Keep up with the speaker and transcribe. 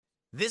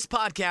This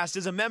podcast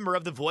is a member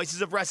of the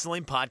Voices of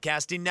Wrestling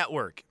Podcasting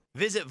Network.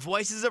 Visit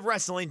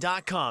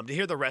voicesofwrestling.com to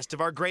hear the rest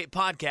of our great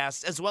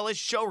podcasts, as well as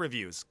show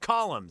reviews,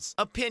 columns,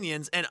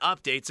 opinions, and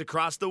updates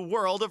across the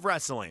world of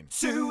wrestling.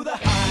 To the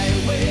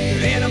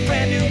highway in a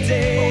brand new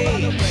day. Over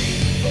the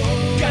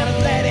rainbow, gotta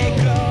let it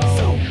go.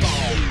 So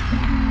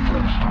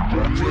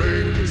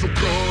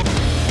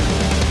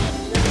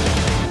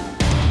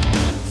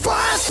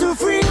fast to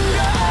finger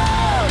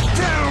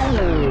down.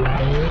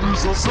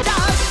 Dance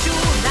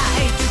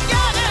tonight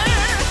together.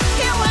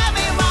 Here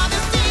everyone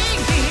is singing.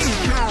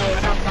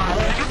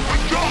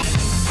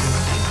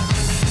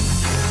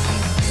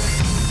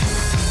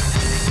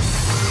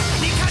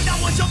 你看到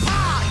我就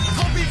怕，头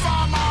皮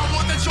发麻，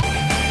我的手。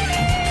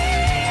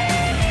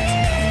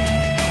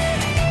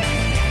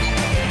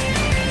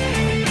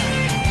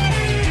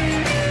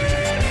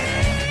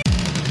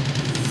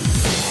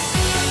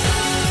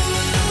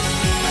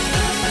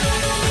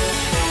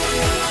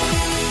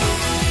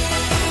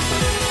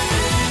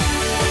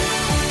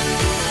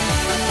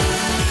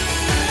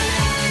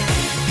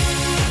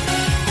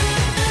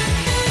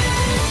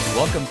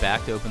Welcome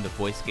back to Open the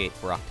Voice Gate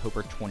for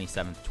October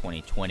 27th,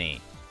 2020.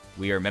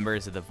 We are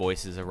members of the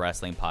Voices of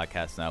Wrestling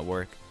Podcast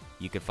Network.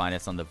 You can find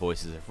us on the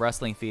Voices of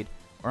Wrestling feed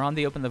or on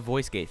the Open the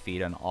Voice Gate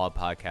feed on all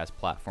podcast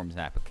platforms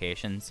and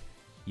applications.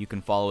 You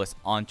can follow us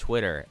on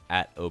Twitter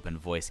at Open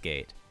Voice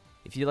Gate.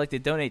 If you'd like to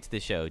donate to the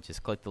show,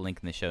 just click the link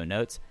in the show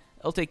notes.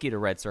 It'll take you to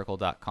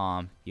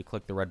redcircle.com. You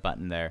click the red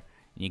button there,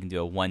 and you can do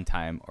a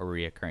one-time or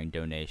reoccurring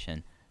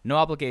donation. No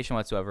obligation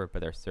whatsoever, but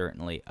they're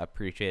certainly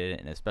appreciated,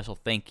 and a special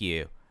thank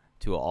you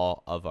to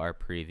all of our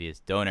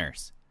previous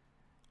donors.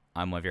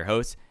 I'm one of your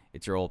hosts.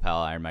 It's your old pal,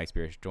 Iron Mike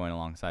Spears, joined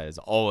alongside, as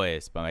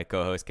always, by my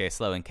co-host, Case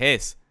Slow. In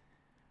Case,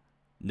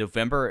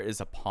 November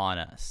is upon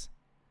us.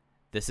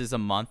 This is a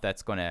month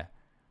that's going to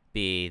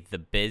be the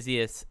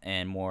busiest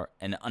and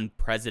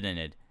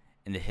unprecedented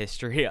in the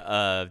history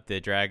of the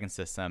Dragon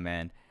System,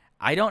 and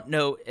I don't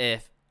know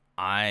if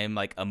I'm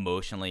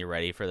emotionally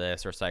ready for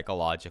this, or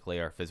psychologically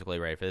or physically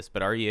ready for this,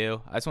 but are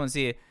you? I just want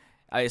to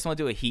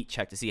do a heat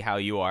check to see how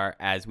you are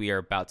as we are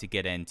about to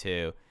get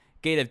into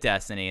Gate of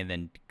Destiny and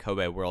then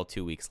Kobe World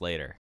 2 weeks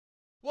later.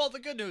 Well, the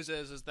good news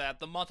is that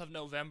the month of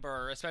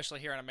November,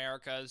 especially here in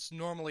America, is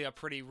normally a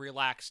pretty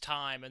relaxed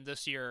time, and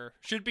this year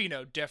should be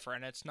no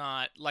different. It's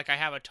not like I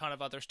have a ton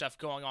of other stuff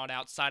going on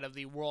outside of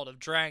the world of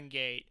Dragon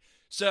Gate,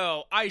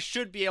 so I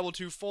should be able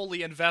to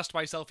fully invest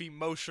myself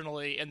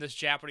emotionally in this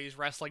Japanese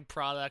wrestling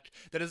product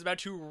that is about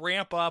to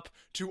ramp up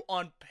to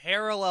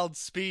unparalleled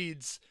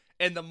speeds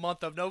in the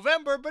month of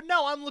November. But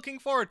no, I'm looking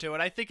forward to it.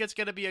 I think it's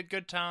going to be a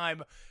good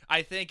time.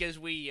 I think as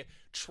we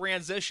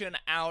transition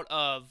out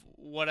of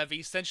what have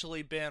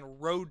essentially been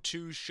Road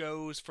 2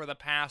 shows for the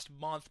past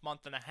month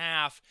and a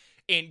half,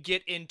 and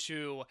get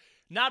into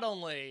not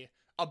only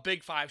a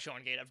Big 5 show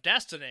on Gate of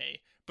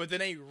Destiny, but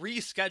then a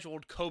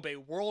rescheduled Kobe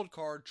World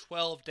card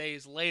 12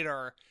 days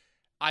later,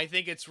 I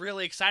think it's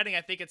really exciting.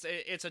 I think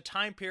it's a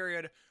time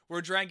period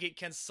where Dragon Gate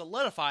can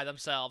solidify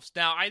themselves.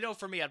 Now, I know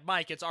for me at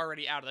Mike, it's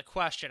already out of the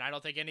question. I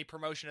don't think any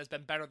promotion has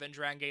been better than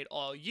Dragon Gate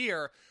all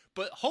year,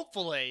 but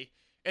hopefully,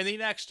 in the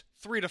next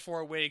 3 to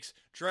 4 weeks,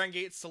 Dragon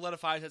Gate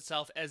solidifies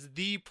itself as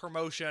the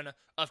promotion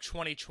of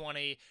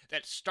 2020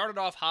 that started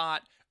off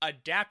hot,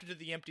 adapted to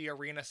the empty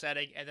arena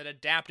setting, and then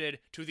adapted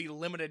to the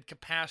limited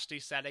capacity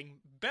setting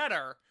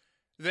better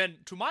than,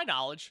 to my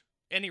knowledge,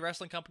 any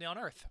wrestling company on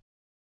Earth.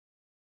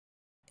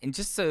 And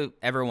just so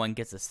everyone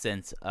gets a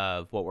sense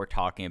of what we're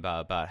talking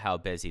about how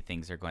busy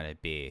things are going to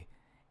be,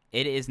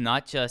 it is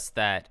not just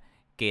that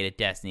Gate of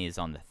Destiny is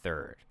on the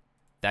 3rd.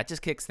 That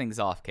just kicks things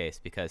off,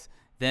 Case, because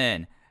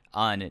then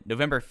on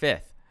November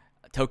 5th,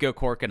 Tokyo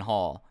Korakuen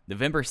Hall.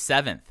 November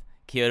 7th,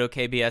 Kyoto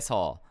KBS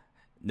Hall.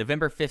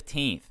 November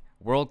 15th,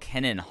 World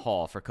Kennen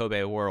Hall for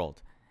Kobe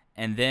World.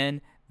 And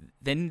then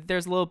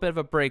there's a little bit of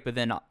a break, but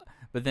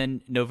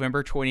then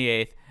November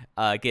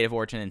 28th, Gate of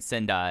Origin in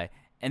Sendai.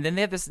 And then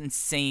they have this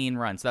insane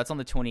run. So that's on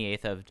the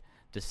 28th of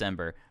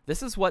December.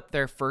 This is what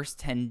their first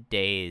 10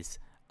 days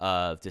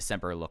of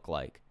December look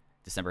like.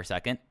 December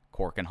 2nd,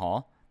 Korakuen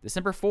Hall.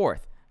 December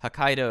 4th,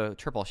 Hokkaido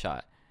Triple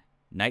Shot.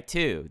 Night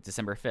 2,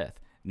 December 5th.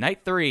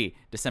 Night 3,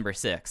 December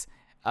 6th.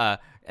 And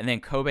then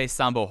Kobe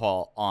Sambo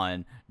Hall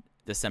on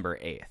December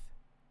 8th.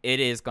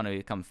 It is going to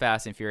become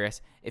fast and furious.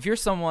 If you're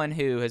someone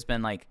who has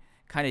been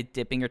kind of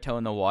dipping your toe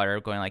in the water,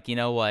 going you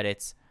know what,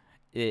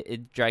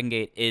 Dragon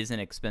Gate is an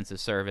expensive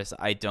service.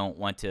 I don't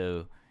want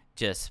to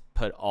just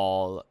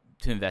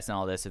invest in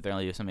all this if they're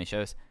only doing so many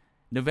shows.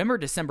 November,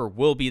 December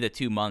will be the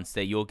 2 months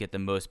that you'll get the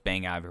most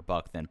bang out of your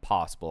buck than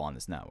possible on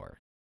this network.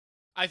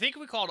 I think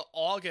we called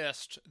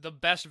August the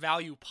best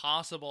value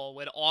possible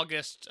when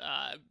August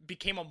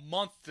became a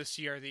month this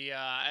year.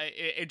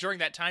 During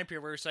that time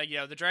period, we were saying,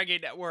 the Dragon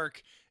Gate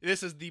Network,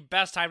 this is the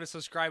best time to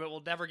subscribe. It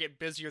will never get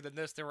busier than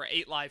this. There were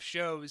 8 live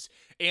shows,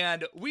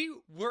 and we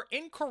were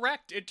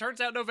incorrect. It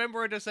turns out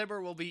November and December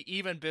will be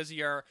even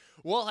busier.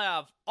 We'll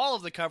have all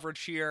of the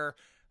coverage here.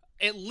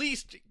 At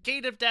least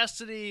Gate of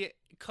Destiny,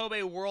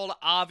 Kobe World,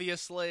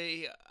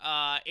 obviously,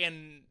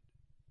 and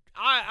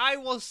I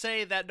will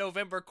say that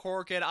November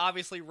Corkin,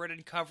 obviously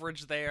written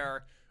coverage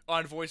there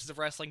on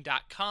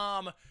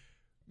voicesofwrestling.com.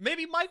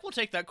 Maybe Mike will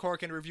take that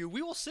Corkin review.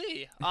 We will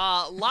see.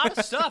 A lot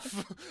of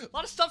stuff. A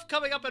lot of stuff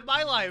coming up in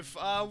my life.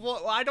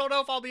 Well, I don't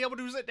know if I'll be able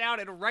to sit down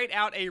and write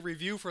out a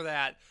review for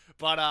that.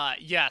 But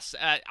yes,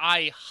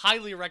 I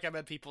highly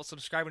recommend people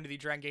subscribing to the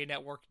Dragon Gate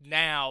Network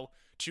now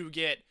to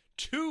get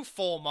 2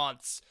 full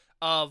months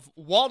of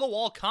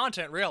wall-to-wall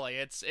content, really.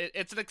 It's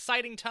an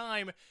exciting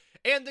time.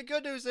 And the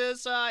good news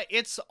is,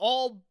 it's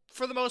all,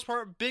 for the most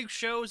part, big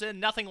shows and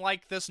nothing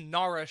like this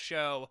Nara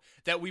show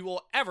that we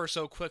will ever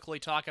so quickly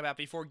talk about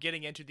before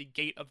getting into the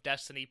Gate of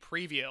Destiny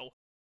preview.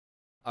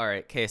 All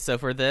right, okay, so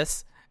for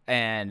this,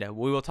 and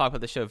we will talk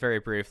about the show very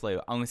briefly.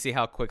 I'm going to see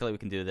how quickly we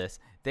can do this.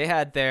 They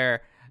had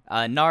their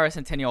Nara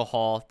Centennial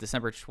Hall,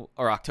 October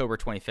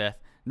 25th,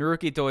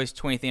 Naruki Doi's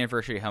 20th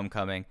anniversary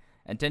homecoming,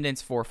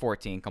 attendance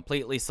 414,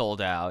 completely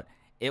sold out.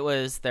 It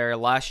was their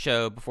last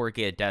show before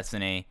Gate of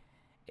Destiny.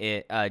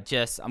 I'm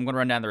going to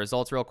run down the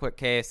results real quick,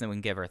 Case, and then we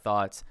can give our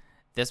thoughts.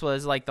 This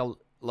was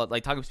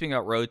speaking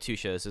about Road 2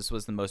 shows, this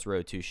was the most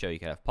Road 2 show you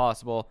could have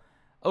possible.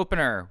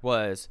 Opener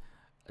was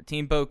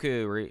Team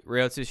Boku,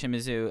 Ryotsu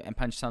Shimizu, and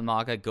Punch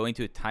Sanmaga going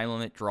to a time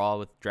limit draw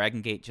with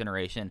Dragon Gate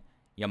Generation,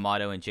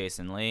 Yamato and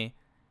Jason Lee.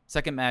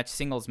 Second match,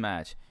 singles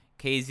match,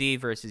 KZ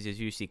versus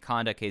Yasushi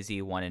Kanda.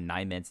 KZ won in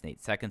 9 minutes and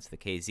 8 seconds, the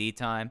KZ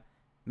time.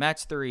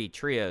 Match 3,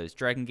 trios,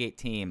 Dragon Gate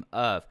team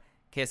of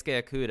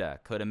Keisuke Okuda,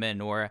 Kota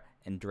Minoura,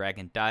 and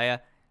Dragon Dia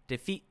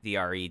defeat the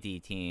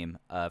RED team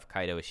of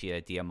Kaito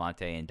Ishida,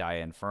 Diamante, and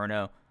Dia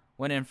Inferno,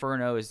 when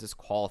Inferno is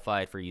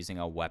disqualified for using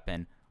a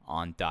weapon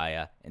on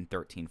Dia in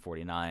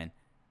 13:49.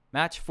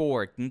 Match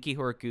 4, Genki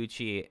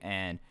Horiguchi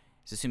and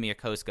Susumu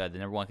Yokosuka, the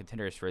number 1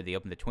 contenders for the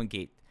Open the Twin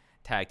Gate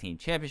Tag Team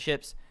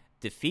Championships,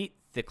 defeat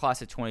the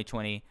Class of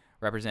 2020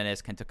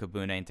 representatives Kento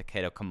Kobune and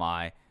Takedo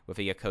Kamai with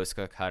a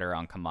Yokosuka cutter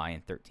on Kamai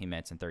in 13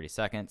 minutes and 30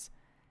 seconds.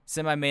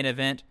 Semi-main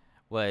event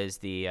was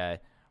the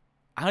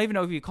I don't even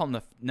know if you call them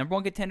the number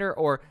 1 contender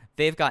or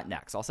they've got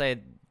next. I'll say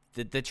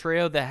the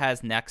trio that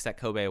has next at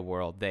Kobe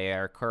World. They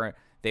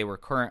were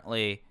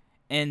currently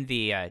in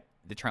the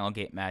Triangle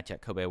Gate match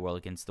at Kobe World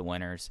against the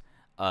winners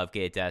of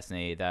Gate of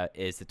Destiny. That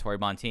is the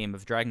Toribon team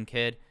of Dragon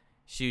Kid,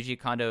 Shuji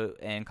Kondo,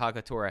 and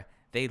Kakatora.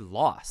 They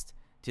lost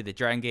to the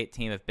Dragon Gate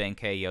team of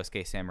Benkei,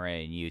 Yosuke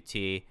Samurai, and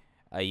UT.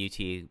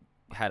 UT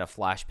had a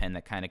flash pin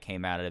that kind of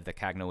came out of the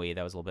Kagnoi.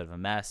 That was a little bit of a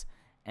mess.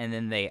 And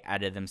then they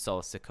added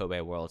themselves to Kobe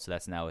World, so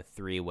that's now a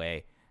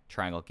 3-way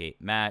Triangle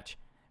Gate match.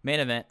 Main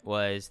event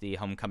was the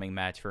homecoming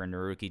match for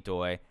Naruki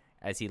Doi,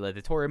 as he led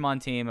the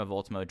Torimon team of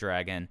Ultimo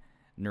Dragon,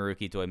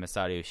 Naruki Doi,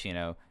 Masaru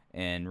Yoshino,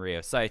 and Ryo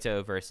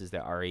Saito versus the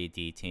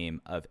RED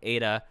team of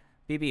Ada,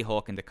 BB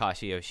Hulk, and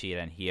Takashi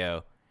Yoshida and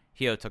Hyo.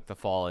 Hyo took the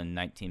fall in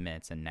 19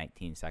 minutes and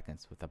 19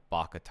 seconds with a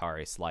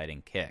Bakatari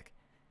sliding kick.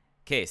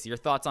 Case, your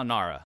thoughts on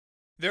Nara?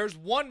 There's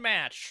one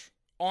match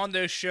on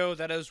this show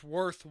that is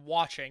worth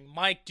watching.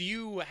 Mike, do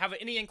you have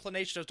any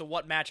inclination as to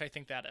what match I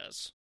think that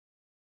is?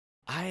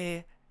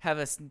 I have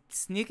a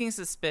sneaking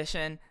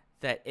suspicion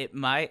that it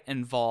might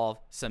involve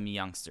some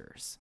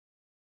youngsters.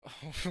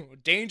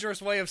 Dangerous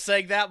way of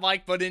saying that,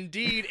 Mike, but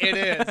indeed it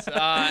is.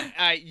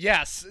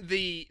 Yes,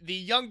 the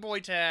young boy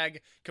tag,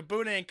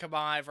 Kobune and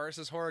Kamai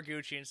versus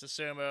Horiguchi and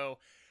Susumu.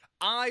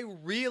 I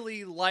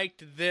really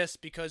liked this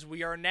because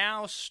we are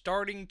now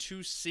starting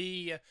to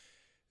see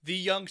the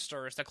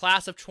youngsters, the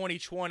class of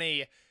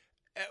 2020.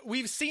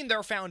 We've seen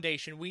their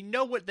foundation. We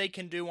know what they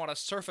can do on a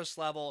surface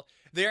level.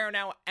 They are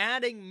now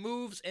adding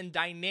moves and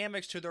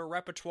dynamics to their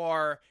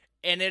repertoire,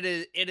 and it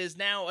is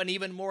now an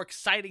even more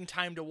exciting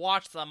time to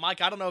watch them.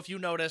 Mike, I don't know if you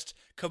noticed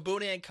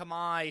Kobune and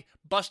Kamai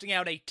busting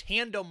out a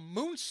tandem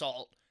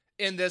moonsault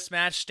in this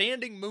match.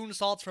 Standing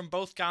moonsaults from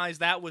both guys,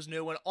 that was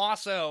new. And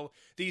also,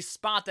 the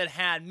spot that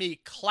had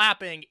me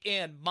clapping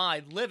in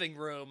my living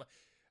room.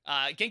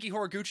 Genki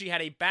Horiguchi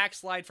had a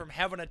backslide from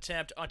heaven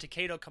attempt on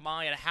Takedo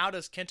Kamai, and how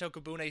does Kento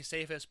Kobune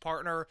save his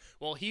partner?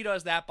 Well, he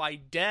does that by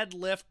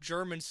deadlift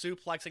German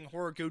suplexing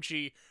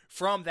Horiguchi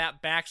from that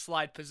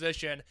backslide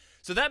position.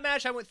 So that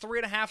match I went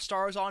 3.5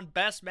 stars on,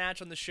 best match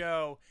on the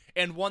show,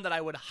 and one that I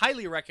would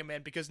highly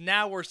recommend because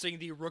now we're seeing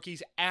the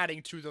rookies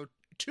adding to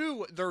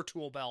their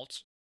tool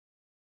belt.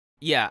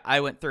 Yeah,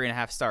 I went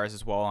 3.5 stars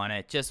as well on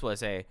it. Just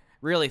was a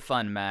really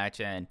fun match,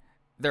 and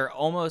they're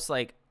almost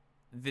like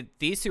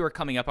these two are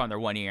coming up on their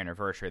 1-year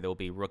anniversary. They'll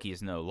be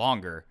rookies no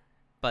longer.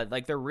 But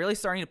like they're really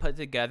starting to put it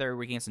together.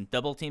 We're getting some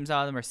double teams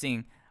out of them. We're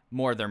seeing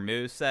more of their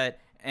moveset.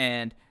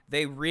 And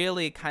they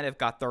really kind of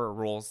got their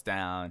roles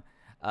down.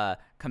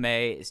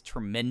 Kamei is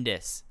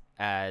tremendous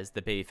as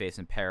the babyface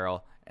in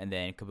peril. And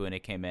then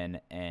Kobune came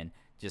in and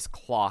just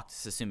clocked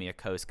Susumu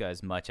Yokosuka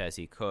as much as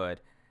he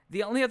could.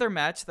 The only other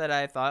match that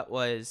I thought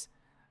was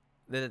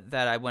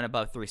that I went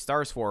above 3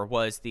 stars for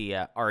was the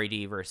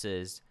RED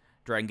versus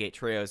Dragon Gate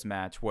Trios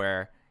match,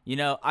 where, you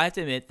know, I have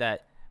to admit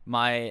that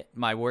my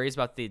worries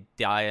about the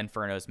Dia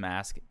Inferno's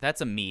mask, that's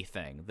a me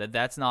thing.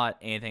 That's not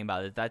anything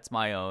about it. That's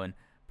my own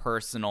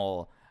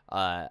personal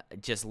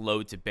just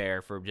load to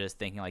bear for just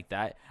thinking like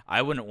that.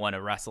 I wouldn't want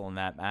to wrestle in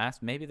that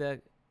mask. Maybe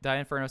the Dia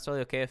Inferno's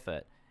totally okay with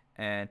it.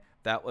 and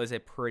that was a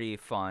pretty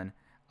fun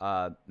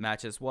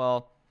match as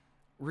well.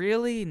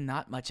 Really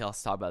not much else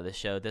to talk about this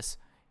show.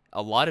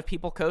 A lot of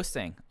people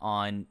coasting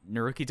on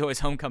Naruki Doi's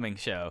homecoming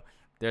show.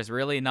 There's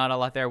really not a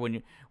lot there.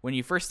 When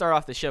you first start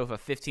off the show with a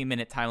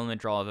 15-minute time limit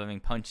draw of having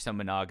punched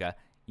Tominaga,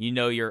 you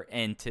know you're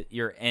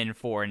in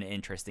for an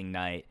interesting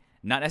night.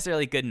 Not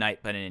necessarily a good night,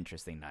 but an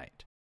interesting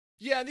night.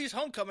 Yeah, these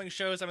homecoming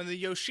shows, I mean, the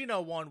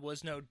Yoshino one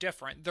was no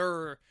different.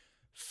 They're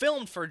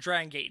filmed for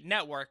Dragon Gate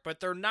Network, but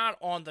they're not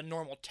on the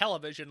normal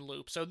television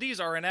loop. So these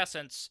are, in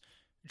essence,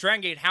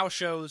 Dragon Gate house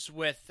shows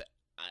with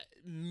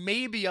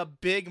maybe a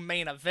big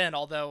main event,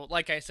 although,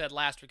 like I said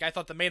last week, I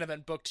thought the main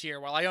event booked here,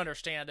 while I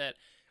understand it,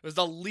 was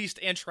the least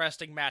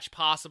interesting match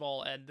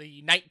possible, and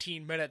the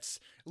 19 minutes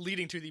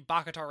leading to the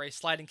Bakatare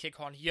sliding kick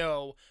on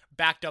Yo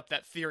backed up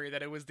that theory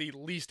that it was the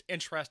least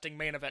interesting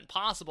main event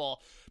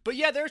possible. But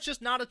yeah, there's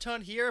just not a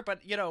ton here,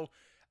 but, you know,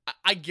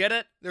 I get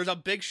it. There's a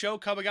big show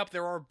coming up.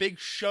 There are big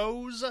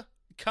shows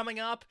coming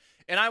up,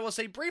 and I will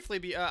say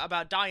briefly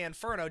about Die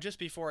Inferno just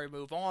before we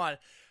move on.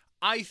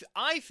 I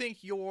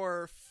think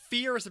your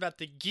fears about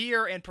the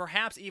gear and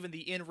perhaps even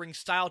the in-ring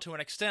style to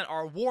an extent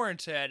are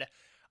warranted.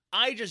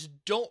 I just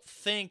don't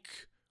think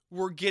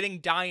we're getting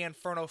Die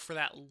Inferno for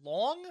that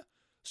long,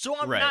 so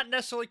I'm not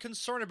necessarily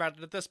concerned about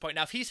it at this point.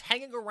 Now, if he's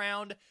hanging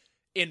around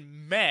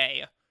in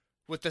May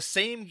with the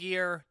same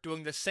gear,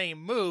 doing the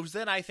same moves,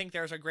 then I think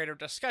there's a greater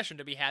discussion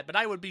to be had. But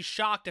I would be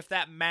shocked if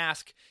that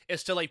mask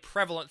is still a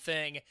prevalent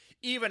thing,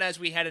 even as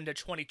we head into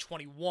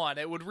 2021.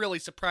 It would really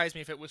surprise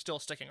me if it was still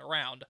sticking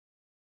around.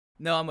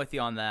 No, I'm with you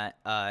on that.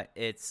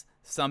 It's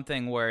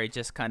something where it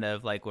just kind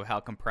of, like, with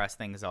how compressed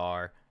things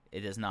are,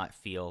 it does not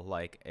feel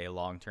like a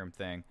long-term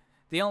thing.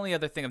 The only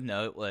other thing of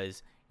note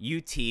was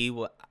UT.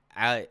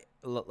 I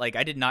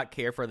did not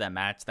care for that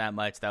match that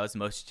much. That was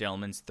most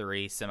Gentlemen's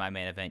 3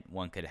 semi-main event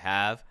one could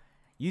have.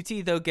 UT,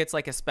 though, gets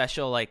like a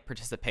special like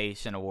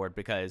participation award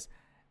because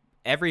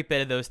every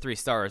bit of those 3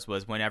 stars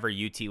was whenever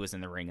UT was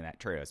in the ring in that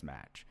trios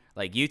match.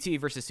 Like, UT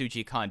versus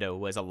Tsuji Kondo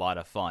was a lot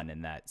of fun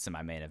in that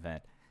semi-main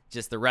event.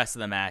 Just the rest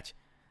of the match,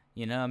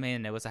 you know, I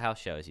mean, it was a house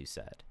show, as you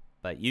said.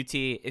 But UT,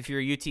 if you're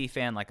a UT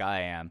fan like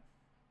I am,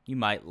 you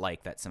might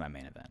like that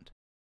semi-main event.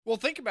 Well,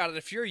 think about it.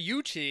 If you're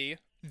UT,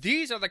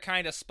 these are the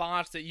kind of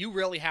spots that you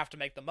really have to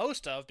make the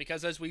most of,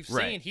 because as we've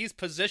seen, he's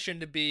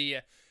positioned to be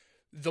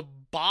the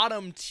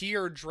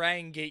bottom-tier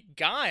Dragon Gate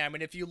guy. I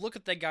mean, if you look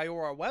at the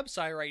Gaiora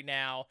website right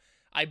now,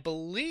 I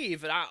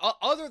believe,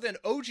 other than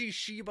OG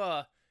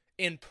Shiba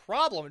in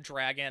Problem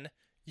Dragon,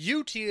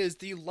 UT is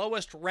the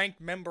lowest-ranked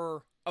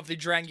member of the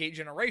Dragon Gate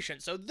generation.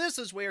 So this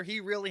is where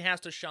he really has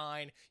to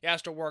shine. He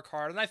has to work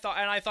hard, and I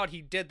thought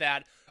he did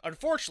that.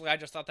 Unfortunately, I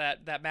just thought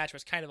that match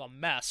was kind of a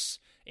mess,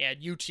 and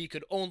UT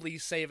could only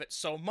save it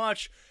so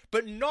much.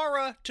 But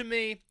Nara, to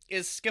me,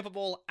 is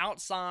skippable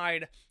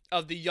outside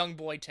of the Young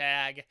Boy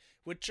tag,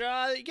 which,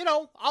 you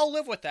know, I'll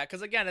live with that,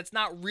 because again, it's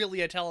not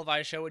really a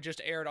televised show. It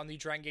just aired on the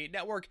Dragon Gate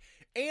Network,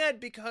 and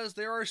because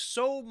there are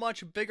so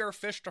much bigger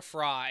fish to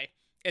fry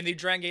in the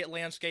Dragon Gate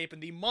landscape in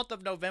the month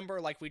of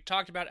November, like we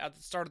talked about at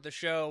the start of the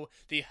show,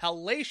 the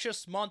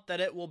hellacious month that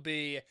it will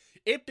be.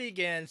 It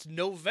begins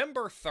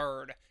November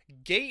 3rd,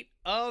 Gate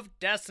of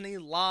Destiny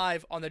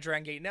live on the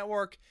Dragon Gate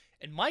Network,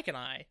 and Mike and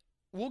I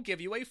will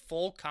give you a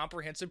full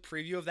comprehensive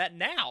preview of that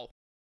now.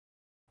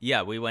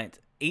 Yeah, we went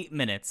 8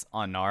 minutes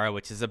on Nara,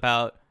 which is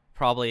about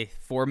probably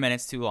 4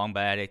 minutes too long,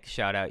 but I had to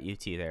shout out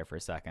UT there for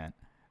a second.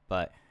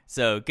 But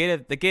so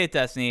the Gate of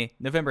Destiny,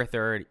 November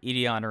 3rd,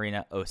 Edion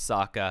Arena,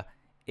 Osaka.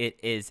 It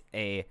is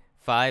a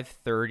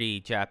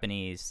 5:30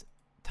 Japanese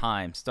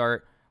time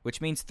start,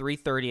 which means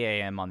 3:30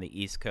 a.m. on the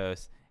East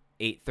Coast,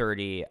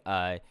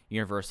 8:30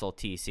 Universal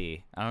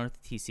TC. I don't know if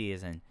the TC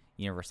is in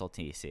Universal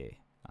TC.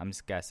 I'm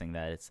just guessing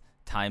that it's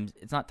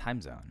not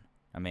time zone.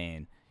 I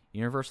mean,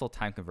 Universal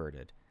time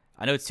converted.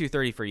 I know it's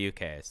 2:30 for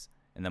UKs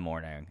in the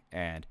morning,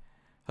 and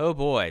oh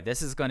boy,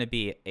 this is going to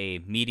be a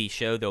meaty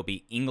show. There'll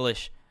be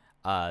English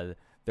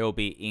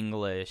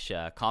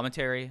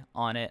commentary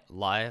on it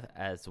live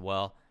as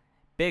well.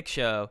 Big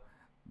show.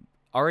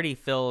 Already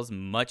feels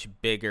much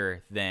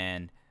bigger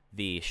than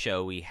the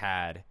show we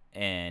had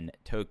in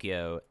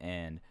Tokyo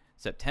in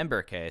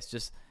September case.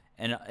 Just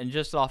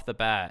off the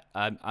bat,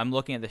 I'm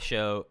looking at the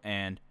show,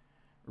 and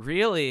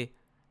really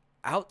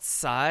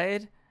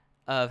outside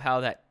of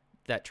how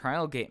that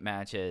Triangle Gate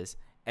match is,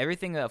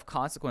 everything of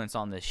consequence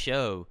on this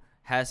show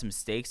has some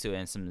stakes to it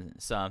and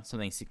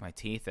something to sink my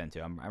teeth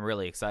into. I'm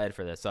really excited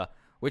for this.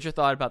 What's your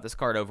thought about this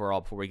card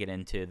overall before we get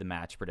into the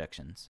match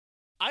predictions?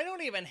 I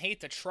don't even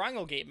hate the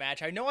Triangle Gate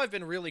match. I know I've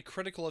been really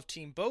critical of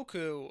Team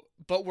Boku,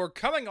 but we're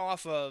coming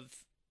off of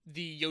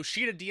the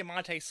Yoshida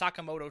Diamante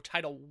Sakamoto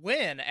title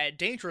win at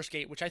Dangerous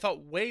Gate, which I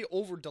thought way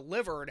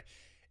over-delivered.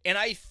 And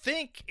I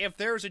think if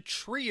there's a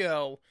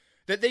trio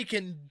that they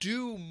can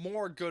do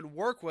more good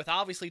work with,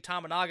 obviously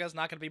Tominaga is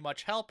not going to be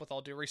much help, with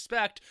all due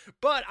respect,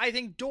 but I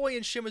think Doi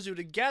and Shimizu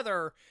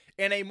together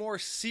in a more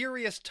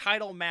serious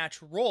title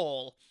match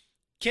role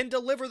can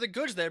deliver the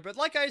goods there. But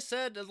like I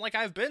said, like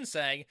I've been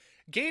saying,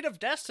 Gate of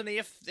Destiny,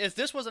 if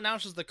this was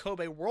announced as the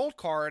Kobe World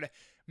card,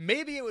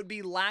 maybe it would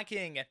be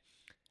lacking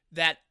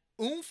that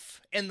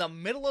oomph in the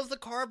middle of the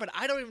card, but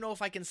I don't even know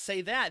if I can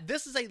say that.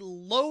 This is a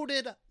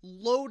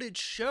loaded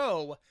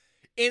show,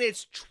 and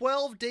it's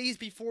 12 days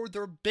before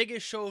their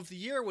biggest show of the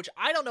year, which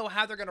I don't know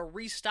how they're going to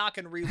restock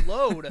and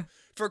reload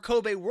for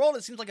Kobe World.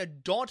 It seems like a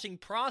daunting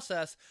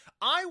process.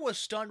 I was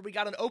stunned we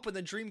got an Open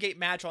the Dreamgate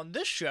match on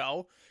this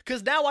show,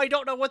 because now I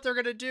don't know what they're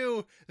going to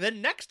do the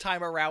next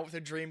time around with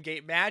a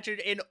Dreamgate match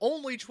in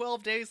only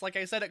 12 days, like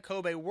I said, at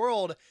Kobe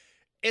World,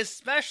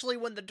 especially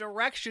when the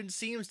direction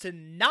seems to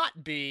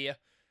not be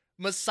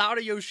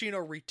Masato Yoshino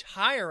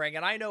retiring.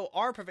 And I know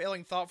our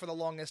prevailing thought for the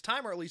longest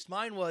time, or at least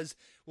mine, was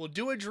we'll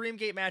do a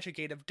Dreamgate match at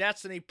Gate of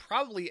Destiny,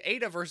 probably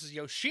Eita versus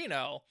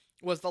Yoshino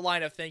was the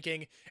line of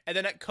thinking, and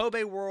then at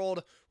Kobe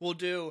World we'll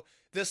do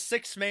the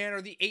 6-man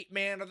or the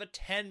 8-man or the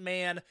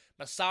 10-man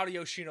Masato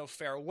Yoshino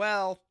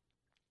farewell.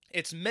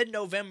 It's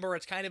mid-November,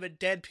 it's kind of a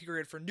dead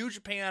period for New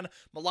Japan.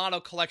 Milano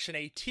Collection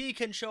AT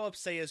can show up,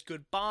 say his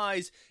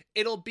goodbyes.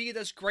 It'll be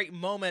this great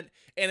moment,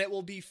 and it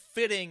will be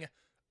fitting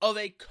of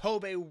a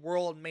Kobe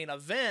World main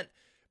event.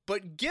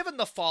 But given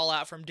the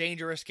fallout from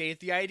Dangerous Gate,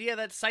 the idea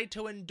that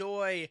Saito and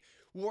Doi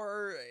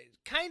were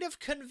kind of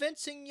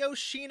convincing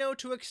Yoshino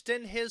to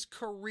extend his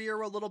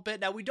career a little bit.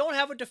 Now, we don't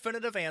have a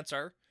definitive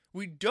answer.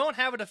 We don't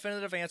have a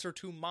definitive answer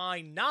to my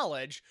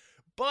knowledge,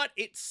 but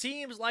it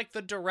seems like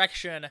the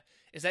direction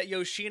is that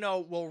Yoshino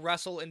will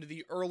wrestle into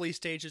the early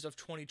stages of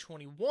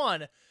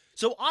 2021.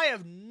 So I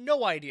have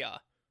no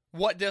idea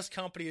what this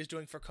company is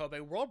doing for Kobe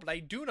World, but I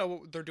do know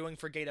what they're doing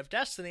for Gate of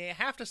Destiny. I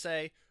have to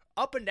say,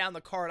 up and down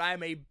the card, I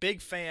am a big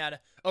fan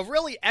of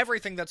really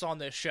everything that's on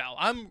this show.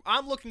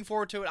 I'm looking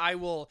forward to it.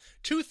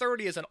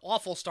 2:30 is an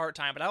awful start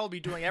time, but I will be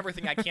doing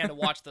everything I can to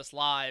watch this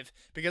live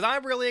because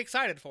I'm really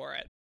excited for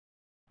it.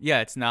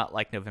 Yeah, it's not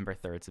like November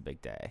 3rd's a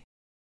big day.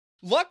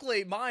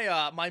 Luckily,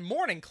 my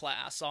morning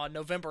class on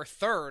November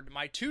 3rd,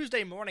 my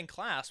Tuesday morning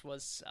class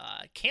was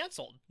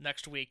canceled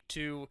next week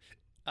to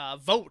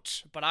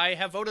vote, but I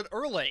have voted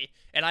early,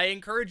 and I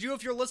encourage you,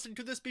 if you're listening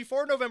to this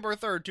before November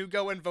 3rd, to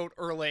go and vote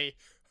early.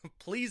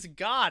 Please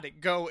God,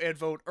 go and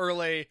vote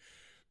early.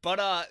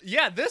 But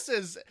yeah, this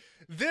is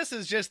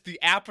just the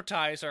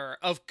appetizer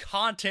of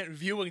content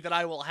viewing that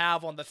I will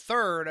have on the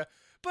 3rd.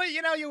 But,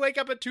 you know, you wake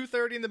up at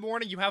 2:30 in the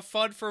morning, you have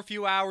fun for a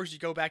few hours, you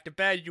go back to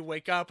bed, you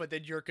wake up, and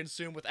then you're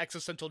consumed with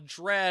existential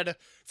dread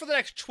for the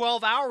next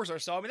 12 hours or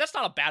so. I mean, that's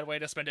not a bad way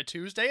to spend a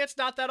Tuesday. It's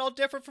not that all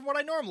different from what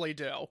I normally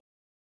do.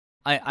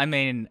 I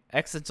mean,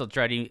 existential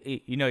dread.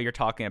 You know, you're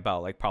talking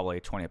about like probably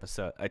a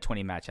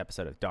 20 match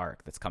episode of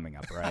Dark that's coming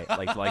up, right?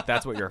 like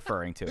that's what you're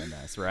referring to in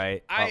this,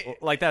 right?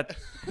 Like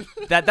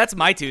that's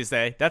my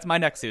Tuesday. That's my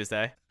next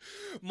Tuesday.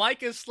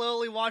 Mike is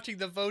slowly watching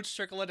the votes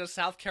trickle into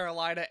South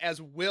Carolina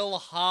as Will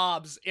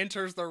Hobbs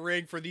enters the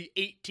ring for the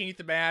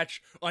 18th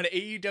match on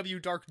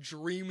AEW Dark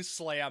Dream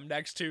Slam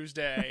next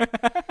Tuesday.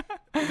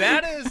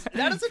 That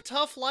is a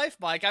tough life,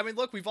 Mike. I mean,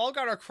 look, we've all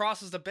got our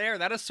crosses to bear.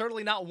 That is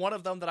certainly not one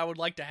of them that I would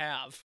like to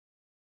have.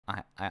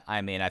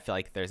 I mean, I feel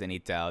like if there's any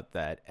doubt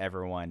that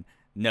everyone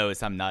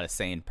knows I'm not a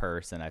sane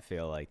person, I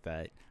feel like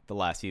that the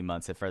last few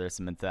months have further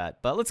cemented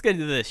that. But let's get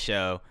into this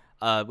show.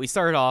 We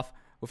started off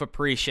with a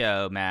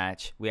pre-show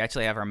match. We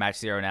actually have our match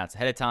 0 announced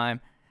ahead of time.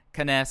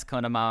 Kness,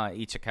 Konama,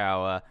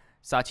 Ichikawa,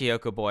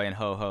 Shachihoko Boy, and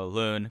Ho-Ho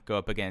Loon go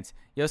up against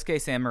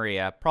Yosuke Santa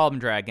Maria, Problem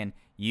Dragon,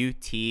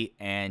 UT,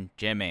 and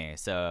Jimmy.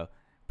 So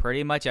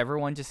pretty much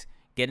everyone just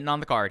getting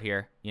on the card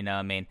here. You know,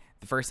 I mean,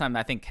 the first time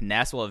I think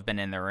Kness will have been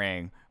in the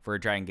ring for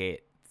Dragon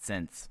Gate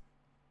since,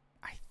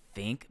 I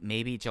think,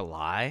 maybe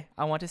July,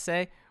 I want to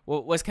say.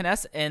 Well, was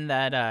Kness in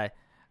that,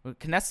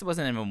 Kness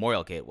wasn't in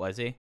Memorial Gate, was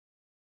he?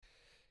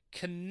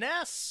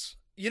 Kness,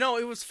 you know,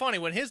 it was funny.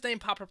 When his name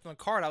popped up on the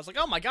card, I was like,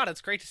 oh my god,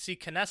 it's great to see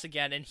Kness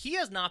again. And he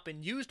has not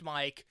been used,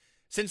 Mike,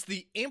 since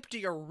the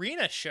Empty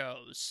Arena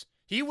shows.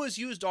 He was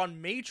used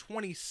on May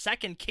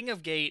 22nd, King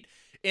of Gate,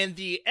 in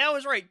the, I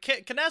was right,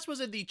 Kness was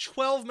in the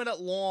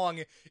 12-minute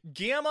long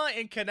Gamma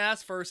and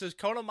Kness versus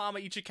Konamama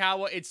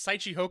Ichikawa and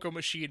Shachihoko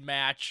Machine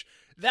match.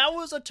 That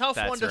was a tough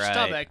one to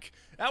stomach.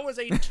 That was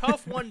a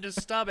tough one to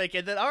stomach.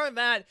 And then other than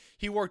that,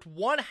 he worked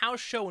one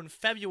house show in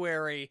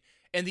February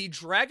and the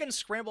Dragon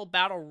Scramble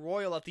Battle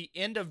Royal at the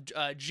end of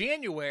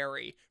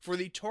January for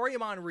the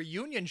Toryumon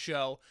reunion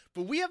show.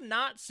 But we have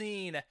not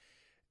seen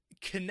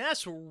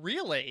Kness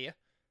really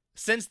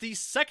since the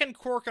second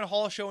Korakuen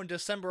Hall show in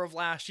December of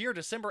last year,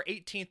 December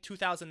 18th,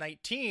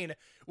 2019,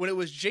 when it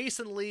was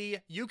Jason Lee,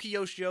 Yuki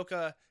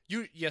Yoshioka,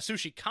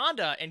 Yasushi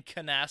Kanda, and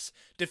Kness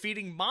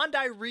defeating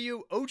Mondai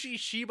Ryu, Oji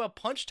Shiba,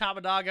 Punch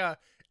Tabadaga,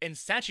 and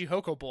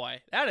Shachihoko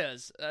Boy. That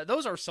is,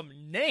 those are some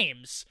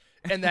names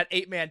in that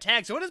 8-man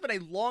tag. So it has been a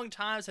long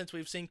time since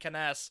we've seen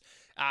Kness.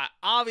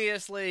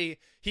 Obviously,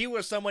 he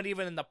was someone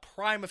even in the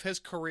prime of his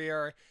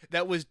career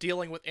that was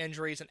dealing with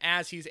injuries, and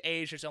as he's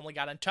aged, it's only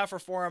gotten tougher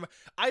for him.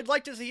 I'd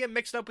like to see him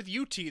mixed up with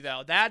UT,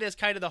 though. That is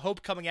kind of the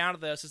hope coming out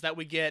of this, is that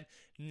we get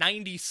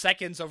 90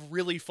 seconds of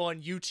really fun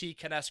UT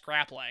Kness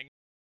grappling.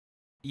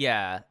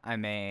 Yeah, I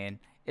mean,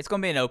 it's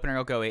going to be an opener.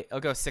 It'll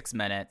go 6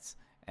 minutes,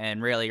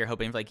 and really you're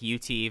hoping for like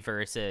UT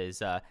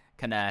versus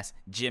Kness.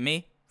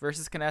 Jimmy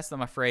versus Kness.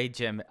 I'm afraid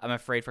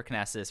for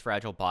Kness's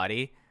fragile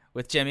body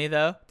with Jimmy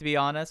though, to be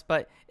honest.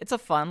 But it's a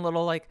fun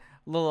little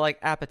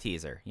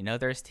appetizer. You know,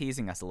 they're just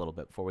teasing us a little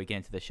bit before we get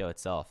into the show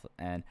itself.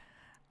 And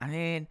I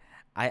mean,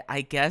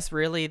 I guess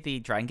really the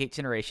Dragon Gate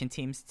Generation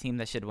team's the team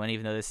that should win,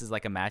 even though this is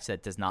like a match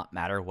that does not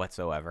matter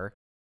whatsoever.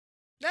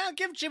 Now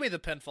give Jimmy the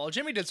pinfall.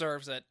 Jimmy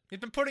deserves it. He's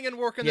been putting in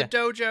work in the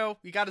dojo.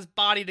 He got his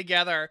body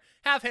together.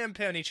 Have him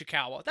pin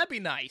Ichikawa. That'd be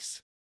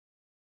nice.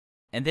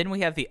 And then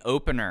we have the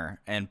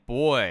opener, and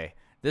boy,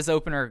 this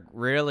opener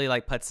really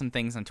like puts some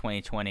things in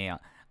 2020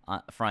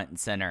 front and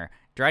center.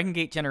 Dragon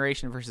Gate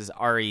Generation versus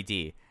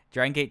RED.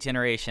 Dragon Gate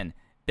Generation,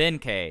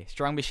 Ben-K,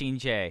 Strong Machine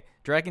J,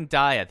 Dragon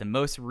Dia, the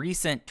most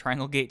recent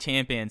Triangle Gate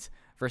champions,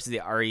 versus the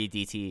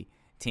REDT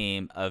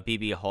team of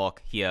BB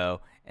Hulk, Hyo,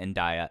 and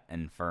Dia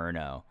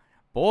Inferno.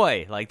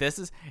 Boy, like this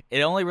is,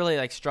 it only really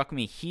like struck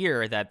me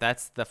here that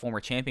that's the former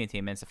champion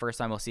team, and it's the first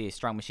time we'll see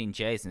Strong Machine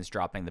J since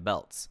dropping the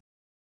belts.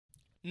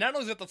 Not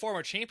only is it the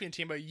former champion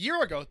team, a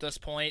year ago at this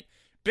point,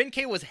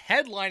 Ben-K was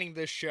headlining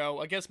this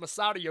show against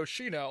Masato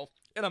Yoshino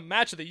in a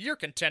match of the year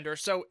contender,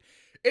 so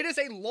it is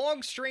a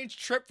long, strange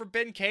trip for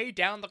Ben-K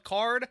down the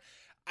card.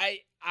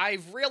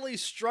 I've really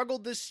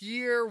struggled this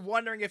year,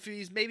 wondering if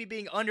he's maybe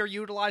being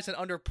underutilized and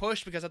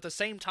underpushed, because at the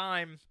same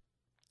time,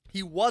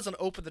 he was an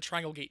Open the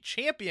Triangle Gate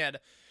champion,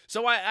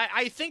 so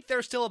I think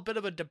there's still a bit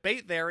of a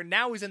debate there, and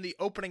now he's in the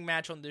opening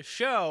match on this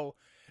show.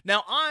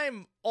 Now,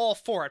 I'm all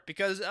for it,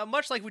 because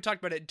much like we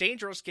talked about at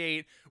Dangerous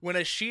Gate, when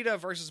Ashita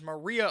versus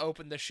Maria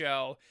opened the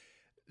show,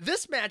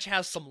 this match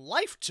has some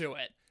life to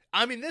it.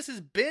 I mean, this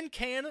is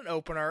Ben-K in an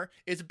opener,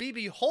 it's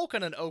BB Hulk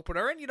in an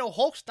opener, and, you know,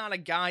 Hulk's not a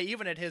guy,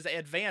 even at his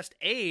advanced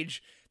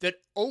age, that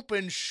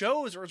opens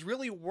shows or is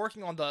really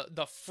working on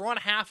the front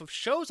half of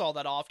shows all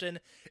that often,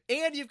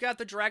 and you've got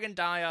the Dragon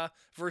Dia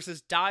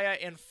versus Dia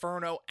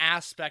Inferno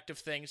aspect of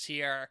things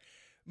here.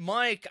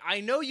 Mike, I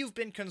know you've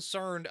been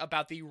concerned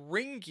about the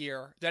ring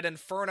gear that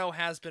Inferno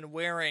has been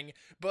wearing,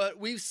 but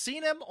we've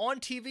seen him on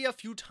TV a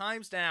few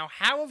times now.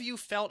 How have you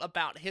felt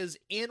about his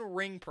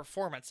in-ring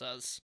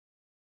performances?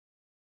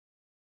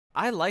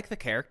 I like the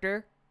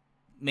character,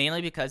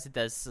 mainly because it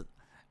does,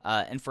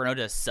 Inferno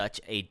does such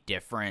a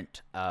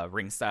different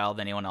ring style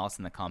than anyone else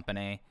in the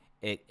company.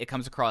 It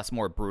comes across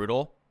more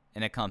brutal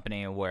in a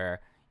company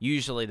where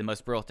usually the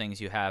most brutal things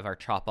you have are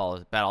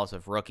battles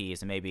of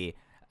rookies and maybe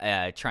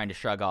trying to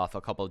shrug off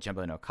a couple of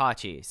Jumbo no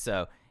Kachi.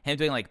 So him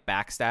doing like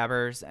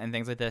backstabbers and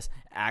things like this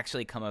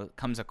actually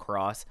comes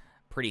across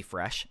pretty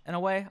fresh in a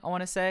way, I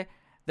want to say.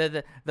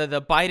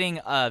 The biting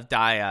of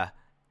Dia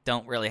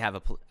don't really have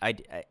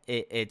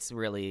it's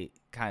really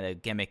kind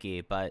of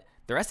gimmicky, but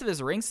the rest of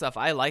his ring stuff,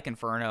 I like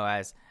Inferno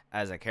as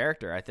a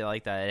character. I feel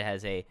like that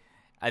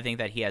I think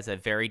that he has a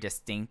very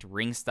distinct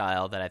ring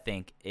style that I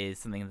think is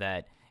something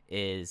that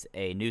is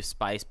a new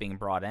spice being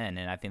brought in,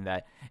 and I think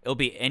that it'll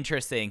be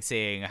interesting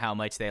seeing how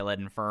much they let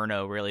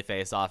Inferno really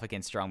face off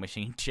against Strong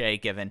Machine J,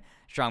 given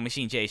Strong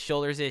Machine J's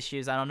shoulders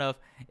issues. I don't know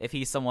if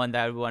he's someone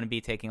that would want to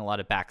be taking a lot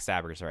of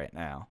backstabbers right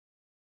now.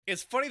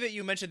 It's funny that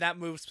you mentioned that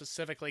move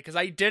specifically, because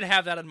I did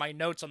have that in my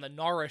notes on the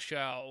Nara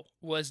show,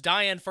 was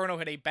Dia Inferno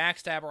hit a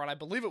backstabber on, I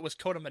believe it was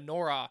Kota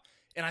Minoura,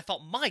 and I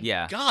thought, my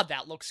God,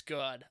 that looks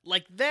good.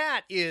 Like,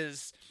 that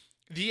is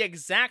the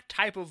exact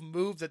type of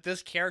move that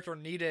this character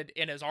needed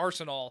in his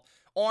arsenal,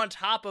 on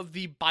top of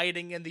the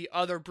biting and the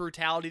other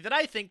brutality that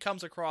I think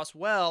comes across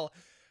well.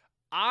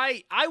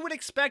 I would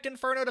expect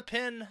Inferno to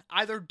pin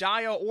either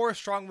Dia or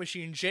Strong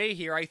Machine J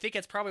here. I think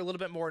it's probably a little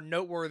bit more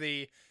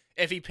noteworthy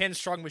if he pins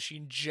Strong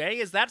Machine J.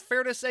 Is that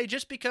fair to say?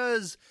 Just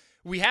because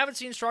we haven't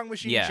seen Strong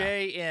Machine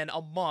J in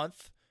a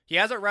month. He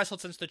hasn't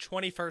wrestled since the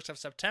 21st of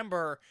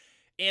September.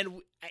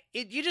 And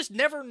you just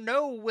never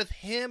know with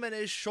him and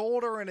his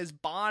shoulder and his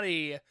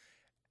body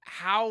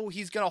how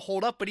he's going to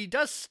hold up. But he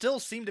does still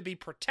seem to be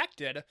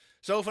protected.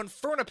 So if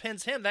Inferno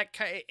pins him,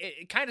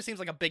 it kind of seems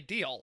like a big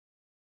deal.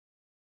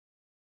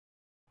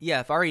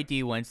 Yeah, if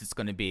RED wins, it's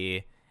going to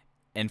be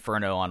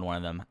Inferno on one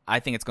of them.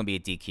 I think it's going to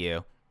be a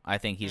DQ. I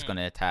think he's going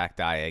to attack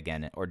Dia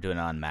again or do an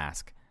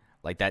unmask.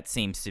 Like, that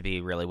seems to be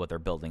really what they're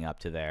building up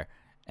to there.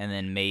 And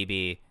then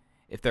maybe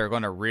if they're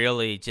going to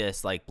really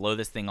just, like, blow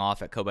this thing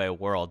off at Kobe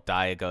World,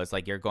 Dia goes,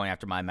 like, you're going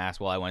after my mask.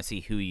 Well, I want to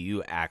see who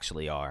you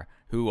actually are.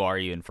 Who are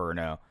you,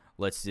 Inferno?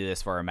 Let's do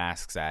this for our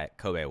masks at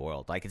Kobe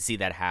World. I can see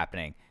that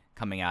happening,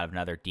 coming out of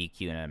another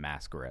DQ and a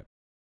mask rip.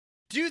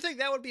 Do you think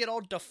that would be at all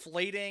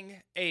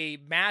deflating, a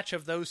match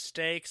of those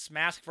stakes,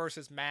 mask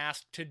versus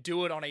mask, to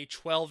do it on a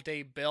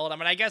 12-day build? I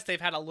mean, I guess they've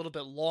had a little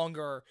bit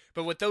longer,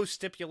 but with those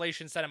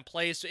stipulations set in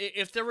place,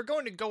 if they were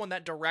going to go in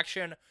that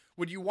direction,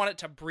 would you want it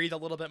to breathe a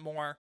little bit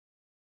more?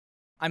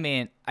 I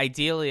mean,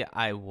 ideally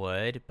I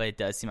would, but it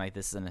does seem like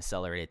this is an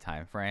accelerated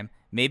time frame.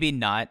 Maybe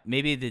not.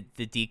 Maybe the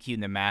DQ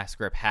and the mask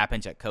grip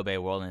happens at Kobe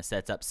World and it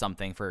sets up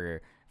something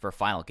for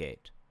Final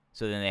Gate.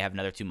 So then they have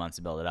another 2 months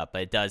to build it up.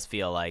 But it does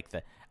feel like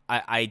that.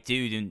 I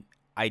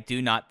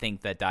do not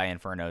think that Dia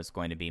Inferno is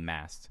going to be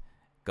masked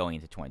going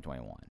into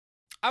 2021.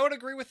 I would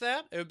agree with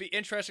that. It would be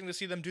interesting to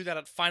see them do that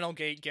at Final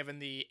Gate, given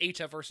the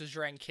Eita versus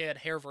Dragon Kid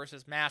hair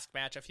versus mask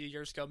match a few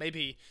years ago.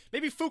 Maybe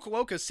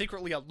Fukuoka's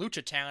secretly a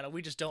Lucha town and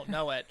we just don't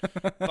know it.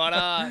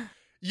 But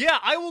Yeah,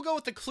 I will go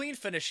with the clean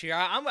finish here.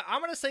 I'm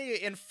going to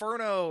say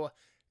Inferno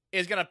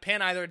is going to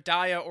pin either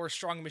Daya or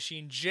Strong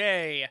Machine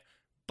J,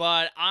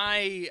 but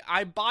I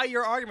buy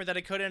your argument that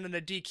it could end in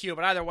a DQ,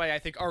 but either way, I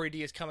think RED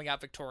is coming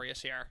out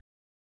victorious here.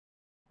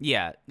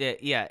 Yeah.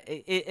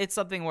 It's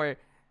something where,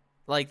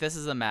 like, this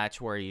is a match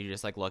where you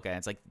just, like, look at it.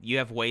 It's like you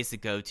have ways to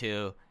go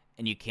to,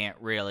 and you can't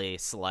really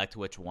select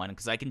which one,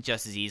 because I can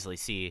just as easily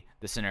see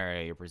the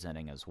scenario you're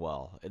presenting as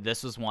well.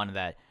 This was one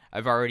that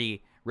I've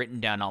already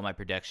written down all my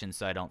predictions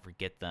so I don't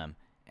forget them,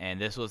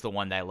 and this was the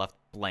one that I left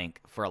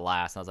blank for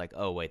last. I was like,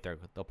 oh, wait,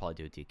 they'll probably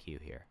do a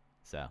DQ here.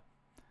 So,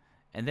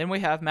 and then we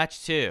have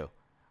match 2,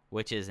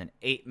 which is an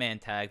 8-man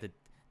tag. The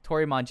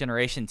Toryumon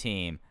Generation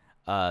team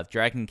of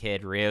Dragon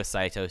Kid, Ryo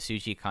Saito,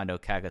 Shuji Kondo,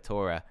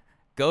 Kagetora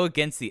go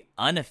against the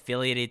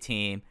unaffiliated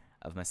team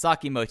of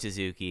Masaki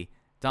Mochizuki,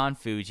 Don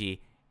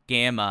Fuji,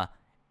 Gamma,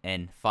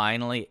 and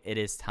finally it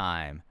is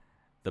time.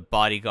 The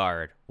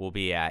Bodyguard will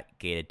be at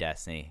Gate of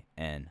Destiny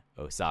in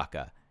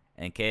Osaka.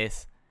 In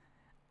case,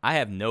 I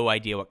have no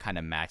idea what kind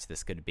of match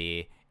this could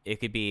be. It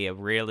could be a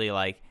really,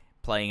 like,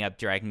 playing up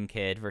Dragon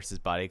Kid versus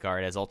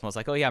Bodyguard, as Ultima's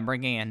like, oh yeah, I'm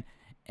bringing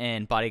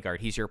in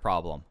Bodyguard, he's your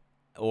problem.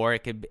 Or it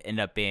could end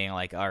up being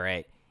like, all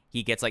right,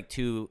 he gets like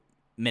 2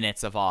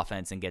 minutes of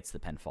offense and gets the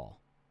pinfall.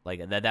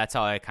 Like, that's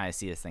how I kind of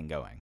see this thing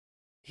going.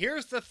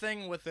 Here's the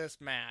thing with this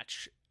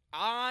match.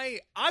 I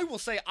will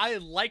say I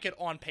like it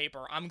on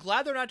paper. I'm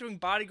glad they're not doing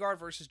Bodyguard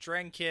versus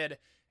Dragon Kid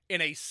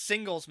in a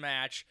singles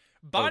match.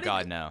 Oh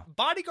God, no.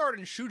 Bodyguard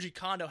and Shuji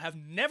Kondo have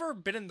never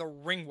been in the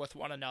ring with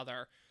one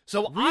another.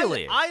 So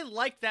really? I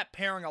like that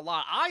pairing a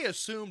lot. I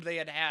assumed they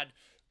had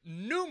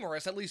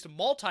numerous, at least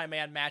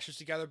multi-man matches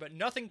together, but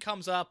nothing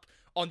comes up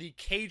on the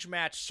cage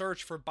match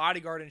search for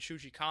Bodyguard and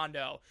Shuji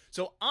Kondo.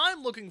 So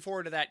I'm looking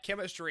forward to that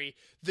chemistry.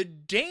 The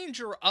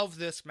danger of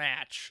this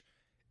match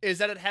is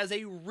that it has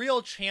a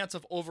real chance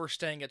of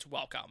overstaying its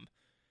welcome.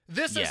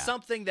 This is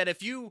something that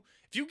if you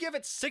give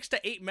it 6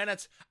 to 8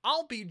 minutes,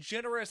 I'll be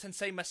generous and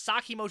say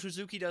Masaki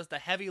Mochizuki does the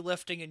heavy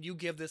lifting and you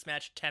give this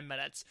match 10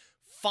 minutes.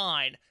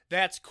 Fine.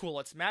 That's cool.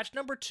 It's match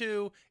number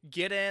 2.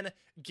 Get in,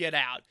 get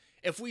out.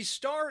 If we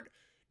start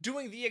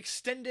doing the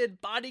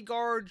extended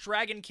Bodyguard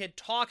Dragon Kid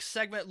talk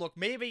segment, look,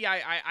 maybe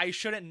I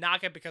shouldn't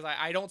knock it because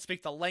I don't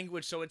speak the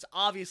language, so it's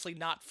obviously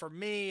not for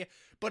me.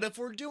 But if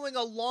we're doing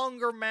a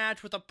longer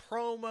match with a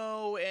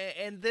promo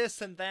and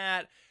this and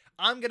that,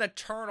 I'm going to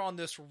turn on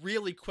this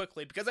really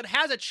quickly because it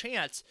has a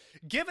chance,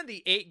 given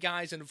the 8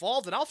 guys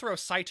involved, and I'll throw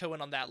Saito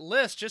in on that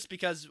list just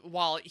because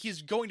while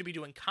he's going to be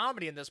doing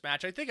comedy in this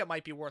match, I think it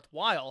might be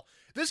worthwhile.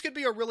 This could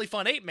be a really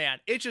fun 8-man.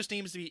 It just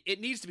needs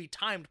to be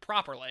timed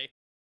properly.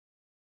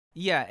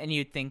 Yeah, and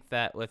you'd think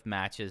that with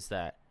matches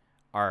that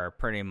are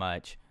pretty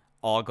much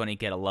all going to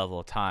get a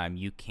level of time,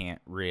 you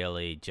can't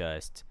really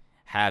just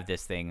have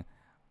this thing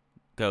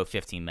go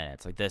 15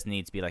 minutes. Like, this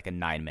needs to be like a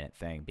 9-minute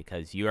thing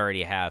because you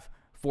already have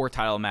 4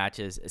 title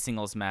matches, a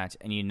singles match,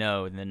 and you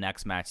know in the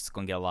next match it's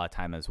going to get a lot of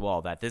time as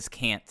well, that this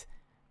can't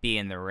be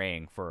in the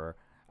ring for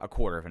a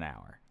quarter of an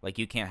hour. Like,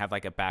 you can't have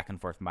like a back and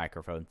forth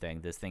microphone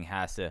thing. This thing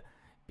has to,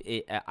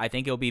 I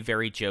think it'll be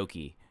very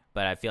jokey,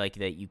 but I feel like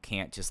that you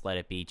can't just let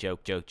it be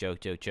joke,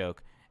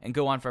 and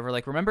go on forever.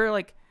 Like, remember,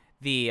 like,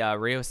 the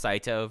Ryo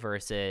Saito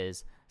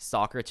versus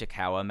Stalker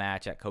Chikawa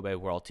match at Kobe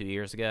World 2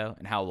 years ago,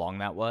 and how long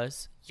that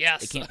was?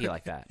 Yes. It can't be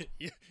like that.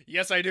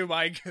 Yes, I do,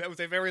 Mike. That was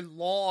a very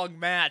long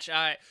match.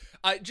 I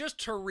just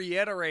to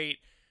reiterate,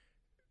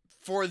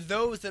 for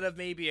those that have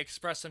maybe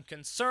expressed some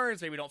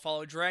concerns, maybe don't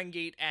follow Dragon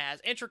Gate as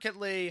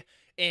intricately,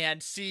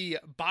 and see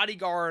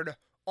Bodyguard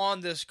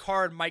on this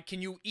card, Mike,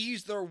 can you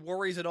ease their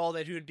worries at all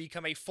that he would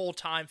become a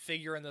full-time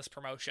figure in this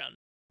promotion?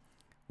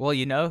 Well,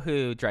 you know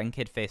who Dragon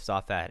Kid faced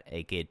off at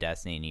a Gate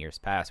Destiny in years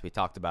past? We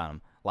talked about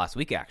him last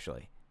week,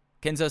 actually.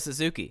 Kenzo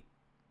Suzuki.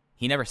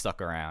 He never stuck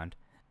around.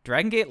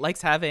 Dragon Gate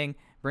likes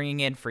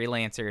bringing in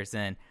freelancers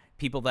and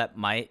people that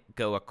might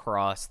go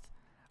across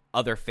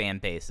other fan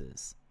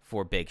bases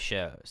for big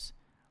shows.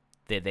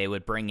 They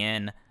would bring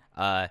in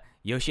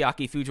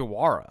Yoshiaki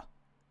Fujiwara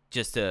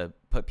just to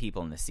put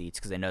people in the seats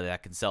because they know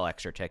that can sell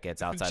extra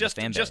tickets outside the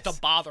fan base. Just to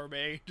bother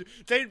me.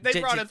 They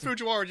brought in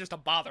Fujiwara just to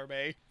bother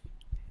me.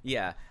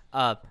 Yeah.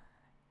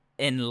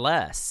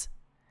 Unless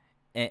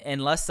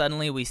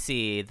suddenly we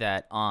see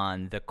that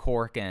on the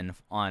Korakuen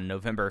on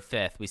November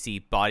 5th, we see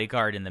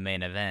Bodyguard in the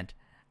main event,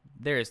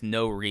 there is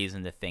no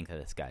reason to think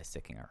that this guy's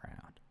sticking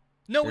around.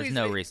 There's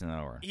no reason in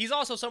the world. He's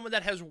also someone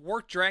that has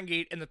worked Dragon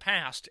Gate in the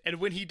past, and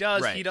when he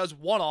does, he does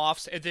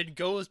one-offs and then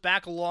goes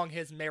back along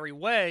his merry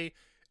way,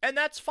 and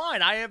that's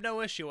fine. I have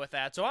no issue with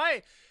that. So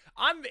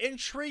I'm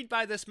intrigued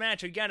by this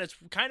match. Again, it's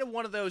kind of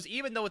one of those,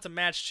 even though it's a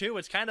match too,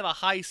 it's kind of a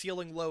high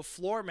ceiling, low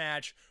floor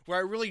match where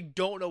I really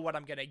don't know what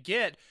I'm going to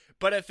get.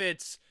 But if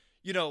it's,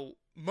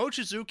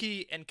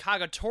 Mochizuki and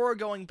Kagetora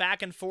going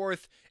back and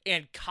forth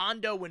and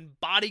Kondo and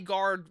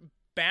Bodyguard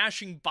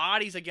bashing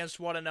bodies against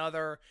one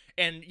another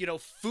and,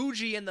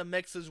 Fuji in the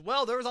mix as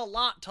well, there's a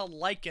lot to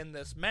like in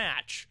this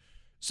match.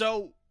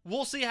 So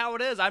We'll see how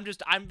it is.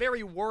 I'm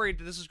very worried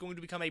that this is going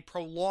to become a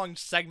prolonged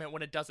segment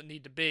when it doesn't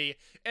need to be,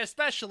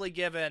 especially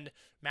given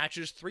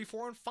matches 3,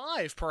 4, and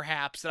 5,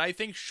 perhaps, that I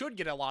think should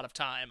get a lot of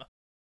time.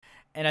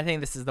 And I think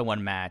this is the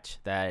one match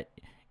that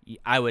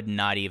I would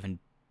not even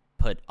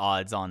put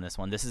odds on this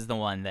one. This is the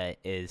one that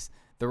is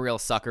the real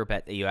sucker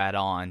bet that you add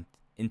on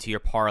into your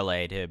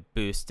parlay to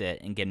boost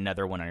it and get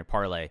another one on your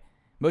parlay.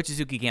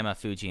 Mochizuki, Gamma,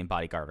 Fuji, and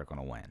Bodyguard are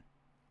going to win.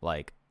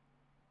 Like,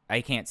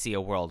 I can't see a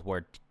world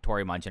where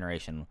Toryumon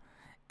Generation...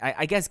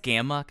 I guess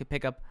Gamma could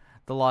pick up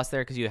the loss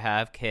there because you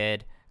have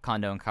Kid,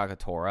 Kondo, and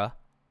Kagetora.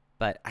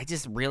 But I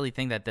just really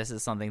think that this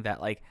is something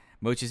that, like,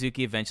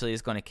 Mochizuki eventually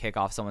is going to kick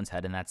off someone's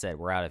head, and that's it.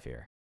 We're out of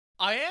here.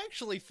 I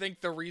actually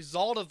think the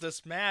result of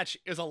this match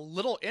is a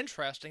little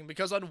interesting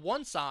because on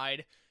one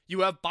side,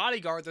 you have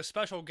Bodyguard, the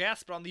special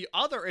guest, but on the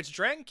other, it's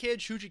Dragon Kid,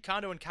 Shuji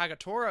Kondo, and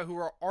Kagetora who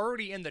are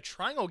already in the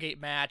Triangle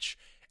Gate match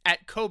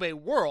at Kobe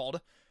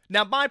World.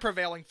 Now, my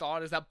prevailing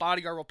thought is that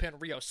Bodyguard will pin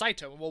Ryo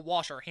Saito and we'll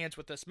wash our hands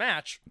with this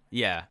match.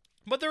 Yeah.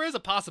 But there is a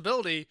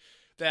possibility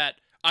that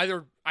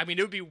it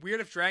would be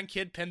weird if Dragon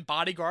Kid pinned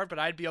Bodyguard, but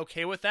I'd be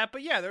okay with that.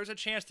 But yeah, there's a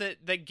chance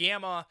that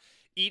Gamma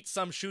eats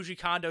some Shuji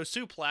Kondo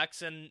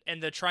suplex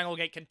and the Triangle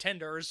Gate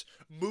contenders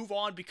move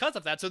on because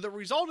of that. So the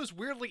result is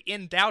weirdly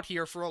in doubt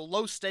here for a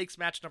low-stakes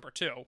match number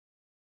 2.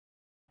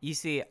 You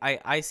see,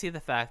 I see the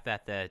fact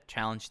that the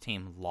challenge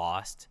team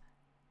lost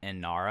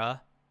in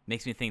Nara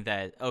makes me think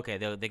that, okay,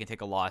 they can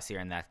take a loss here,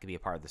 and that could be a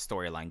part of the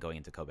storyline going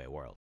into Kobe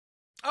World.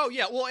 Oh,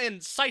 yeah, well,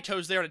 and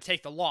Saito's there to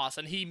take the loss,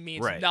 and he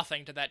means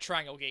nothing to that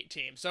Triangle Gate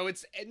team. So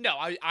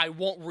I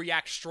won't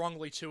react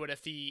strongly to it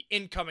if the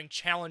incoming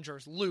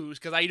challengers lose,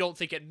 because I don't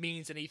think it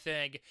means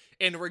anything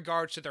in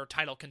regards to their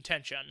title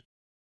contention.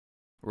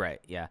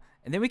 Right, yeah.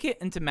 And then we get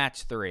into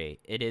match 3.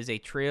 It is a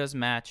trios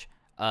match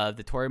of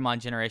the Toryumon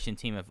Generation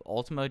team of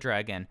Ultimo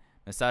Dragon,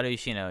 Masato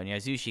Yoshino, and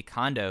Yasushi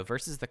Kondo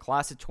versus the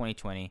class of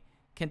 2020,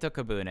 Kento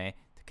Kabune,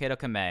 Takedo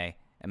Kamei,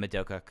 and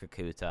Madoka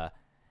Kakuta.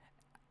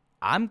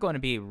 I'm going to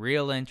be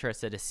real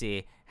interested to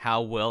see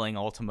how willing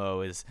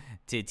Ultimo is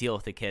to deal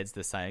with the kids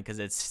this time, because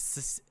it's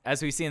just,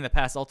 as we've seen in the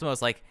past,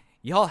 Ultimo's like,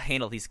 y'all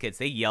handle these kids.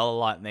 They yell a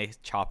lot and they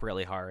chop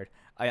really hard.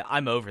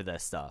 I'm over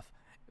this stuff.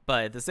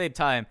 But at the same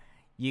time,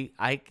 you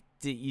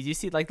do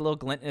see like the little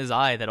glint in his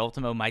eye that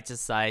Ultimo might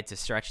decide to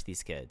stretch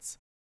these kids.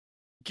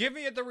 Give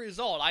me the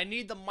result. I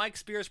need the Mike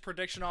Spears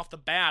prediction off the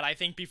bat, I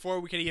think, before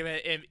we can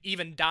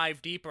even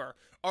dive deeper.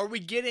 Are we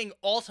getting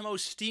Ultimo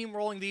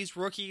steamrolling these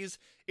rookies?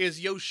 Is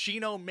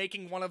Yoshino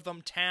making one of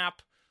them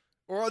tap?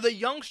 Or are the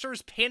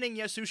youngsters pinning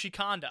Yasushi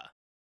Kondo?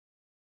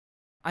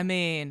 I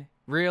mean,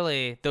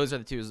 really, those are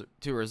the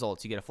two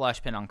results. You get a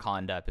flash pin on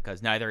Kondo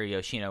because neither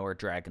Yoshino or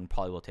Dragon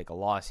probably will take a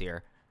loss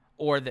here.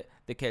 Or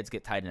the kids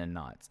get tied into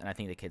knots. And I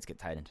think the kids get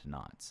tied into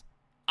knots.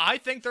 I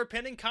think they're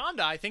pinning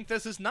Kondo. I think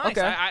this is nice.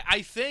 Okay.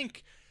 I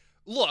think,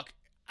 look,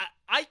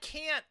 I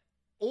can't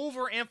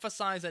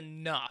overemphasize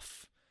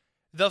enough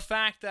the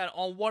fact that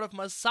on one of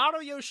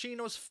Masato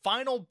Yoshino's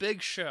final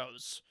big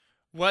shows,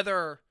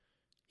 whether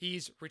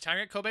he's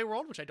retiring at Kobe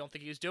World, which I don't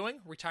think he's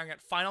doing, retiring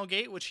at Final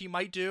Gate, which he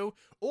might do,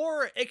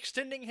 or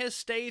extending his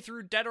stay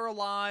through Dead or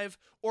Alive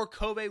or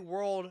Kobe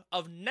World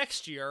of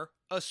next year,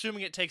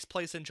 assuming it takes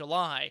place in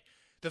July.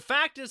 The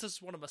fact is, this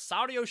is one of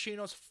Masato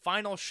Yoshino's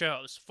final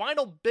shows,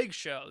 final big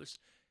shows,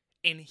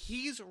 and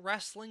he's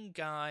wrestling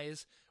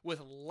guys with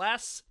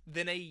less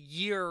than a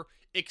year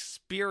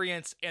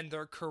experience in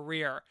their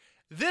career.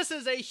 This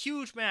is a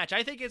huge match.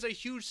 I think it's a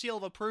huge seal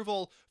of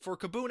approval for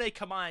Kabune,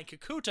 Kamai, and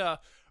Kakuta,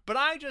 but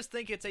I just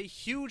think it's a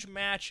huge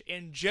match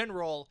in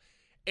general,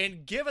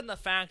 and given the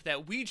fact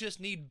that we just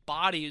need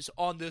bodies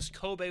on this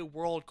Kobe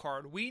World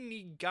card, we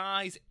need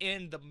guys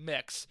in the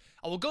mix.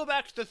 I will go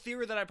back to the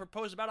theory that I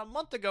proposed about a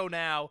month ago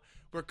now,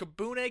 where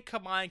Kabune,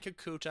 Kamai, and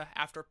Kakuta,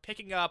 after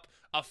picking up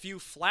a few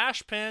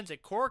flash pins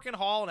at Korakuen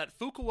Hall and at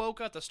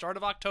Fukuoka at the start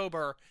of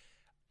October,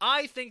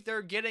 I think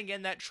they're getting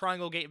in that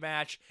Triangle Gate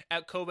match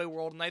at Kobe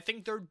World, and I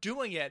think they're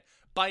doing it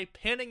by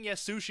pinning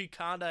Yasushi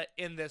Kondo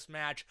in this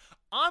match.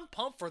 I'm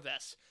pumped for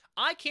this.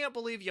 I can't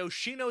believe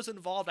Yoshino's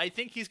involved. I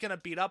think he's going to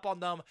beat up on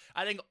them.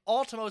 I think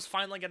Ultimo's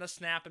finally going to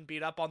snap and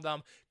beat up on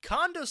them.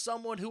 Kondo's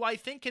someone who I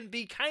think can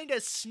be kind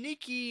of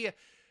sneaky,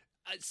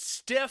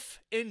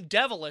 stiff, and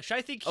devilish.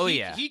 I think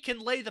he can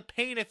lay the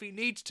pain if he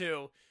needs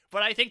to,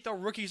 but I think the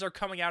rookies are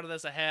coming out of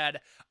this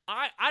ahead.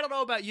 I don't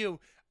know about you.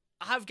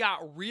 I've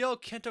got real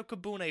Kento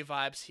Kabune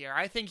vibes here.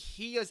 I think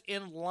he is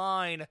in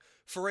line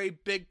for a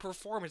big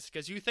performance,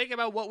 because you think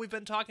about what we've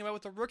been talking about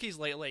with the rookies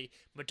lately.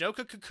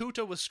 Madoka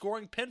Kakuta was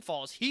scoring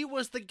pinfalls. He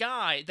was the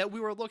guy that we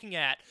were looking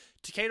at.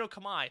 Takedo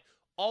Kamai,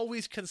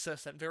 always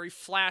consistent, very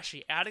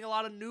flashy, adding a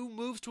lot of new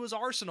moves to his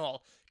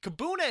arsenal.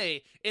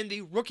 Kabune, in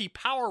the rookie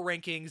power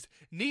rankings,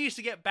 needs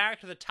to get back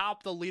to the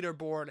top of the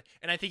leaderboard,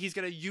 and I think he's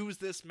going to use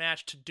this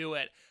match to do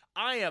it.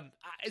 I am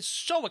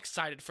so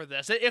excited for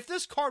this. If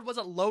this card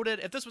wasn't loaded,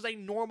 if this was a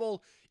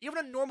normal,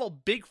 even a normal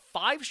Big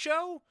 5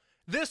 show,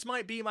 this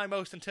might be my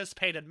most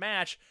anticipated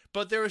match,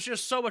 but there is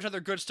just so much other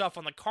good stuff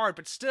on the card.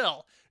 But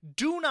still,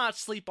 do not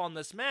sleep on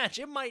this match.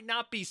 It might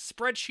not be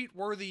spreadsheet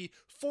worthy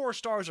 4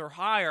 stars or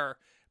higher,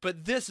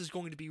 but this is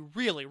going to be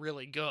really,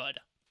 really good.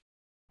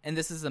 And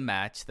this is a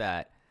match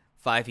that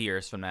 5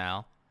 years from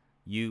now,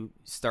 you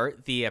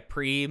start the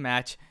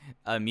pre-match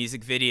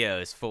music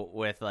videos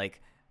with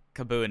like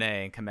Kabune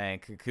and Kamei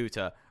and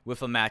Kakuta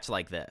with a match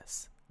like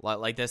this.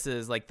 Like this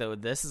is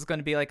going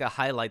to be like a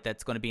highlight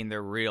that's going to be in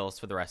their reels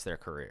for the rest of their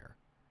career.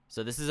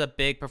 So this is a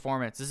big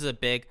performance. This is a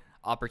big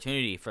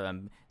opportunity for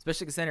them,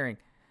 especially considering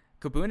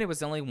Kabune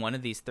was only one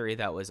of these three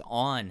that was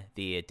on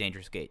the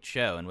Dangerous Gate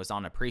show and was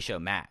on a pre-show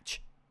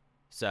match.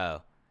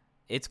 So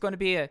it's going to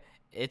be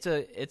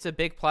it's a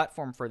big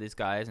platform for these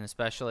guys, and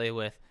especially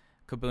with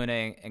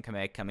Kabune and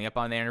Kamei coming up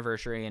on the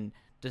anniversary in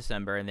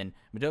December, and then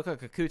Madoka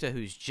Kakuta,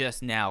 who's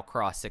just now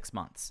crossed 6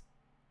 months.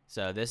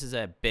 So this is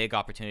a big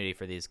opportunity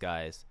for these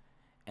guys.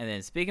 And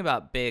then speaking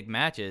about big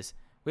matches,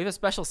 we have a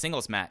special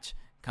singles match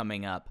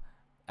coming up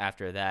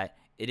after that.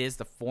 It is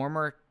the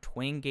former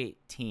Twin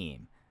Gate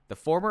team. The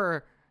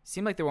former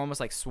seemed like they were almost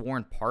like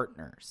sworn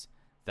partners.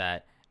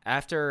 That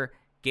after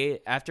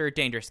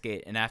Dangerous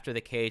Gate and after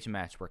the cage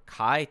match where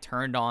Kai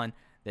turned on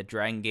the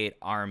Dragon Gate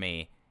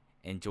army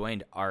and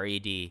joined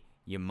RED,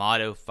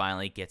 Yamato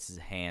finally gets his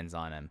hands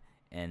on him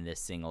in this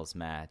singles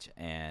match.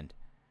 And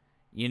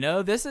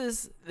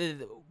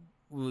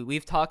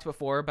we've talked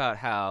before about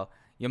how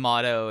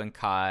Yamato and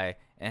Kai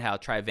and how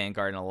Tribe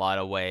Vanguard in a lot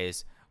of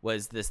ways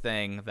was this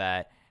thing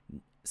that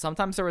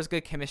sometimes there was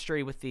good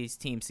chemistry with these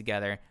teams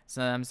together,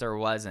 sometimes there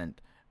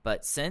wasn't.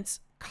 But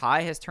since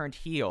Kai has turned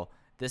heel,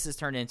 this has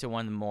turned into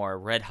one of the more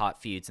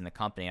red-hot feuds in the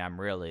company.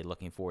 I'm really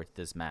looking forward to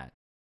this match.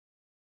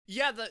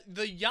 Yeah,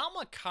 the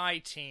Yama-Kai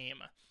team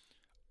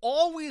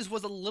always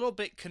was a little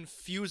bit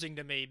confusing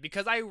to me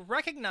because I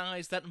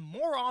recognize that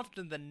more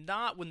often than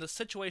not when the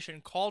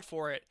situation called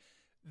for it,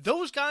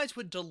 those guys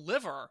would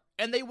deliver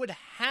and they would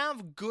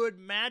have good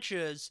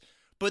matches,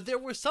 but there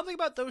was something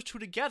about those two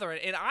together,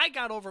 and I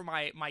got over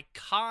my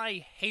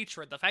Kai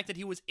hatred, the fact that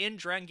he was in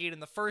Dragon Gate in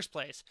the first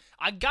place.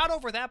 I got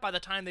over that by the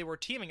time they were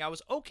teaming. I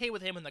was okay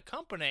with him in the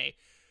company,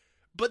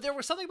 but there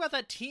was something about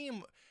that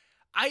team,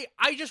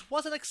 I just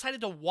wasn't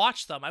excited to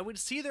watch them. I would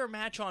see their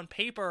match on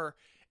paper,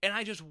 and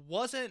I just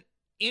wasn't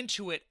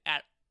into it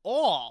at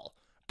all.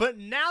 But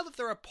now that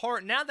they're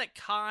apart, now that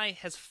Kai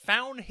has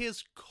found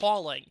his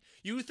calling,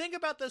 you think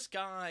about this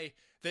guy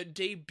that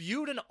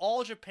debuted in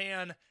All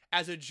Japan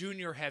as a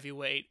junior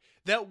heavyweight,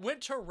 that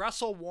went to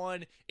Wrestle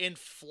 1 and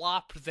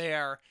flopped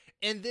there,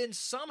 and then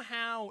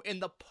somehow in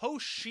the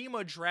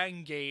post-Shima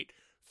Dragon Gate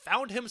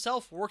found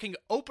himself working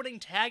opening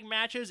tag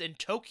matches in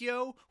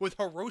Tokyo with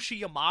Hiroshi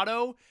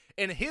Yamato,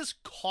 and his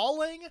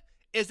calling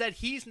is that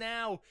he's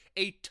now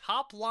a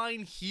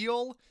top-line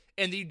heel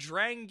in the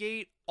Dragon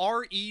Gate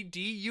RED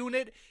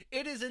unit.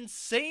 It is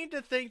insane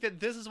to think that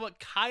this is what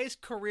Kai's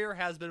career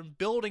has been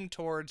building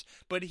towards,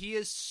 but he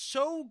is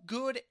so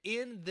good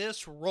in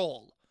this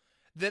role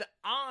that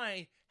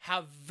I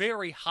have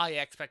very high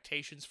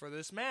expectations for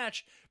this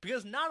match,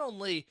 because not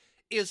only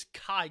is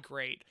Kai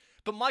great,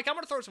 but Mike, I'm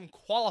going to throw some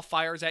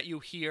qualifiers at you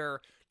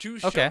here to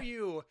show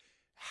you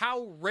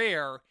how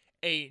rare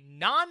a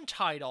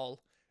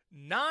non-title,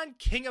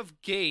 non-King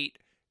of Gate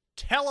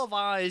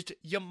televised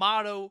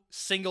Yamato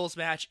singles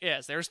match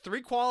is. There's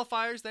 3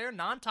 qualifiers there: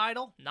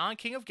 non-title,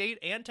 non-King of Gate,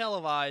 and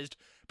televised.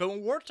 But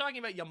when we're talking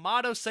about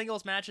Yamato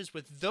singles matches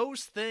with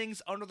those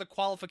things under the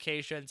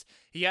qualifications,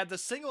 he had the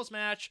singles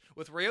match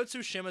with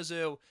Ryotsu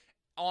Shimizu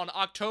on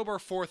October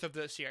 4th of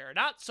this year,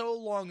 not so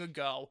long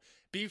ago.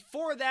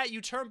 Before that, you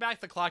turn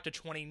back the clock to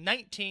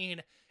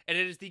 2019, and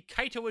it is the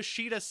Kaito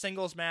Ishida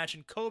singles match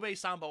in Kobe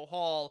Sambo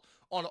Hall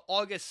on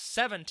August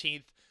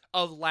 17th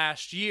of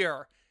last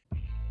year.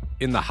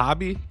 In the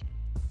hobby,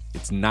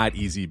 it's not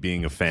easy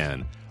being a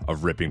fan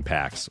of ripping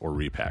packs or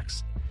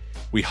repacks.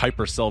 We hype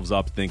ourselves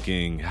up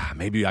thinking,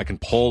 maybe I can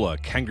pull a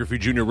Ken Griffey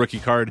Jr. rookie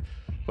card,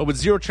 but with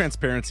zero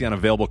transparency on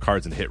available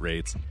cards and hit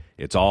rates,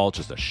 it's all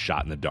just a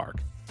shot in the dark.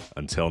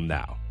 Until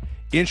now.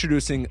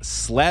 Introducing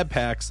Slab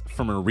Packs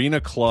from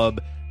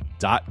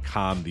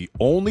ArenaClub.com, the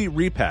only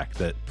repack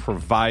that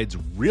provides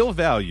real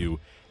value,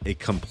 a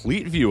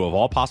complete view of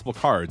all possible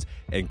cards,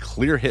 and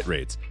clear hit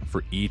rates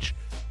for each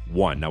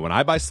one. Now, when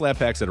I buy Slab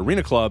Packs at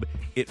Arena Club,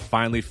 it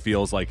finally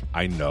feels like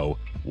I know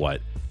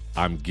what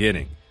I'm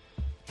getting.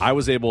 I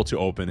was able to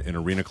open an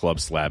Arena Club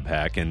Slab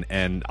Pack, and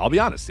I'll be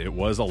honest, it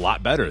was a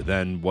lot better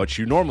than what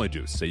you normally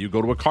do. Say you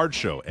go to a card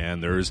show,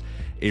 and there's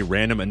a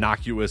random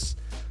innocuous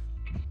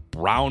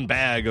brown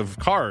bag of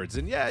cards,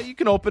 and yeah, you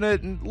can open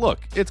it and look,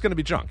 it's going to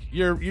be junk.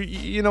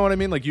 You know what I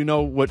mean? Like, you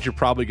know what you're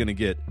probably going to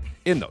get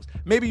in those.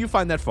 Maybe you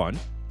find that fun,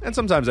 and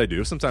sometimes I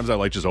do. Sometimes I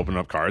like just opening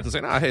up cards and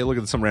saying, hey, look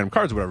at some random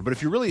cards or whatever. But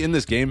if you're really in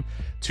this game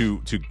to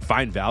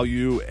find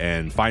value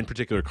and find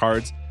particular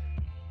cards,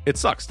 it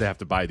sucks to have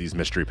to buy these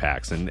mystery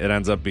packs, and it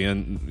ends up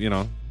being,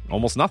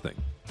 almost nothing,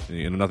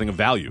 nothing of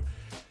value.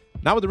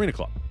 Not with Arena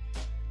Club.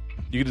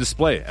 You can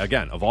display,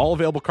 again, of all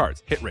available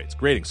cards, hit rates,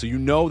 grading, so you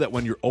know that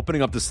when you're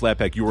opening up the slab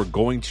pack, you are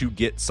going to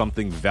get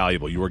something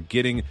valuable. You are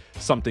getting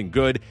something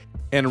good.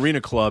 And Arena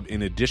Club,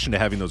 in addition to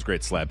having those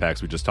great slab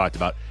packs we just talked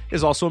about,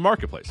 is also a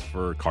marketplace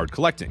for card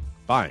collecting,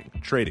 buying,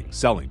 trading,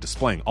 selling,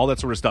 displaying, all that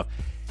sort of stuff.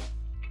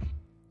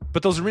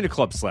 But those Arena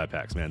Club slab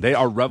packs, man, they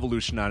are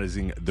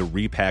revolutionizing the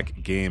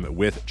repack game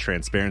with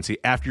transparency.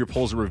 After your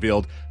pulls are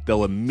revealed,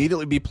 they'll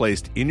immediately be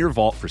placed in your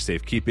vault for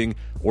safekeeping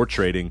or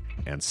trading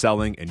and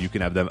selling, and you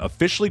can have them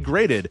officially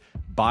graded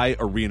by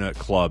Arena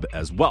Club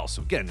as well.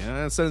 So again,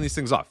 sending these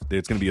things off,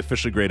 it's going to be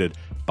officially graded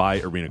by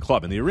Arena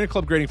Club. And the Arena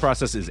Club grading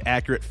process is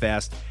accurate,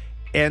 fast,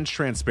 and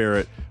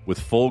transparent, with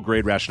full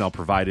grade rationale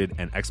provided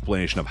and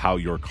explanation of how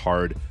your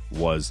card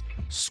was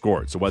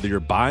scored. So whether you're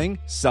buying,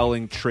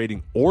 selling,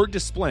 trading, or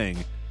displaying,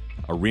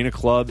 Arena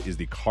Club is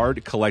the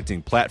card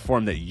collecting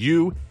platform that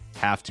you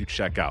have to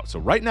check out. So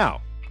right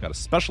now, I've got a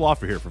special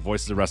offer here for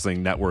Voices of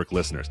Wrestling Network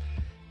listeners.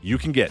 You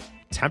can get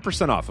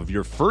 10% off of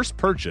your first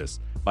purchase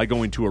by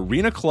going to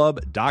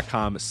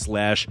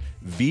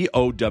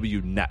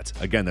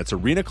arenaclub.com/VOWnet. Again, that's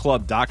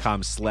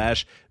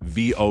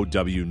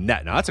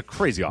arenaclub.com/VOWnet. Now, that's a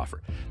crazy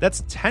offer.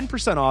 That's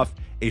 10% off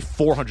a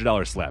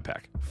 $400 slab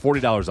pack.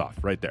 $40 off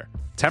right there.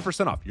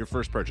 10% off your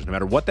first purchase. No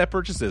matter what that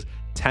purchase is,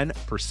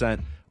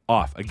 10%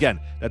 off. Again,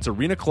 that's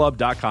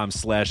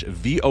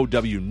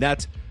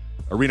arenaclub.com/VOWnet.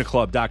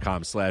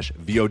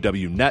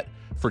 arenaclub.com/VOWnet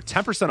for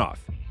 10%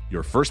 off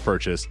your first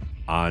purchase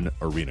on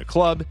Arena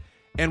Club.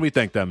 And we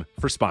thank them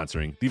for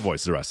sponsoring the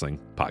Voices of Wrestling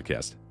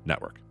Podcast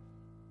Network.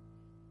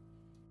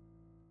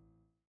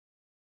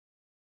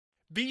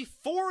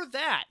 Before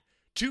that,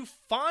 to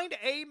find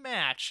a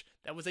match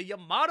that was a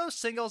Yamato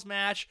singles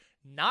match,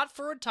 not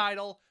for a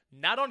title,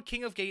 not on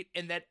King of Gate,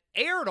 and that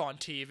aired on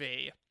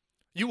TV,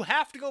 you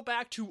have to go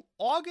back to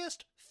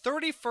August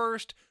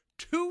 31st,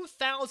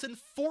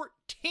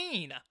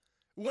 2014,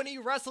 when he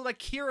wrestled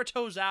Akira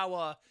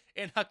Tozawa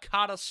in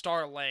Hakata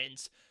Star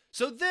Lanes.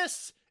 So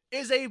this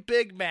is a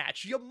big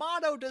match.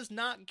 Yamato does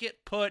not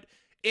get put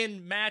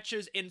in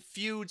matches, in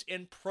feuds,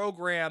 in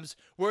programs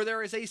where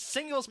there is a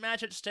singles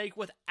match at stake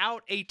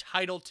without a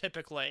title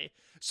typically.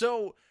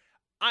 So,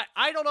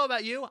 I don't know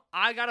about you.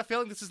 I got a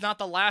feeling this is not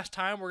the last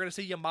time we're going to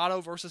see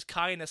Yamato versus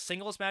Kai in a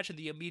singles match in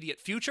the immediate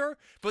future,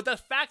 but the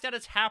fact that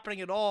it's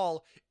happening at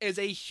all is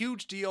a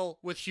huge deal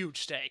with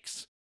huge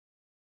stakes.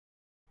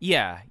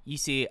 Yeah, you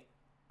see,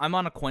 I'm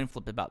on a coin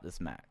flip about this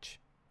match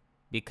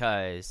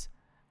because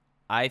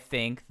I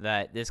think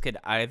that this could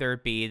either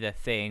be the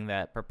thing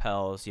that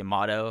propels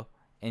Yamato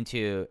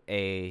into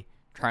a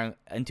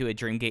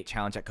Dreamgate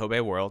challenge at Kobe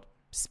World,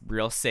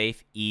 real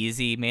safe,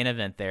 easy main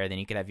event there. Then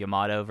you could have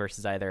Yamato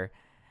versus either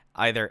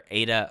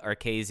Eita or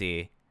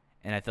KZ,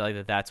 and I feel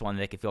like that's one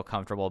they could feel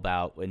comfortable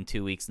about in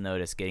 2 weeks'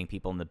 notice, getting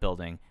people in the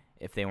building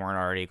if they weren't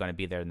already going to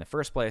be there in the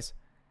first place.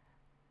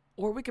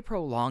 Or we could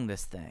prolong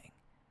this thing,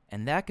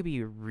 and that could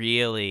be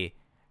really,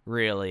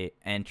 really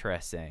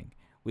interesting.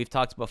 We've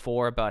talked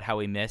before about how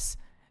we miss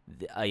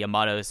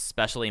Yamato's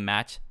specialty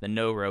match, the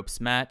No Ropes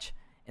match,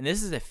 and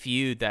this is a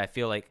feud that I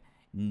feel like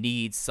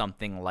needs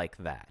something like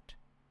that.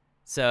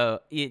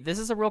 So this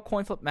is a real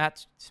coin flip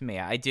match to me.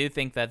 I do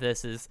think that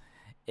this is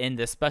in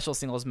the special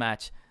singles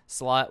match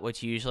slot,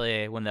 which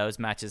usually when those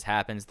matches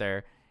happens,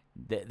 they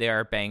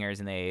are bangers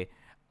and they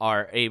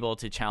are able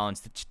to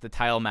challenge the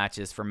title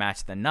matches for match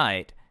of the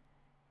night.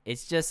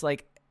 It's just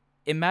like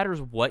it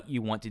matters what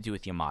you want to do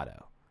with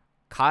Yamato.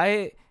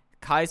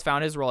 Kai's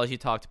found his role, as you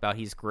talked about.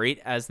 He's great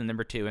as the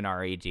number 2 in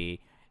RED,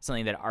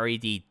 something that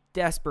RED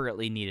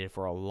desperately needed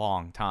for a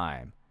long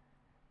time.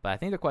 But I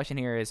think the question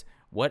here is,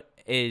 what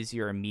is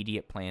your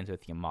immediate plans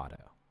with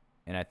Yamato?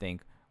 And I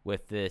think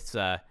with this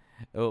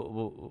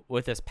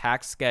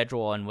packed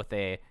schedule and with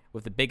the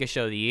biggest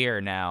show of the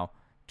year now,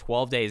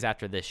 12 days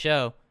after this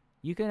show,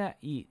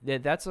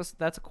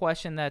 that's a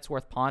question that's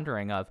worth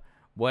pondering of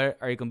what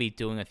are you going to be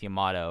doing with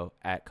Yamato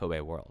at Kobe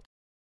World?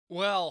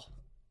 Well,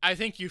 I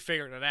think you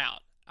figured it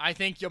out. I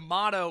think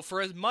Yamato,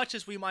 for as much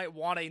as we might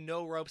want a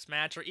no ropes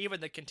match or even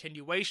the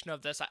continuation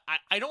of this,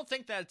 I don't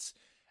think that's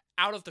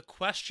out of the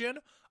question.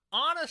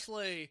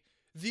 Honestly,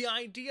 the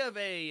idea of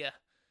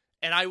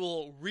and I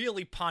will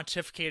really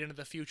pontificate into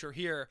the future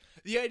here,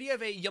 the idea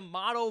of a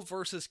Yamato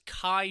versus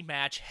Kai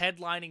match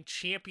headlining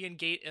Champion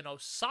Gate in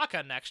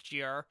Osaka next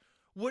year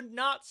would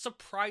not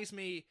surprise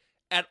me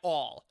at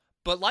all.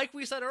 But like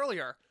we said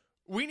earlier,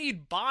 we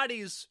need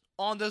bodies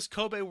on this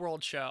Kobe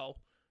World show.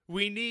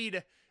 We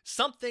need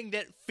something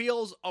that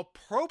feels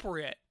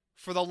appropriate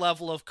for the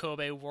level of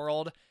Kobe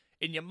World.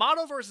 And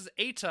Yamato versus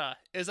Eita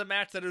is a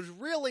match that has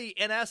really,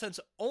 in essence,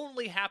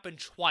 only happened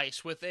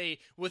twice with a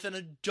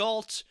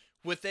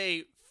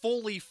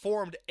fully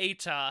formed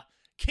Eita.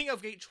 King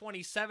of Gate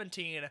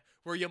 2017,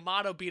 where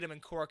Yamato beat him in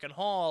Korakuen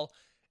Hall,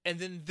 and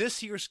then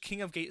this year's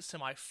King of Gate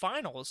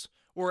semifinals,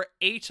 where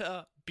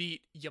Eita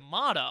beat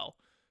Yamato.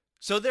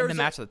 So there's the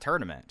match of the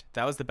tournament.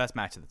 That was the best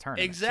match of the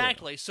tournament.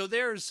 Exactly. Too. So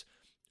there's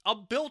a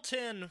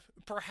built-in,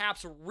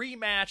 perhaps,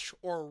 rematch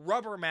or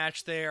rubber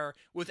match there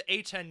with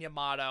Eita and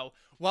Yamato.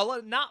 While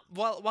it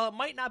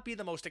might not be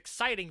the most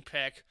exciting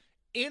pick,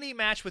 any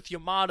match with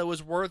Yamato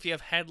is worthy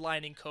of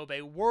headlining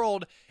Kobe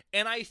World,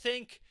 and I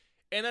think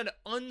in an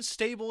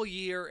unstable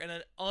year, in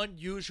an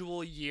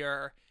unusual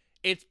year,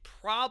 it's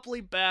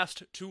probably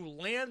best to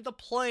land the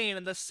plane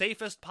in the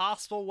safest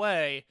possible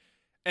way,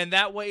 and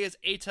that way is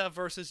Eita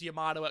versus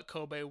Yamato at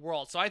Kobe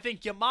World. So I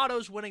think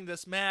Yamato's winning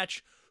this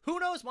match Who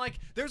knows, Mike?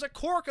 There's a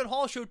Korakuen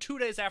Hall show 2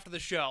 days after the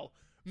show.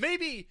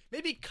 Maybe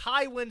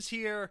Kai wins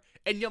here,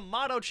 and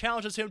Yamato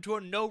challenges him to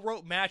a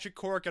no-rope match at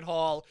Korakuen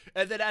Hall,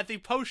 and then at the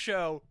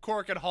post-show,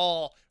 Korakuen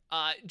Hall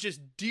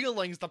just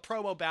dealings the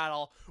promo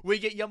battle. We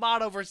get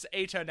Yamato versus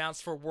Eita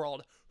announced for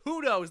World.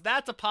 Who knows?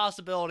 That's a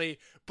possibility,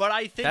 but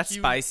I think that's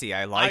spicy.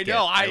 I like it.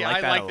 I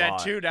like that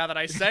lot. too. Now that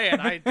I say it,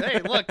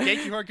 hey, look,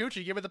 Genki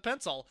Horiguchi, give me the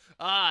pencil.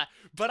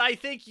 But I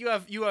think you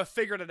have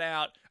figured it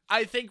out.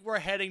 I think we're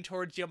heading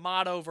towards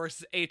Yamato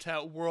versus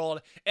Eita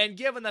World, and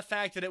given the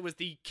fact that it was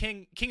the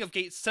King of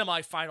Gate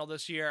semifinal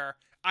this year,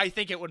 I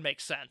think it would make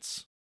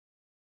sense.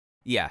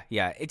 Yeah.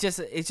 It's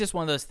just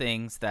one of those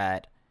things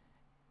that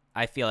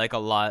I feel like a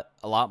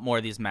lot more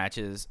of these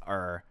matches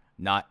are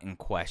not in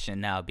question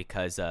now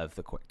because of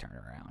the quick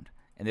turnaround.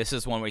 And this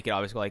is one where you could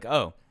always go like,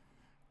 oh,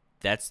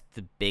 that's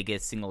the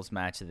biggest singles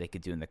match that they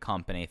could do in the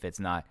company if it's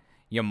not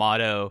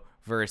Yamato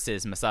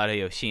versus Masato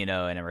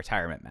Yoshino in a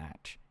retirement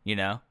match, you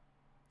know?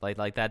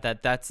 Like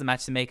that's the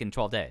match to make in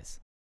 12 days.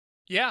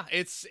 Yeah,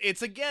 it's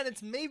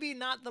maybe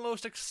not the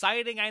most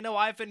exciting. I know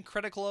I've been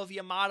critical of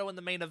Yamato in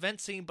the main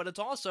event scene, but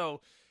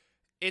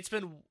it's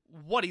been,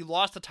 he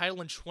lost the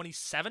title in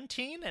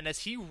 2017? And has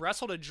he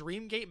wrestled a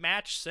Dreamgate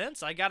match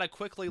since? I gotta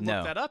quickly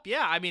look that up.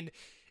 Yeah, I mean,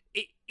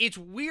 it's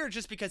weird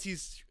just because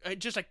he's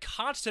just a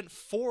constant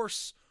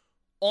force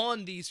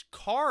on these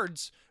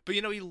cards. But,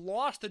 he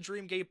lost the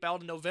Dreamgate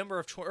belt in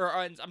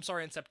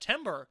in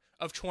September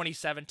of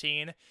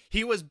 2017.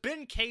 He was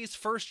Ben K's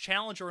first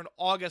challenger in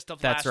August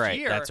of last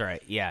year. That's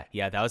right. Yeah,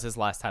 that was his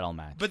last title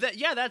match. But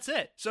that's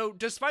it. So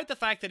despite the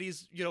fact that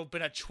he's,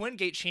 been a Twin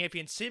Gate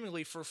champion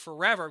seemingly for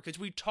forever, because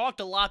we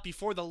talked a lot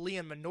before the Lee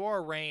and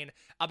Minoru reign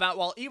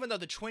about, even though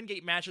the Twin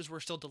Gate matches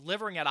were still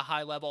delivering at a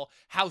high level,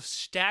 how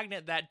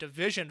stagnant that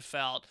division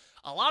felt.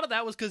 A lot of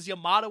that was because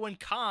Yamato and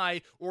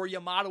Kai or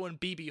Yamato and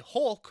BB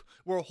Hulk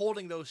were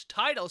holding those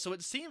titles, so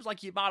it seems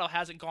like Yamato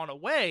hasn't gone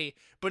away,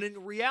 but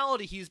in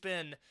reality he's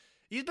been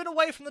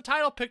away from the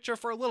title picture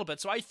for a little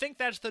bit. So I think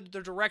that's the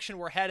direction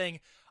we're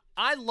heading.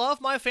 I love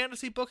my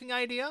fantasy booking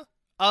idea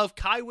of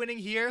Kai winning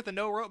here, the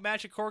no-rope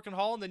match at Korakuen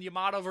Hall, and then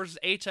Yamato versus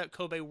Eita at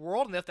Kobe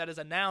World. And if that is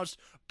announced,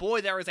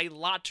 boy, there is a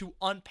lot to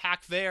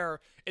unpack there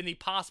in the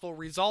possible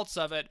results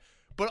of it.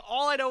 But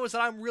all I know is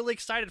that I'm really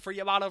excited for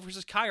Yamato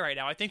versus Kai right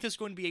now. I think this is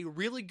going to be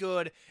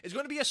it's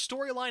going to be a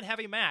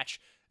storyline-heavy match.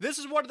 This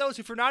is one of those,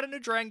 if you're not into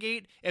Dragon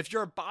Gate, if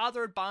you're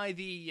bothered by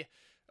the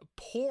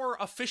poor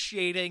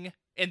officiating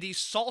and the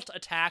salt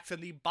attacks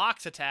and the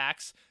box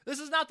attacks, this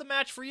is not the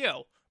match for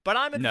you. But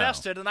I'm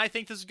invested, and I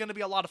think this is going to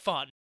be a lot of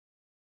fun.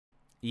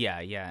 Yeah,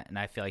 and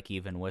I feel like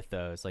even with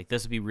those,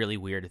 this would be really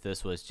weird if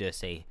this was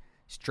just a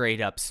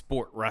straight-up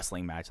sport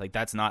wrestling match.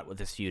 That's not what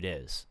this feud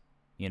is.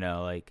 You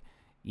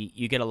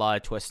get a lot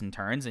of twists and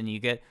turns, and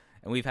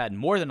we've had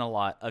more than a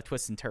lot of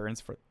twists and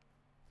turns for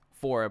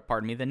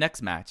the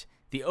next match.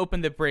 The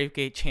Open the Brave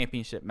Gate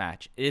Championship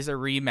match. It is a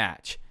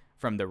rematch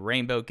from the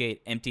Rainbow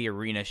Gate Empty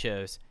Arena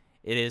shows.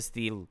 It is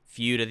the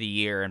feud of the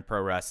year in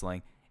pro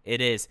wrestling. It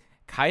is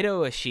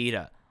Kaito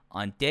Ishida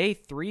on day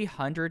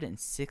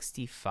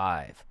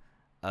 365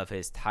 of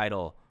his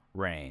title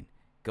reign,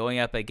 going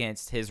up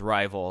against his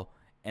rival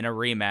in a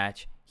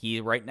rematch. He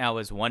right now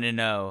is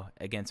 1-0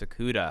 against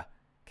Kensuke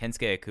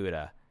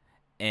Okuda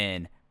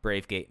in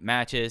Brave Gate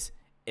matches.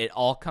 It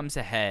all comes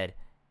ahead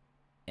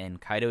in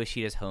Kaito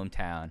Ishida's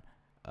hometown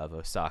of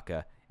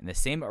Osaka, in the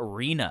same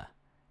arena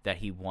that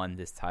he won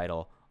this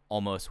title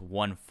almost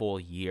 1 full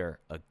year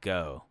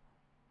ago.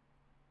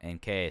 In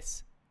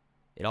case,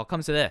 it all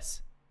comes to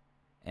this.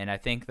 And I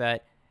think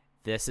that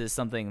this is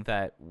something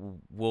that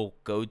will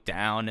go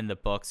down in the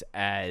books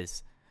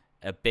as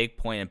a big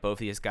point in both of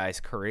these guys'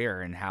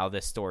 career and how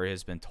this story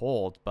has been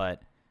told.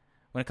 But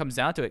when it comes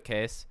down to it,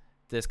 Case,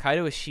 does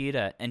Kaito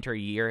Ishida enter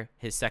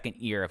his second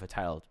year of a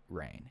title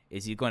reign?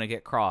 Is he going to get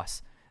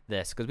across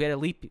this? Because we had a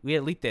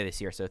leap day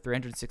this year, so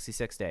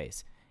 366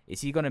 days.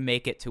 Is he going to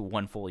make it to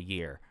 1 full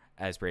year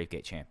as Brave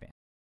Gate champion?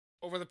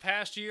 Over the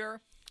past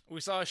year,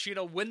 we saw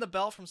Ishida win the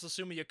belt from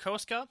Susumu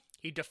Yokosuka.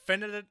 He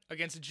defended it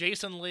against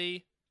Jason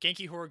Lee,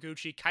 Genki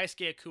Horiguchi,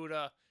 Keisuke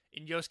Okuda,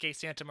 and Yosuke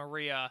Santa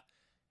Maria.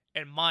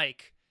 And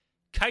Mike,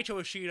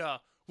 Kaito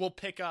Ishida will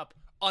pick up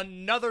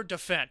another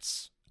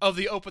defense of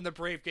the Open the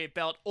Brave Gate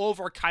belt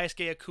over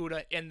Keisuke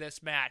Okuda in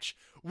this match.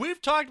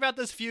 We've talked about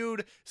this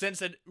feud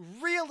since it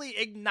really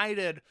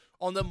ignited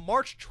on the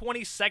March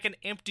 22nd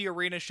Empty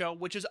Arena show,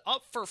 which is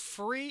up for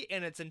free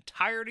in its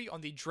entirety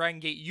on the Dragon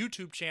Gate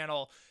YouTube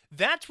channel.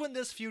 That's when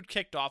this feud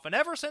kicked off, and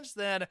ever since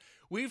then,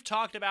 we've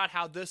talked about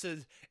how this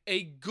is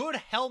a good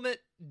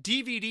helmet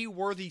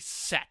DVD-worthy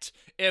set.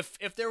 If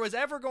there was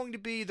ever going to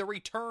be the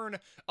return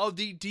of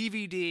the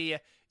DVD,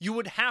 you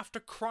would have to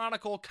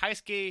chronicle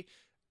Keisuke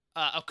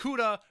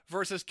Okuda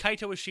versus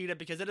Kaito Ishida,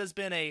 because it has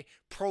been a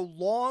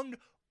prolonged,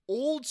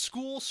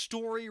 old-school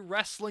story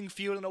wrestling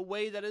feud in a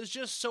way that is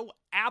just so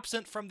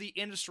absent from the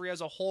industry as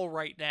a whole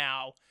right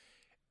now.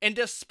 And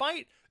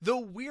despite the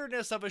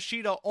weirdness of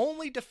Ishida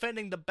only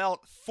defending the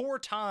belt 4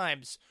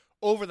 times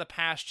over the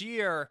past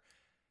year,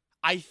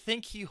 I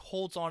think he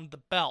holds on to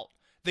the belt.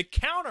 The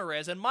counter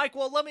is, and Mike,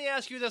 well, let me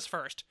ask you this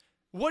first.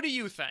 What do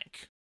you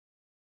think?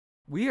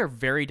 We are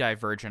very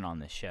divergent on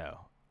this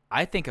show.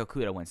 I think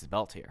Okuda wins the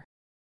belt here.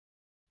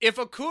 If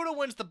Okuda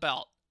wins the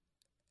belt,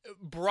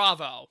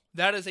 bravo.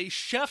 That is a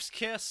chef's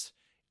kiss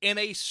and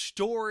a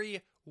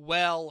story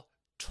well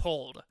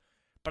told.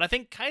 But I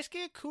think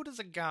Keisuke Okuda's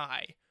a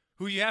guy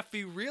who you have to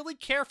be really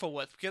careful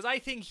with, because I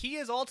think he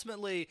is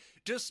ultimately,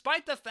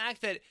 despite the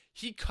fact that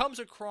he comes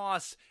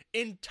across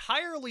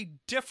entirely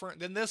different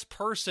than this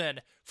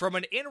person from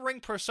an in-ring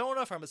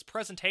persona, from his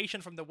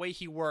presentation, from the way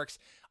he works,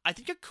 I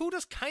think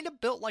Okuda's kind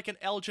of built like an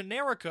El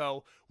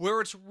Generico,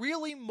 where it's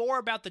really more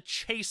about the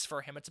chase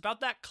for him. It's about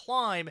that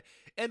climb,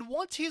 and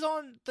once he's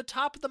on the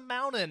top of the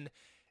mountain,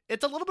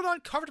 it's a little bit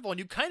uncomfortable,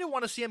 and you kind of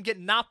want to see him get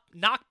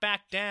knocked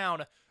back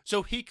down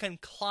so he can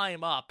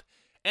climb up.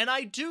 And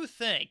I do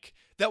think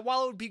that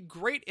while it would be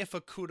great if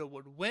Okuda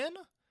would win,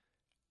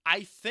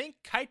 I think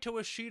Kaito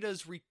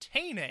Ishida's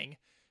retaining,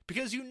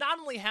 because you not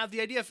only have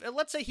the idea of,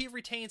 let's say he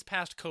retains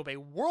past Kobe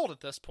World at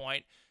this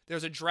point,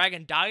 there's a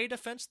Dragon Dai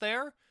defense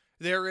there,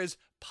 there is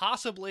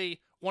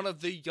possibly one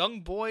of the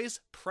young boys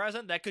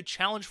present that could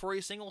challenge for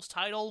a singles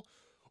title,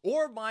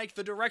 or Mike,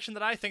 the direction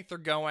that I think they're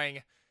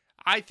going,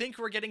 I think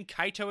we're getting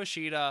Kaito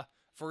Ishida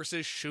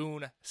versus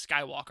Shun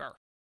Skywalker.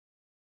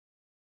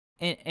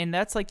 And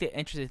that's like the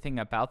interesting thing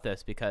about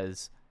this,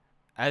 because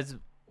as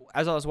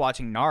I was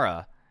watching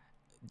Nara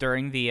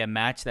during the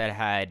match that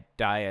had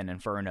Daya and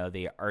Inferno,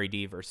 the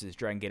RED versus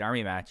Dragon Gate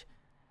Army match,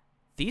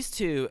 these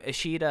two,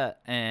 Ishida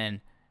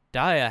and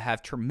Daya,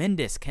 have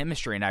tremendous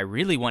chemistry, and I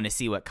really want to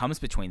see what comes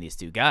between these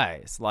two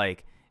guys.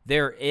 Like,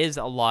 there is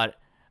a lot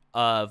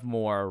of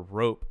more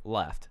rope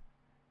left.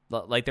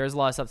 Like, there's a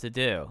lot of stuff to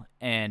do,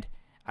 and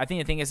I think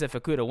the thing is, if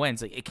Okuda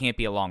wins, like, it can't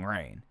be a long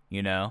reign,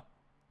 you know?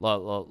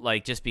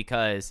 Like, just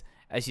because,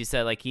 as you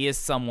said, like, he is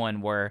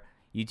someone where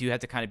you do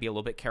have to kind of be a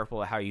little bit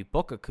careful of how you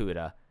book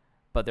Okuda,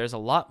 but there's a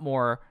lot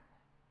more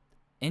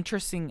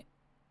interesting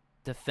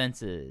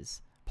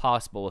defenses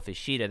possible with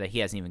Ishida that he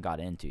hasn't even got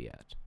into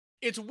yet.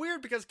 It's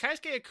weird because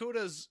Keisuke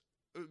Okuda's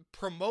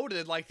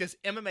promoted like this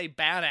MMA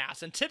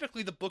badass, and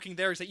typically the booking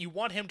there is that you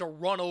want him to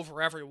run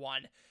over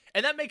everyone,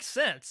 and that makes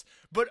sense.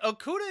 But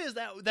Okuda is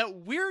that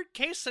weird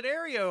case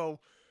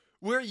scenario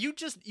where you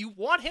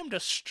want him to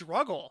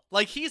struggle.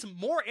 Like, he's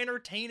more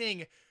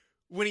entertaining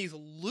when he's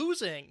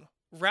losing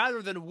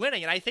rather than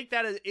winning, and I think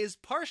that is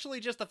partially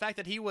just the fact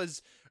that he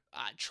was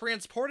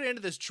transported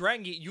into this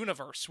Dragon Gate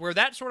universe, where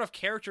that sort of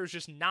character is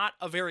just not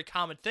a very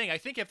common thing. I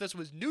think if this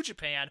was New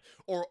Japan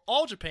or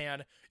All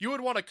Japan, you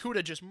would want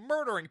Okuda just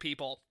murdering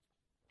people.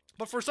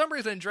 But for some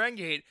reason in Dragon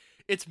Gate,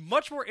 it's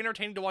much more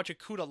entertaining to watch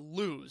Okuda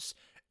lose.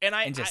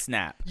 And just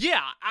snap.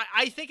 Yeah,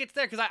 I think it's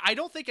there, because I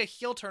don't think a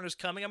heel turn is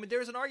coming. I mean,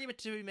 there's an argument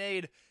to be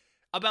made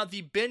about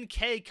the Ben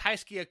K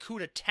Keisuke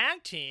Okuda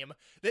tag team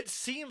that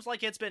seems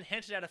like it's been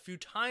hinted at a few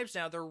times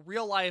now. They're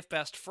real-life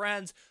best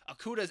friends.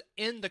 Okuda's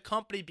in the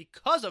company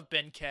because of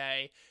Ben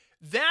K.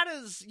 That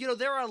is,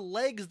 there are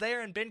legs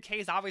there, and Ben K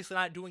is obviously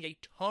not doing a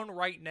ton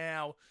right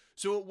now,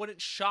 so it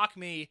wouldn't shock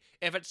me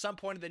if at some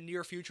point in the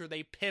near future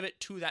they pivot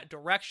to that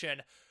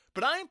direction.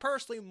 But I am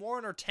personally more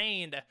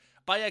entertained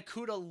by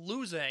Okuda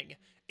losing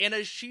and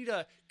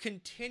Ishida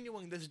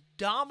continuing this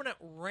dominant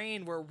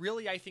reign, where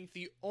really I think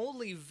the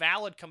only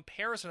valid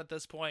comparison at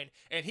this point,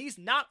 and he's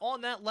not on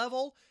that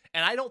level,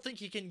 and I don't think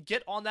he can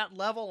get on that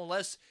level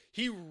unless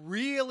he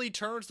really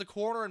turns the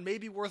corner, and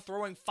maybe we're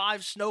throwing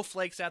 5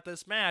 snowflakes at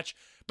this match.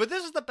 But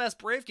this is the best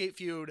Bravegate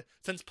feud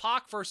since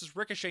Pac versus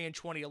Ricochet in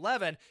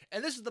 2011,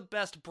 and this is the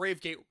best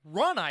Bravegate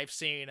run I've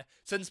seen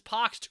since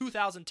Pac's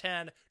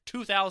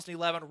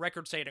 2010-2011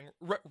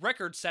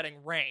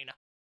 record-setting reign.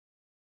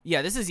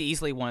 Yeah, this is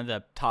easily one of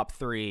the top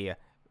 3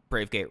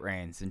 Bravegate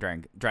reigns in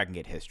Dragon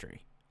Gate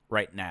history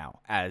right now,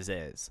 as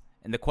is.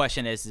 And the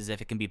question is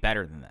if it can be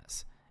better than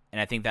this.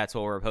 And I think that's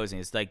what we're posing.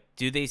 Is like,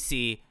 do they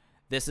see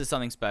this is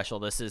something special,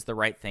 this is the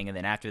right thing, and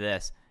then after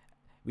this,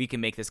 we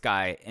can make this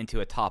guy into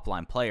a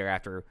top-line player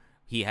after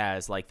he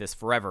has, like, this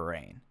forever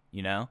reign,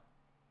 you know?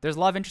 There's a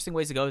lot of interesting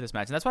ways to go with this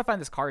match, and that's why I find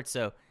this card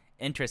so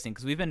interesting,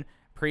 because we've been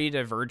pretty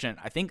divergent,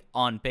 I think,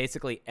 on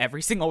basically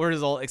every single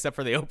result except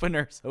for the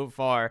opener so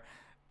far.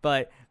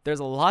 But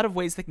there's a lot of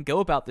ways that can go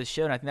about this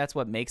show, and I think that's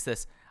what makes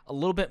this a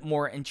little bit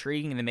more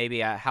intriguing than maybe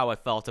how I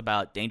felt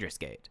about Dangerous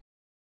Gate.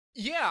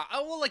 Yeah,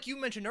 well, like you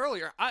mentioned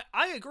earlier,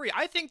 I agree.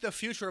 I think the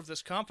future of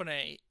this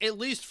company, at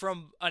least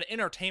from an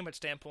entertainment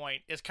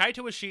standpoint, is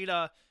Kaito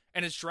Ishida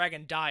and his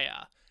Dragon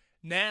Daya.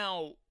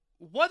 Now,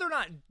 whether or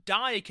not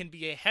Daya can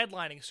be a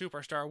headlining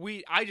superstar,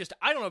 I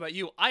don't know about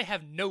you, I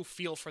have no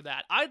feel for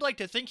that. I'd like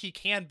to think he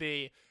can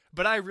be,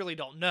 but I really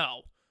don't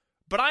know.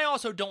 But I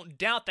also don't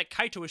doubt that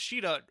Kaito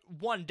Ishida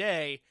one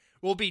day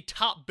will be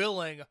top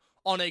billing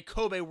on a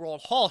Kobe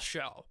World Hall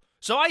show.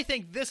 So I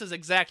think this is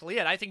exactly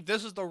it. I think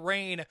this is the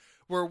reign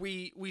where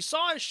we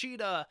saw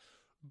Ishida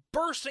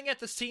bursting at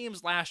the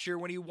seams last year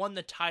when he won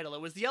the title.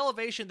 It was the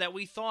elevation that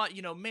we thought,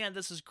 man,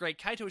 this is great.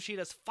 Kaito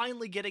Ishida's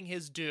finally getting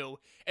his due.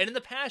 And in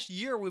the past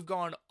year, we've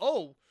gone,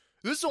 oh,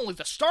 this is only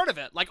the start of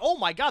it. Like, oh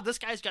my god, this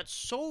guy's got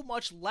so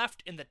much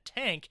left in the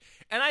tank.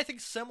 And I think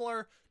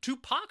similar to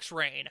Pac's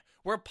reign,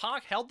 where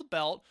Pac held the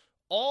belt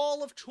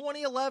all of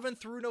 2011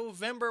 through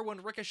November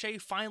when Ricochet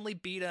finally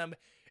beat him.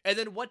 And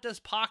then what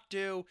does Pac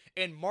do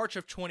in March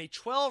of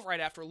 2012, right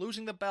after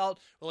losing the belt?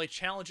 Well, he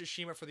challenges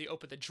CIMA for the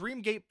Open the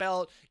Dreamgate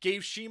belt,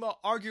 gave CIMA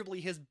arguably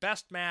his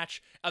best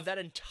match of that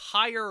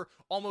entire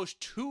almost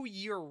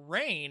 2-year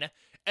reign.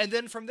 And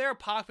then from there,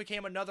 Pac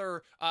became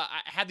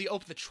had the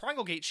Open the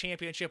Triangle Gate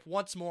Championship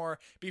once more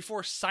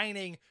before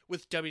signing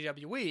with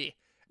WWE.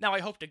 Now,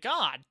 I hope to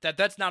God that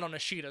that's not on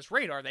Ishida's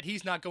radar, that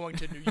he's not going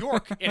to New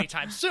York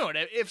anytime soon.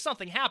 If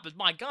something happens,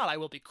 my God, I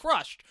will be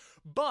crushed.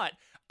 But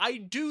I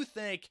do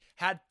think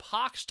had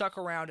Pac stuck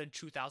around in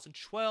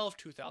 2012,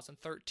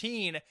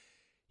 2013,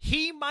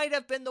 he might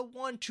have been the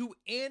one to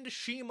end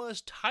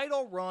CIMA's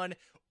title run,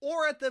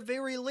 or at the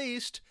very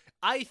least,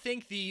 I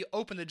think the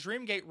Open the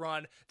Dreamgate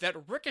run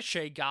that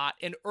Ricochet got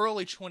in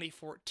early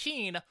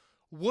 2014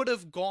 would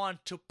have gone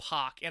to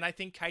Pac. And I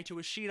think Kaito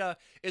Ishida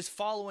is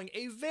following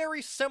a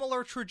very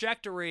similar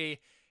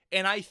trajectory.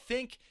 And I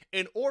think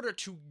in order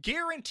to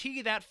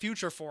guarantee that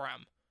future for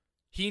him,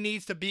 he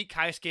needs to beat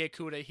Keisuke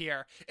Okuda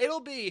here. It'll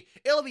be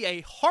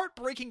a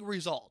heartbreaking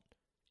result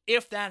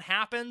if that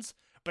happens,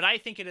 but I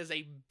think it is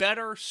a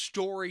better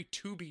story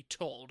to be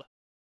told.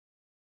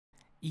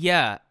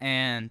 Yeah,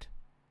 and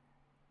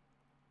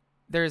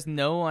there's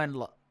no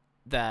one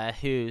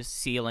whose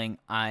ceiling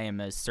I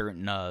am as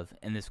certain of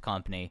in this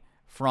company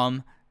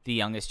from the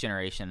youngest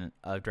generation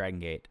of Dragon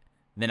Gate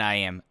than I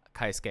am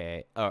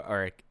Kaito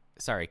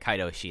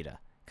Ishida.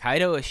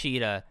 Kaito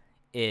Ishida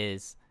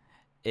is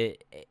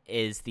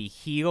the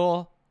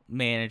heel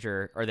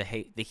manager, or the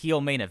heel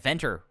main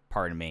eventer,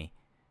 pardon me,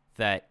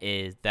 that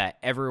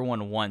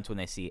everyone wants when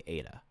they see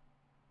Eita.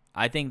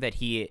 I think that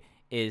he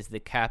is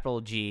the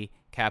capital G,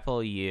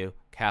 capital U,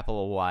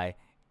 capital Y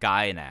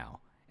guy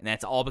now, and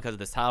that's all because of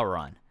this title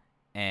run.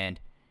 And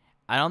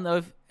I don't know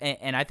if,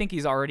 and I think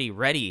he's already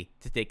ready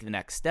to take the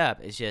next step.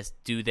 It's just,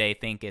 do they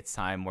think it's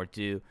time, or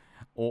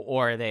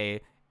are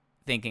they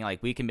thinking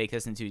like, we can make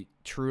this into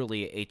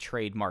truly a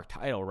trademark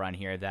title run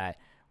here, that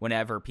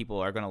whenever people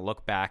are going to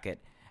look back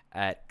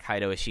at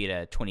Kaito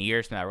Ishida 20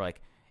 years from now, we're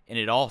like, and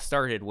it all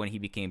started when he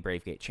became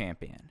Bravegate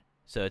champion.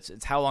 So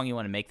it's how long you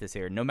want to make this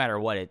here. No matter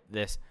what,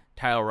 this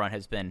title run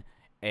has been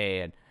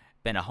a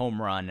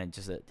home run and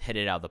just hit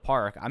it out of the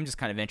park. I'm just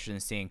kind of interested in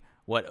seeing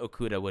what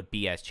Okuda would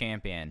be as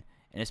champion,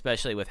 and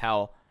especially with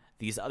how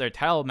these other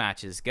title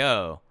matches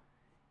go.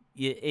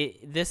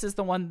 This is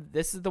the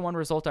one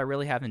result I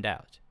really have in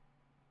doubt.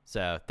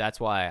 So that's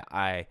why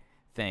I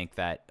think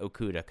that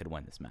Okuda could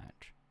win this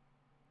match.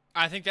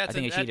 I think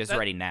Ishida's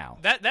ready now.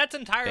 That's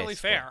entirely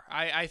basically fair.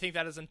 I think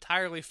that is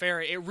entirely fair.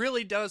 It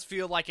really does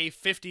feel like a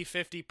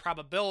 50-50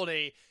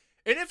 probability.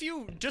 And if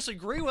you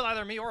disagree with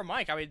either me or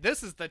Mike, I mean,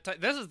 this is the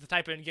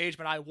type of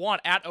engagement I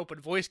want at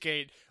Open Voice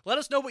Gate. Let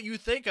us know what you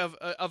think of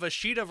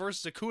Ishida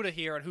versus Okuda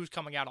here and who's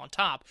coming out on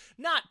top.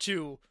 Not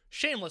to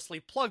shamelessly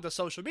plug the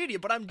social media,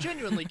 but I'm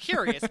genuinely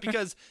curious,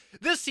 because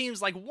this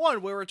seems like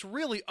one where it's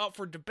really up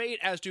for debate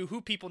as to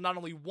who people not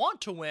only want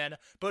to win,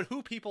 but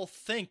who people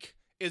think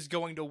is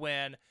going to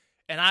win.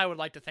 And I would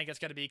like to think it's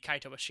going to be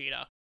Kaito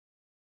Ishida.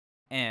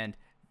 And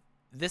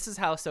this is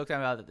how stoked I'm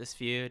about this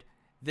feud.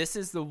 This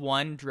is the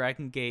one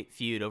Dragon Gate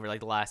feud over like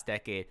the last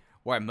decade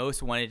where I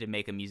most wanted to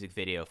make a music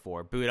video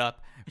for. Boot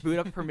up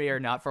premiere,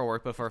 not for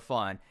work but for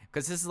fun,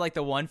 because this is like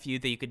the one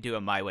feud that you could do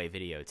a My Way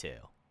video to.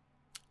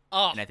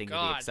 Oh, and I think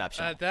God. It'd be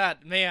exceptional.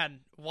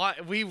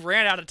 We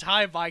ran out of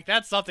time, Mike.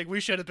 That's something we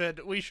should have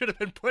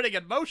been putting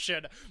in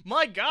motion.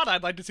 My God,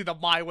 I'd like to see the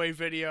My Way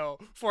video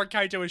for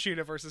Kaito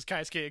Ishida versus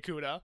Keisuke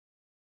Okuda.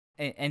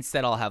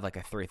 Instead, I'll have like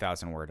a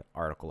 3,000 word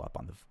article up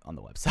on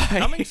the website.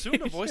 Coming soon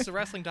to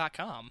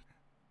voiceofwrestling.com.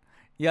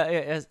 Yeah,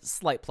 a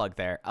slight plug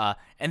there.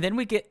 And then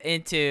we get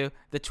into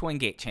the Twin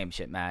Gate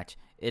Championship match.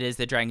 It is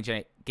the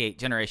Dragon Gate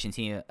Generation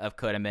team of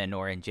Kota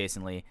Minoru and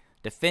Jason Lee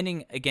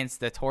defending against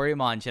the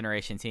Toryumon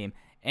Generation team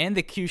and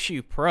the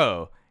Kyushu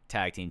Pro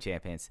Tag Team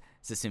Champions,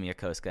 Susumu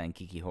Yokosuka and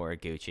Kiki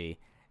Horiguchi.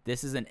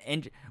 This is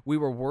we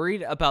were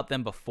worried about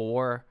them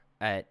before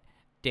at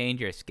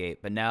Dangerous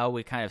Gate, but now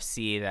we kind of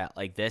see that,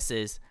 like, this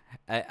is,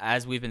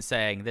 as we've been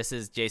saying, this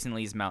is Jason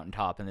Lee's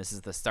mountaintop, and this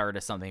is the start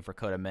of something for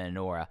Kota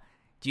Minoru.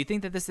 Do you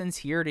think that this ends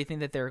here, or do you think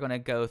that they're going to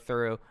go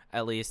through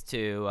at least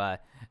to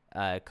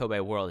Kobe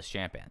World as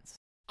champions?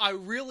 I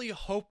really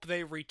hope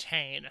they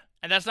retain.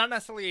 And that's not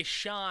necessarily a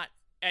shot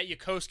at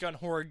Yokosuka and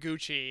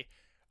Horiguchi.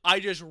 I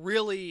just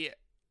really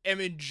am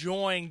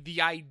enjoying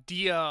the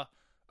idea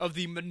of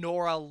the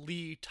Minoru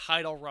Lee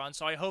title run,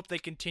 so I hope they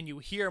continue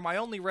here. My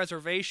only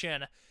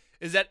reservation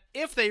is that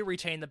if they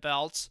retain the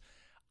belts,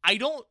 I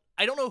don't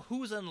know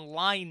who's in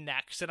line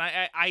next, and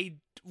I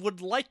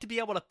would like to be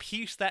able to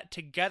piece that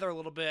together a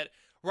little bit,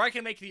 where I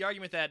can make the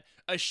argument that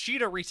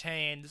Ishida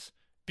retains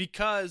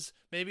because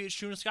maybe it's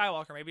Shun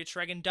Skywalker, maybe it's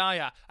Dragon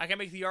Daya. I can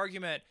make the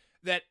argument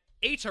that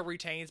Eita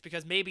retains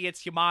because maybe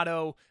it's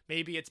Yamato,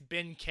 maybe it's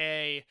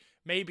Ben-K,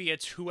 maybe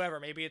it's whoever,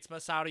 maybe it's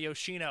Masato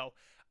Yoshino.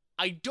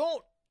 I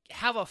don't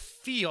have a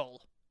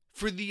feel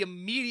for the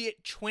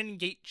immediate Twin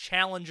Gate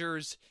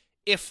challengers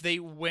if they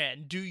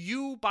win. Do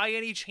you, by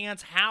any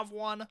chance, have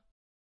one?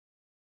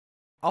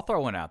 I'll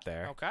throw one out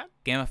there. Okay.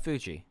 Gamma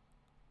Fuji.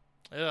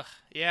 Ugh,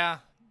 yeah.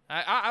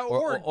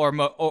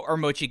 Or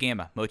Mochi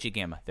Gamma. Mochi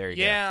Gamma. There you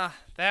go. Yeah,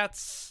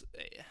 that's...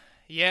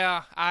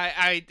 Yeah,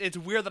 it's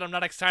weird that I'm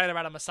not excited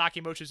about a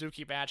Masaki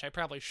Mochizuki match. I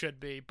probably should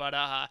be, but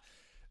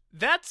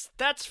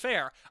that's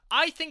fair.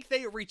 I think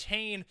they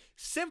retain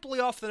simply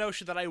off the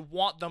notion that I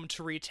want them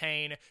to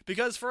retain,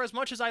 because for as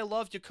much as I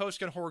love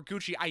Yokosuka and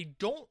Horiguchi, I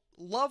don't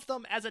love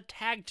them as a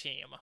tag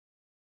team.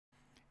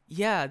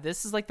 Yeah,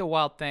 this is like the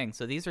wild thing.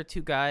 So these are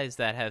two guys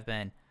that have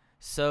been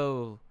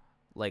so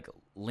like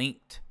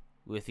linked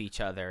with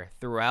each other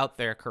throughout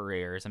their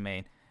careers. I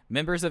mean,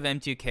 members of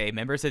M2K,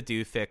 members of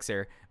Do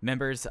Fixer,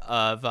 members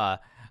of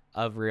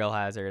Real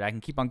Hazard. I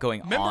can keep on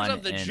going members on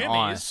of the and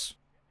Jimmies. on.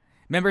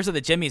 Members of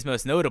the Jimmies,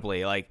 most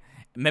notably.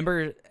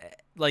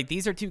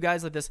 These are two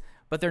guys like this,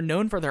 but they're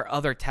known for their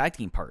other tag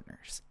team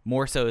partners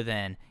more so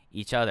than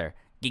each other.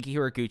 Genki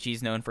Horiguchi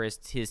is known for his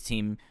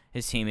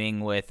teaming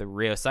with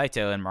Ryo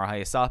Saito and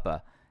Marahaya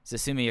Sapa.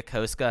 Susumu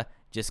Yokosuka,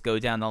 just go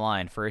down the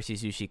line. First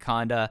Yasushi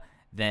Kanda,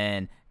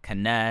 then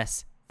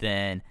Kness,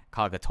 then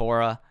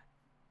Kagatora.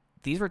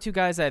 These were two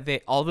guys that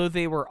although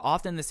they were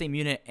often the same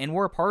unit and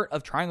were part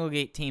of Triangle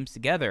Gate teams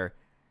together,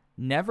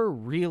 never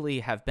really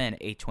have been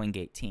a Twin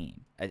Gate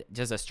team,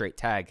 just a straight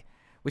tag,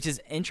 which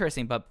is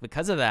interesting. But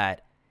because of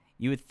that,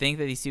 you would think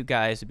that these two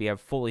guys would be a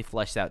fully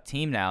fleshed out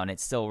team now, and it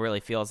still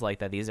really feels like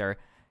that these are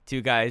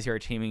two guys who are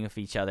teaming with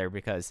each other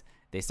because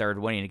they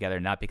started winning together,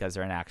 not because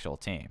they're an actual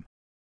team.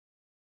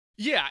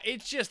 Yeah,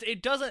 it's just,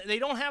 they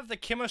don't have the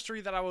chemistry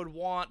that I would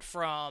want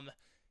from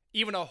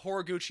even a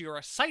Horiguchi or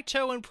a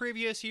Saito in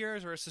previous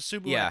years, or a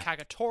Susumu and a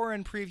Kagatora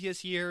in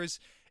previous years.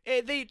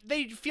 They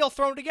feel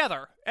thrown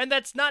together, and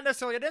that's not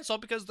necessarily an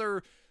insult because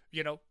they're,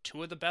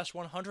 two of the best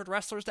 100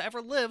 wrestlers to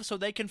ever live, so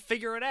they can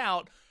figure it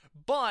out,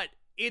 but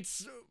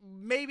it's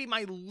maybe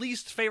my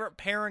least favorite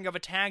pairing of a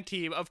tag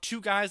team of two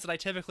guys that I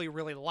typically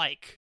really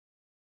like.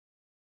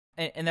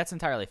 And that's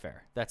entirely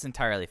fair.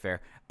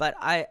 But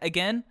I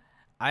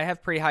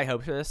have pretty high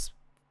hopes for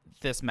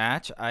this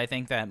match. I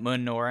think that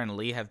Minoura and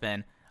Lee have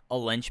been a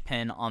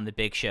linchpin on the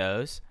big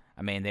shows.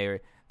 I mean,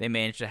 they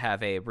managed to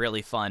have a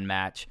really fun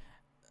match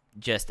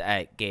just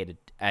at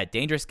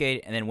Dangerous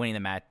Gate, and then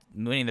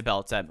winning the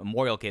belts at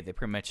Memorial Gate. They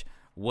pretty much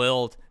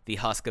willed the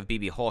husk of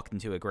BB Hulk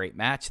into a great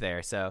match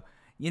there. So,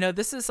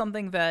 this is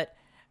something that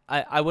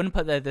I wouldn't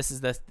put that this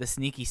is the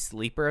sneaky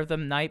sleeper of the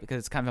night, because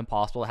it's kind of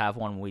impossible to have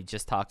one when we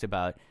just talked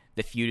about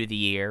the feud of the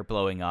year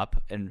blowing up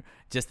and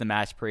just the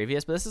match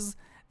previous. But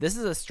this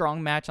is a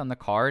strong match on the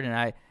card, and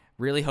I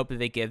really hope that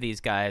they give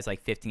these guys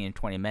like 15 and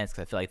 20 minutes,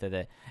 because I feel like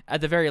that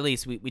at the very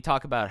least we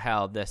talk about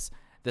how the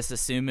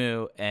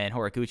Susumu and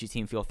Horiguchi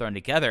team feel thrown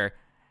together.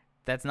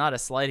 That's not a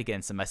slight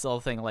against them. I still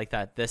think like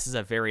that this is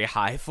a very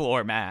high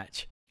floor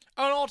match.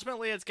 And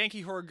ultimately, it's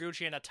Genki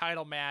Horiguchi in a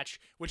title match,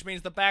 which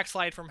means the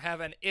backslide from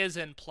heaven is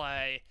in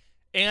play.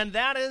 And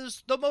that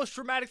is the most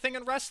dramatic thing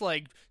in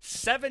wrestling.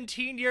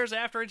 17 years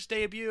after its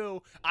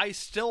debut, I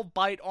still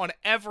bite on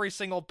every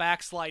single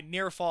backslide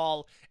near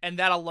fall, and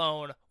that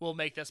alone will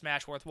make this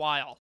match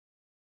worthwhile.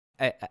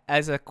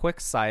 As a quick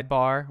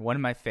sidebar, one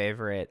of my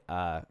favorite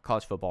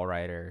college football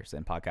writers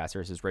and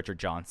podcasters is Richard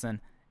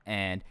Johnson.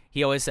 And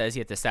he always says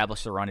you have to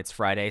establish the run. It's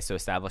Friday, so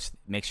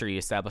make sure you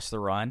establish the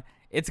run.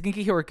 It's a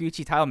Genki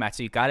Horiguchi title match,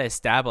 so you've got to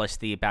establish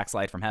the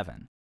backslide from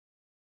heaven.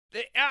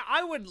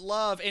 I would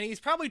love, and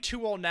he's probably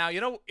too old now.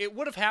 It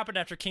would have happened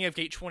after King of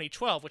Gate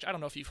 2012, which I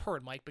don't know if you've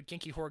heard, Mike, but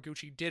Genki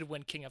Horiguchi did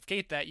win King of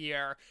Gate that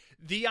year.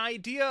 The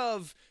idea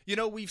of,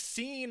 we've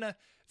seen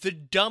the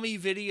dummy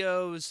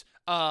videos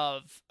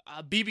of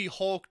BB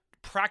Hulk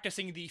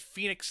practicing the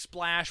Phoenix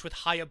Splash with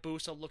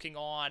Hayabusa looking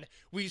on.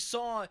 We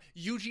saw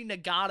Yuji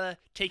Nagata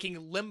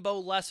taking limbo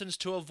lessons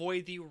to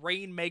avoid the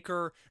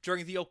Rainmaker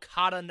during the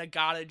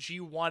Okada-Nagata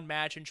G1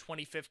 match in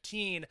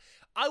 2015.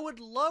 I would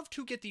love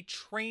to get the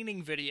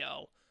training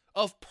video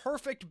of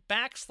perfect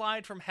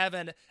backslide from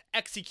heaven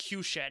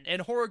execution,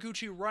 and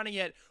Horiguchi running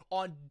it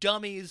on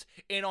dummies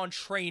and on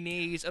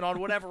trainees and on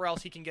whatever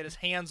else he can get his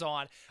hands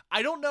on.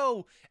 I don't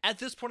know at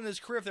this point in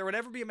his career if there would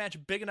ever be a match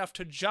big enough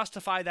to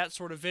justify that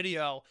sort of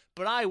video,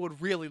 but I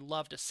would really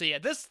love to see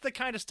it. This is the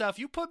kind of stuff,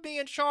 you put me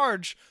in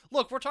charge.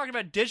 Look, we're talking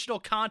about digital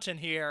content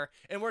here,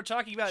 and we're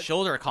talking about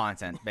shoulder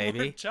content, baby.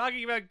 We're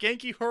talking about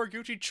Genki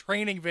Horiguchi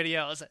training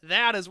videos.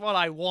 That is what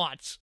I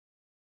want.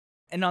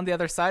 And on the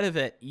other side of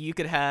it, you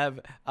could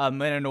have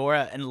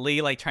Minoura and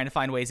Lee like trying to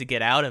find ways to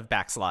get out of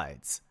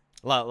backslides,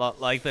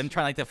 like them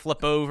trying to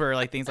flip over,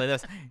 like things like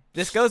this.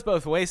 This goes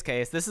both ways,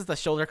 Case. This is the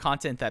shoulder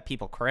content that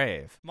people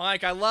crave.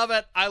 Mike, I love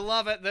it. I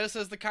love it. This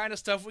is the kind of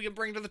stuff we can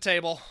bring to the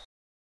table.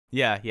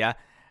 Yeah.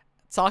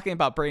 Talking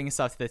about bringing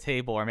stuff to the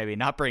table, or maybe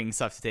not bringing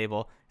stuff to the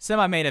table.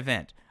 Semi-main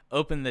event.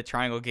 Open the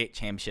Triangle Gate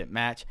Championship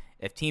match.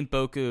 If Team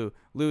Boku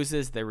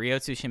loses, the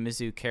Ryotsu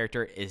Shimizu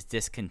character is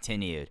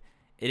discontinued.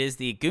 It is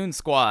the Goon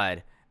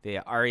Squad, the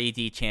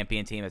RED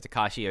champion team of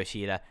Takashi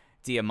Yoshida,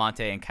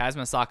 Diamante, and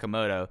Kazuma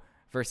Sakamoto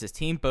versus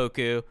Team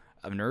Boku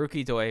of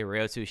Naruki Doi,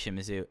 Ryoto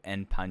Shimizu,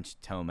 and Punch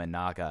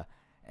Tominaga.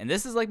 And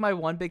this is like my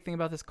one big thing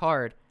about this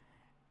card.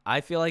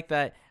 I feel like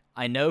that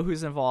I know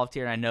who's involved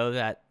here, and I know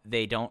that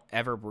they don't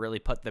ever really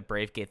put the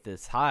Brave Gate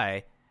this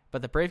high,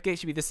 but the Brave Gate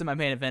should be, this is my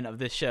main event of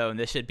this show, and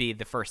this should be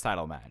the first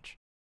title match.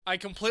 I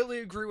completely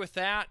agree with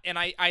that, and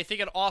I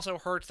think it also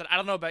hurts that, I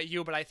don't know about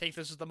you, but I think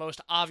this is the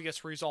most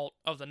obvious result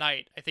of the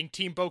night. I think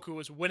Team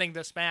Boku is winning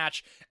this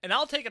match, and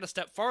I'll take it a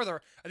step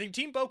farther. I think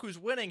Team Boku's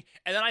winning,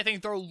 and then I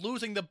think they're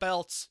losing the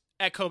belts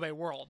at Kobe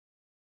World.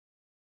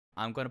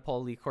 I'm going to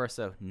pull Lee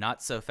Corso.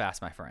 Not so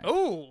fast, my friend.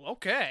 Oh,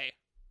 okay.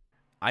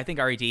 I think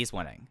RED is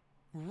winning.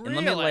 Really? And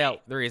let me lay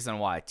out the reason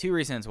why. 2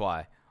 reasons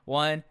why.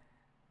 1,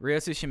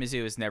 Ryoto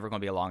Shimizu is never going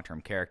to be a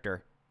long-term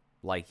character.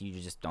 Like, you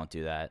just don't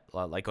do that.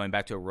 Like, going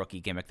back to a rookie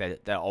gimmick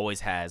that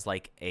always has,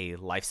 like, a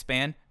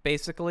lifespan,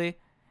 basically.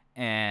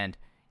 And,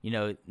 you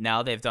know,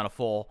 now they've done a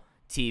full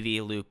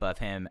TV loop of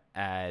him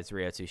as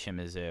Ryoto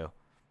Shimizu.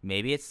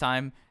 Maybe it's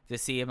time to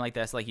see him like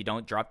this. Like, you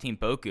don't drop Team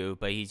Boku,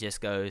 but he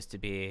just goes to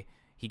be,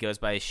 he goes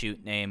by his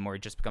shoot name or he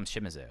just becomes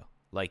Shimizu.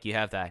 Like, you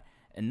have that.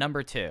 And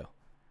number 2,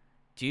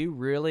 do you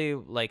really,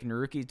 like,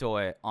 Naruki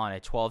Doi on a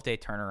 12-day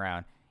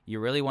turnaround, you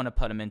really want to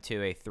put him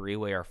into a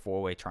 3-way or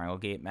 4-way Triangle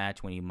Gate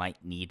match when you might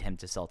need him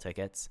to sell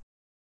tickets?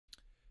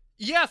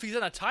 Yeah, if he's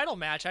in a title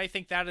match, I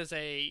think that is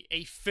a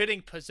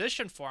fitting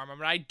position for him. I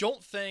mean, I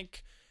don't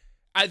think...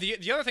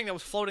 the other thing that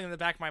was floating in the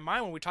back of my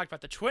mind when we talked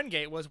about the Twin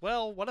Gate was,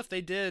 well, what if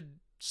they did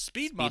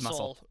Speed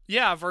Muscle?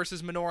 Yeah,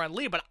 versus Minoru and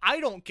Lee, but I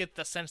don't get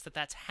the sense that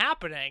that's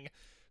happening.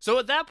 So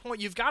at that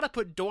point, you've got to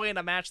put Doi in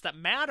a match that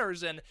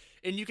matters, and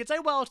you could say,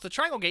 well, it's the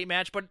Triangle Gate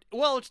match, but,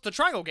 well, it's the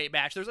Triangle Gate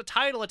match. There's a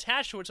title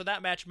attached to it, so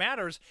that match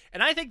matters,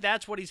 and I think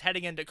that's what he's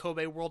heading into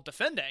Kobe World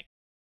defending.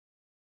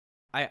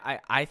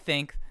 I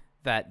think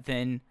that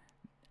then,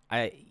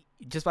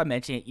 just by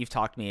mentioning it, you've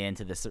talked me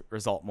into this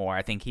result more.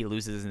 I think he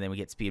loses, and then we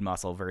get Speed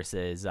Muscle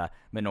versus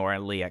Minoru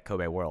and Lee at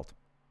Kobe World.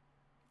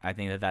 I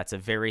think that that's a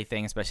very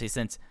thing, especially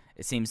since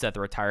it seems that the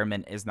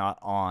retirement is not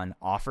on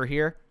offer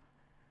here.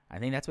 I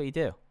think that's what you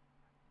do.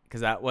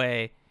 Because that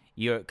way,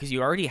 you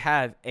already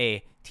have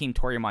a Team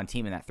Toryumon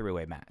team in that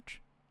 3-way match.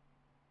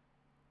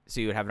 So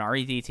you would have an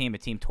RED team, a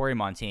Team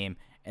Toryumon team,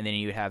 and then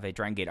you would have a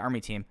Dragon Gate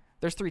Army team.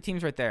 There's 3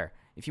 teams right there.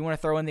 If you want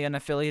to throw in the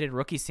unaffiliated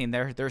rookies team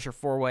there's your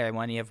 4-way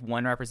when you have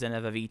 1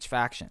 representative of each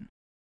faction.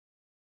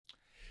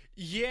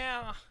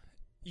 Yeah,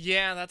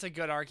 that's a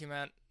good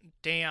argument.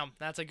 Damn,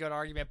 that's a good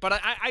argument. But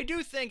I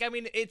do think, I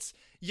mean, it's,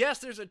 yes,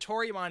 there's a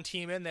Toryumon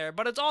team in there,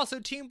 but it's also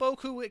Team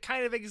Boku. It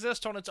kind of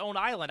exists on its own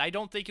island. I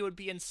don't think it would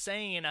be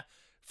insane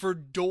for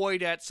Doi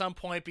to at some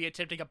point be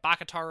attempting a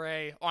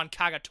Bakatare on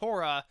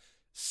Kagatora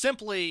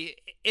simply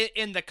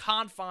in the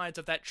confines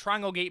of that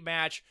Triangle Gate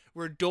match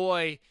where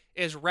Doi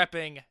is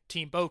repping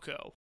Team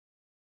Boku.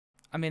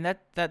 I mean,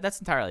 that's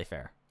entirely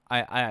fair.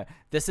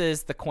 This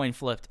is the coin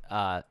flipped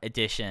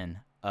edition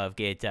of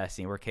Gate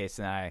Destiny, where Case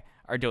and I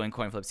are doing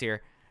coin flips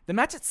here. The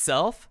match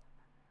itself,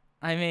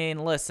 I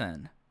mean,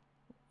 listen,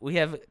 we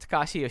have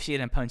Takashi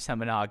Yoshida and Punch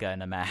Tominaga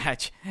in a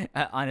match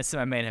on a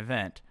semi-main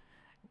event.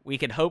 We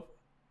could hope,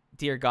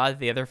 dear God,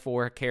 the other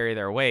 4 carry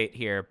their weight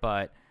here,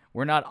 but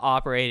we're not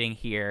operating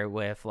here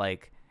with,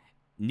 like,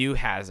 new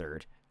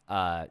hazard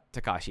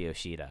Takashi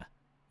Yoshida,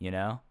 you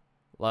know?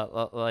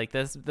 Like,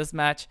 this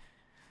match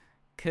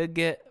could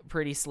get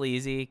pretty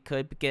sleazy,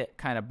 could get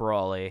kind of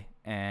brawly,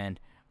 and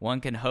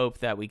one can hope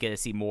that we get to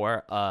see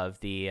more of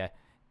the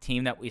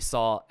team that we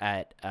saw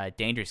at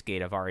Dangerous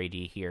Gate of RED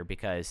here,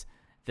 because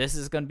this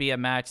is going to be a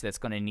match that's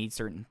going to need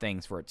certain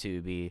things for it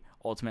to be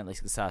ultimately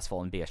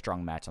successful and be a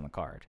strong match on the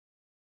card.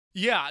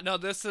 Yeah, no,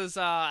 this is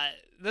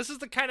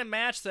the kind of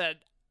match that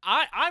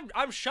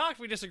I'm shocked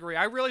we disagree.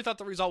 I really thought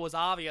the result was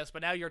obvious,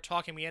 but now you're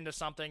talking me into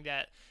something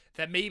that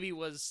maybe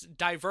was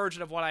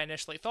divergent of what I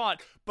initially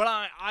thought.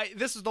 But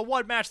this is the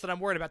one match that I'm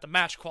worried about the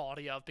match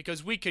quality of,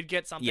 because we could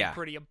get something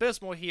pretty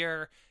abysmal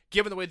here,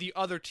 given the way the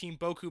other Team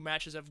Boku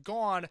matches have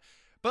gone.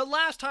 But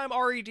last time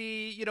RED,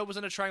 was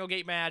in a Triangle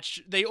Gate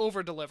match, they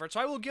over-delivered. So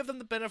I will give them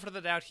the benefit of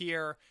the doubt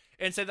here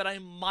and say that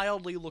I'm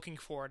mildly looking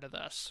forward to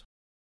this.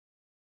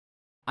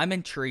 I'm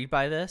intrigued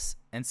by this,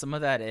 and some of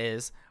that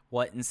is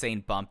what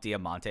Insane Bump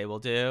Diamante will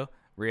do.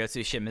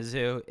 Ryoto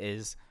Shimizu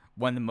is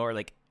one of the more,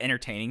 like,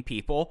 entertaining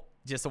people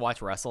just to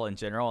watch wrestle in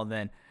general, and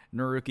then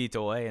Naruki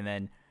Doi, and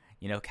then,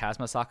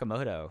 Kazuma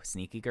Sakamoto,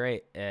 sneaky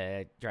great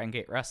Dragon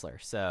Gate wrestler.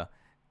 So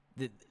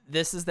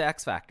this is the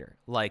X Factor.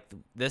 Like,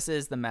 this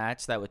is the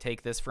match that would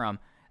take this from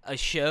a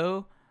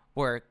show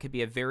where it could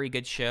be a very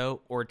good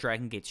show or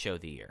Dragon Gate show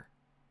of the year.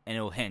 And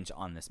it will hinge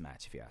on this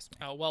match, if you ask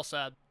me. Oh, well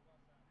said.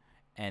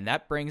 And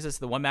that brings us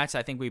to the one match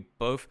I think we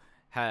both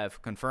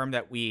have confirmed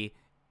that we're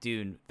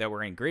in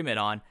agreement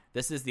on.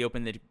 This is the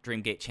Open the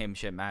Dream Gate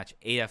Championship match.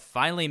 Eita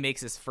finally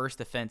makes his first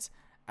defense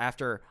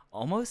after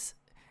almost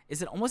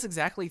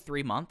exactly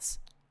 3 months?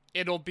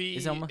 It'll be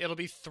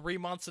 3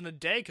 months in a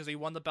day, because he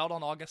won the belt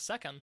on August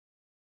 2nd.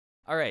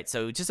 All right,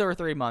 so just over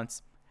 3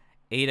 months,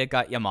 Eita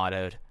got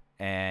Yamato'd,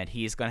 and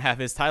he's going to have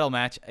his title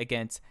match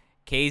against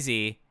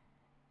KZ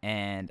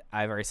And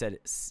I've already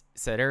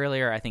said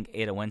earlier, I think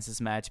Eita wins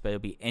this match, but it'll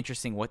be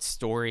interesting what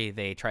story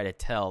they try to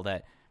tell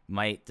that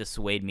might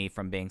dissuade me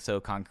from being so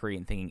concrete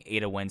and thinking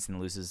Eita wins and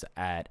loses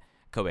at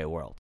Kobe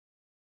World.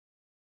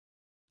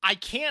 I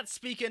can't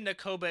speak into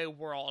Kobe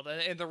World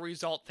and the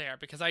result there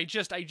because I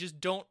just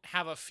don't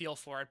have a feel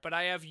for it. But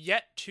I have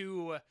yet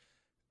to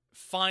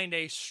find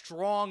a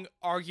strong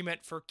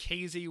argument for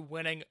KZ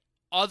winning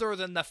other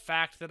than the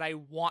fact that I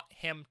want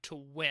him to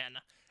win.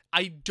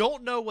 I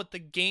don't know what the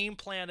game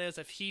plan is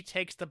if he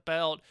takes the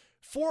belt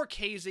for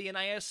KZ, and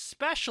I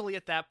especially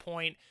at that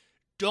point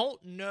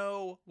don't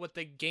know what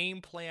the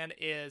game plan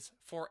is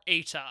for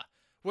Eita.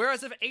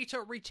 Whereas if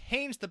Eita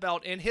retains the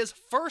belt in his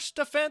first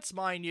defense,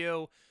 mind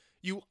you,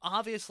 you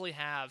obviously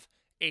have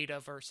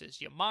Eita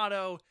versus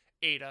Yamato,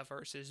 Eita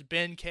versus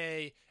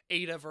Benkei,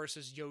 Eita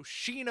versus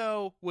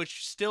Yoshino,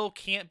 which still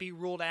can't be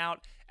ruled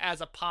out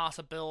as a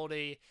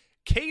possibility.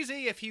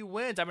 KZ, if he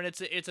wins, I mean,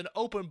 it's an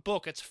open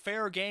book. It's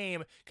fair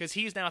game because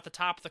he's now at the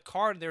top of the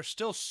card, and there's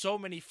still so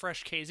many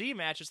fresh KZ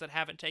matches that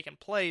haven't taken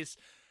place.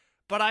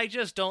 But I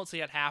just don't see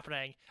it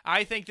happening.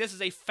 I think this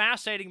is a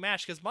fascinating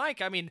match because,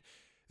 Mike, I mean,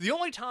 the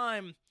only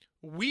time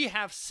we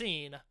have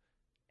seen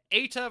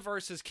Eita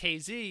versus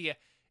KZ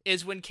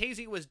is when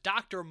KZ was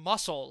Dr.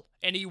 Muscle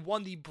and he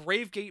won the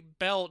Bravegate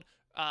belt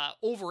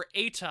over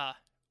Eita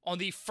on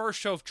the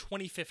first show of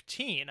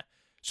 2015.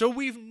 So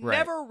we've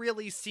never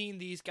really seen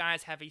these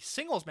guys have a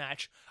singles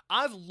match.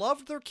 I've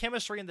loved their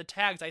chemistry in the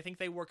tags. I think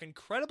they work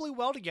incredibly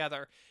well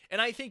together. And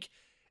I think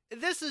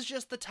this is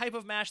just the type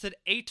of match that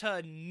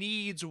Eita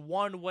needs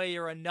one way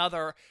or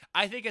another.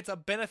 I think it's a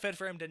benefit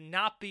for him to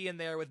not be in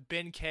there with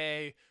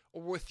Benkei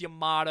or with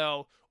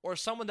Yamato or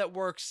someone that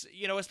works,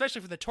 you know,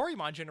 especially for the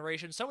Toryumon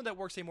generation, someone that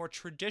works a more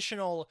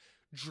traditional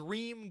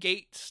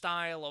Dreamgate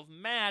style of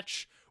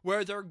match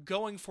where they're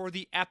going for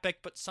the epic,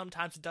 but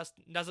sometimes it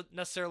doesn't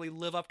necessarily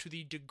live up to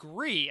the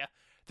degree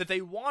that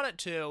they want it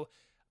to.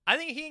 I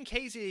think he and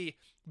KZ,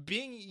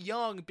 being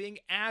young, being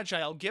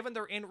agile, given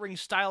their in-ring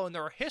style and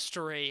their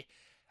history,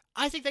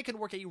 I think they can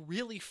work a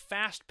really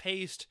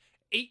fast-paced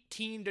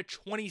 18 to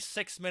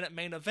 26-minute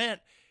main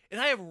event,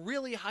 and I have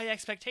really high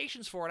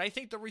expectations for it. I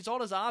think the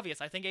result is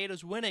obvious. I think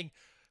Eita's winning,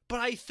 but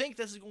I think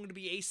this is going to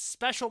be a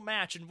special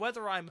match, and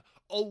whether I'm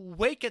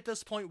awake at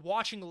this point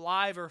watching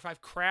live or if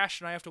I've crashed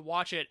and I have to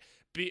watch it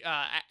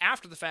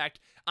after the fact,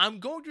 I'm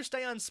going to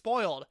stay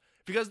unspoiled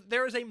because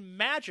there is a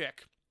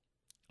magic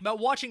about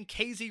watching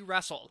KZ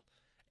wrestle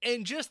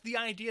and just the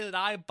idea that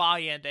I buy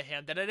into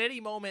him, that at any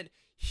moment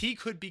he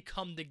could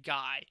become the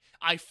guy.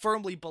 I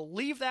firmly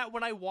believe that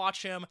when I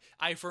watch him.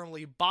 I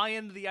firmly buy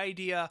into the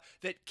idea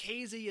that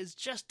KZ is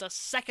just a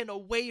second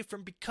away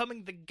from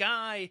becoming the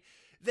guy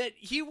that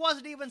he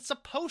wasn't even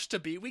supposed to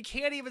be. We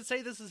can't even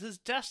say this is his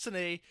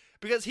destiny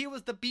because he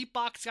was the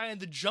beatbox guy in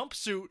the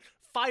jumpsuit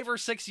 5 or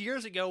 6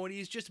 years ago, and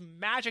he's just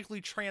magically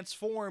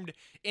transformed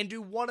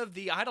into one of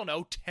the,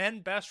 10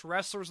 best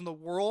wrestlers in the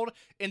world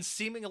in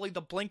seemingly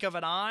the blink of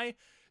an eye.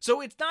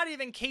 So it's not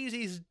even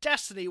KZ's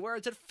destiny,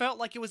 whereas it felt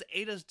like it was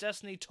Eita's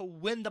destiny to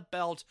win the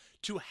belt,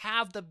 to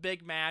have the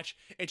big match,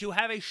 and to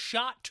have a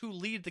shot to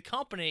lead the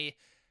company.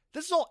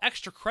 This is all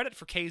extra credit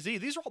for KZ.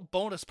 These are all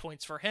bonus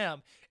points for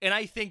him, and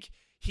I think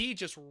he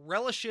just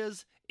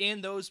relishes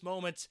in those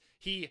moments.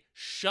 He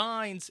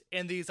shines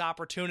in these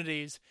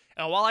opportunities.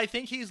 And while I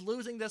think he's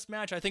losing this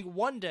match, I think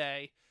one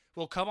day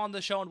we'll come on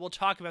the show and we'll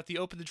talk about the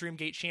Open the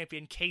Dreamgate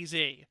champion,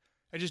 KZ.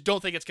 I just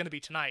don't think it's going to be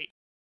tonight.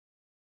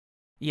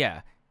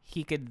 Yeah,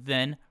 he could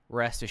then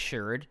rest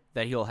assured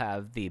that he'll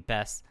have the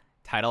best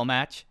title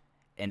match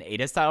in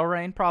Eita's title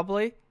reign,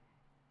 probably,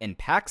 in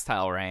Pac's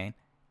title reign,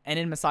 and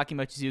in Masaki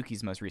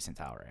Mochizuki's most recent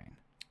title reign.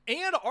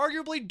 And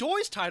arguably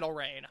Doi's title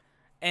reign.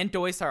 And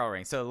Doi's title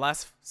reign.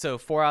 So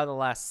 4 out of the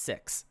last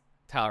 6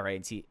 title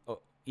reigns. It'd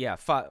be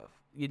 4 out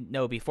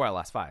of the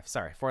last 5.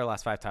 Sorry, 4 out of the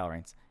last 5 title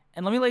reigns.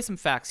 And let me lay some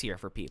facts here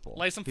for people.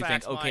 Lay some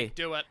facts, Mike.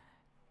 Do it.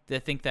 They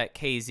think that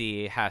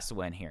KZ has to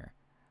win here.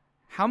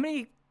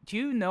 Do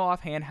you know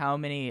offhand how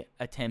many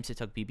attempts it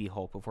took BB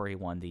Hulk before he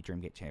won the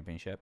Dreamgate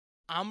Championship?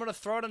 I'm going to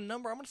throw out a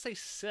number. I'm going to say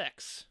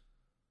 6.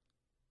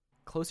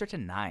 Closer to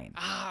 9.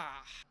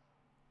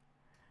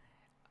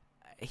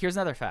 Here's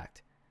another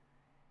fact.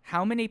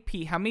 How many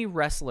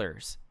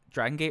wrestlers,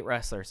 Dragon Gate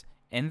wrestlers,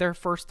 in their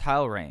first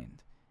title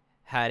reign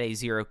had a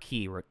 0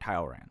 key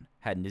title reign,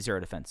 had 0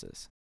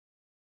 defenses?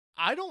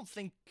 I don't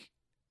think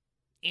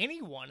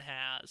anyone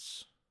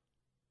has.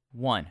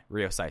 1,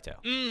 Ryo Saito.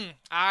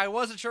 I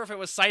wasn't sure if it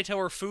was Saito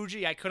or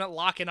Fuji. I couldn't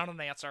lock in on an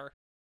answer.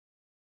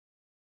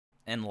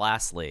 And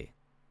lastly,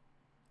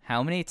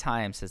 how many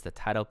times has the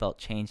title belt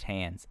changed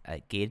hands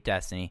at Gate of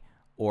Destiny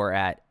or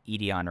at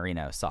Edion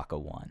Arena Osaka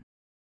 1?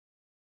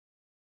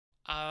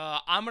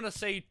 I'm going to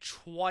say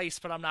twice,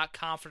 but I'm not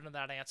confident in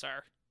that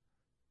answer.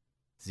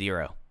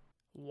 0.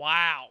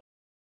 Wow.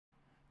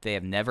 They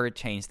have never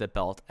changed the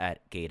belt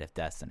at Gate of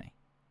Destiny.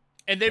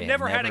 And they've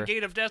never had a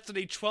Gate of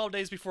Destiny 12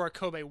 days before a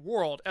Kobe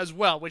World as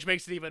well, which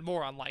makes it even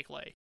more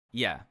unlikely.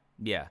 Yeah.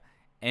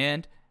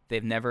 And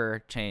they've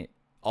never changed.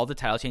 All the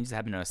title changes that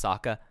happened in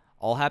Osaka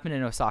all happened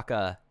in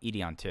Osaka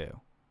Edion 2.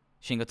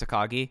 Shingo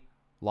Takagi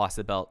won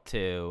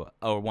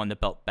the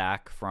belt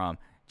back from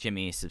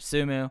Jimmy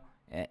Susumu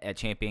at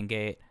Champion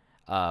Gate.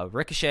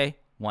 Ricochet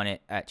won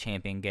it at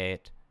Champion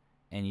Gate,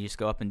 and you just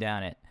go up and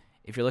down it.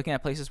 If you're looking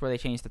at places where they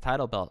changed the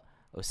title belt,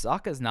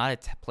 Osaka is not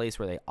a place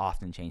where they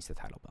often change the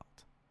title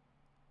belt.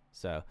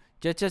 So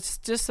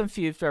just some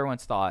food for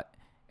everyone's thought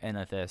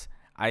into this.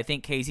 I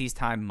think KZ's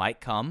time might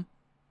come.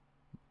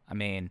 I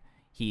mean,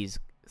 he's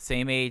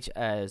same age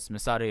as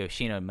Masato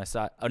Yoshino,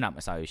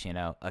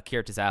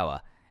 Akira Tozawa.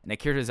 And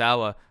Akira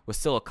Tozawa was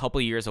still a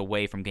couple years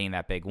away from getting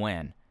that big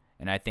win.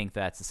 And I think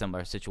that's a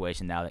similar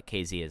situation now that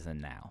KZ is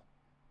in now.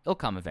 It'll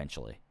come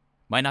eventually.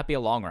 Might not be a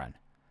long run,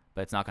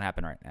 but it's not going to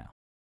happen right now.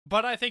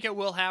 But I think it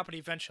will happen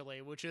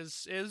eventually, which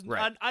is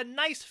right. a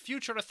nice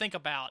future to think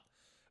about.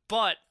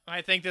 But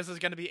I think this is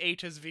going to be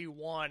H's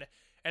V1,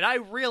 and I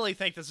really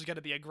think this is going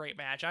to be a great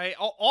match.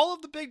 All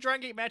of the big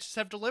Dragon Gate matches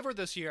have delivered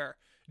this year.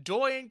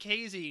 Doi and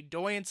KZ,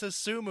 Doi and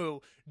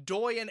Susumu,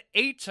 Doi and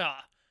Eita.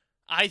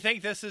 I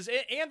think this is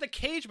it. And the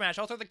cage match.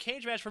 I'll throw the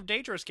cage match from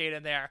Dangerous Gate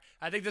in there.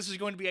 I think this is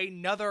going to be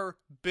another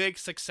big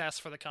success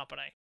for the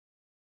company.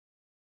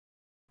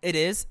 It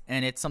is,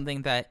 and it's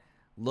something that,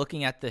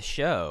 looking at the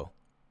show,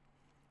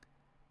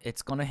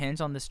 it's going to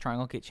hinge on this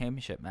Triangle Gate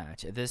Championship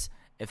match.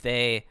 If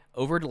they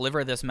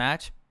over-deliver this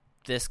match,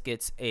 this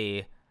gets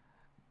a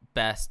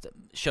best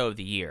show of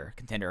the year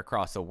contender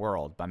across the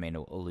world. I mean,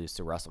 it'll lose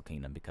to Wrestle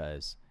Kingdom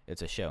because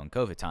it's a show in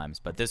COVID times,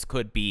 but this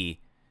could be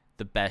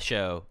the best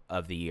show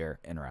of the year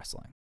in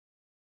wrestling.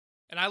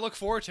 And I look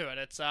forward to it.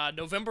 It's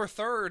November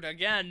 3rd.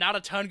 Again, not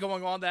a ton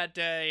going on that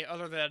day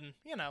other than,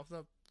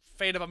 the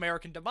fate of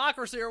American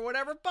democracy or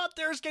whatever, but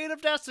there's Gate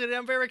of Destiny.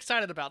 I'm very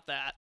excited about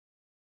that.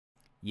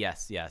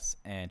 Yes,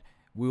 and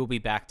we will be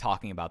back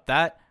talking about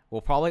that. We're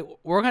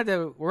going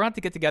to have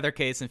to get together,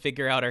 Case, and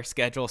figure out our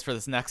schedules for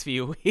this next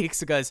few weeks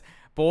because,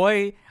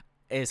 boy,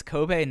 is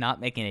Kobe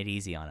not making it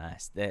easy on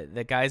us.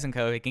 The guys in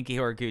Kobe, Genki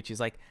Horiguchi's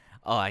like,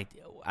 oh, I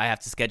have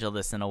to schedule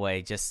this in a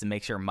way just to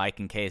make sure Mike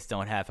and Case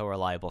don't have a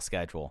reliable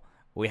schedule.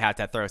 We have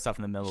to throw stuff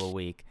in the middle of the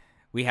week.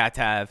 We have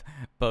to have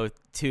both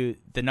the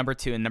number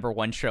 2 and number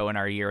 1 show in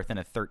our year within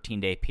a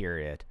 13-day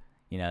period.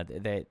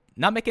 They're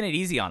not making it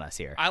easy on us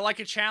here. I like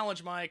a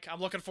challenge, Mike. I'm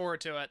looking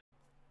forward to it.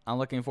 I'm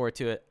looking forward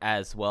to it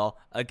as well.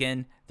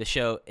 Again, the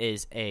show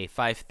is a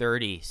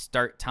 5:30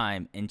 start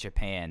time in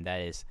Japan.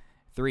 That is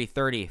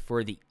 3:30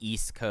 for the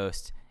East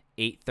Coast,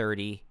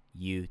 8:30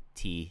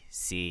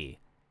 UTC.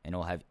 And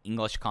it'll have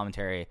English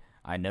commentary.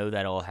 I know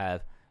that it'll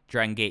have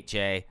Dragon Gate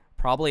J,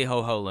 probably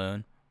Ho Ho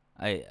Loon,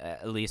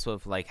 at least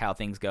with like how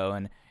things go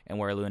and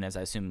where Loon is.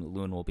 I assume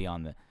Loon will be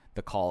on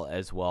the call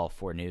as well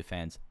for new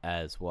fans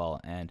as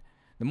well. And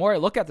the more I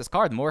look at this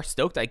card, the more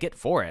stoked I get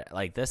for it.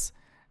 Like this,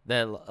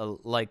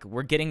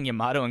 we're getting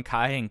Yamato and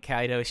Kai and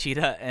Kaito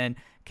Ishida and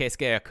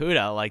Keisuke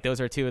Okuda. Like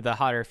those are two of the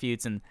hotter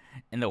feuds in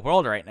the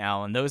world right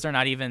now, and those are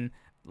not even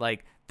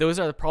those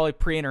are probably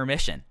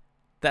pre-intermission.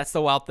 That's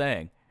the wild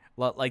thing.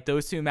 Like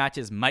those two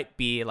matches might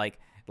be like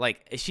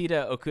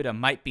Ishida Okuda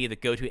might be the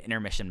go-to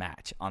intermission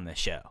match on this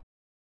show.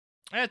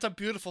 It's a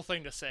beautiful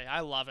thing to say.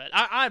 I love it.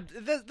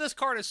 This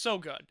card is so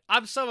good.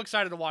 I'm so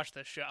excited to watch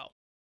this show.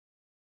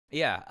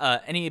 Yeah.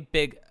 Any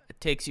big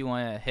takes you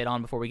want to hit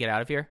on before we get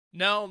out of here?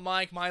 No,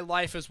 Mike. My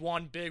life is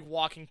one big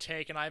walking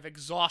take, and I've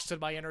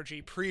exhausted my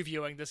energy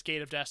previewing this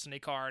Gate of Destiny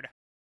card.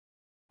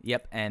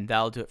 Yep, and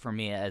that'll do it for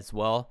me as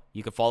well.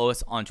 You can follow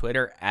us on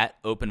Twitter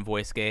at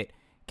OpenVoiceGate.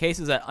 Case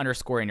is at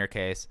 _ in your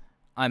case.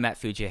 I'm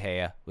at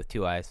Fujiheya with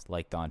 2 eyes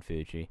like Don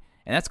Fuji.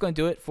 And that's going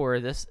to do it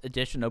for this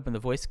edition of Open the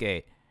Voice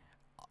Gate.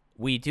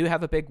 We do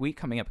have a big week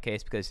coming up,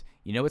 Case, because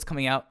what's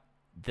coming out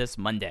this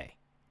Monday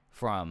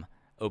from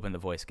Open the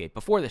Voice Gate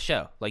before the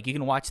show. Like, you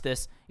can watch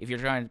this if you're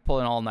trying to pull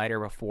an all-nighter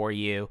before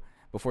you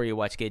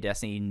watch Gate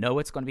Destiny. You know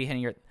it's going to be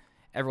hitting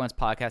everyone's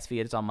podcast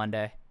feed. It's on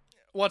Monday.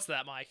 What's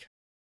that, Mike?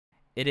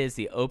 It is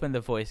the Open the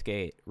Voice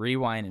Gate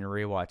Rewind and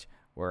Rewatch,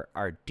 where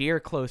our dear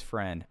close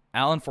friend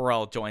Alan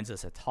Farrell joins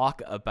us to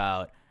talk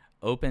about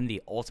Open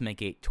the Ultimate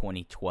Gate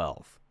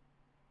 2012.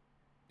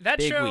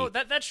 That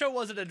show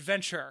was an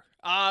adventure.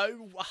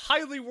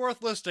 Highly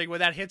worth listening when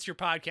that hits your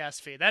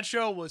podcast feed. That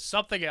show was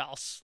something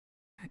else.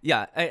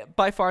 Yeah,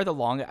 by far the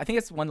longest. I think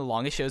it's one of the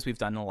longest shows we've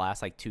done in the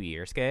last 2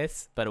 years,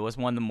 guys. But it was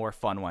one of the more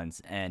fun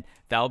ones, and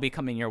that'll be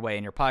coming your way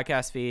in your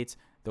podcast feeds.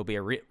 There'll be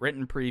a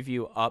written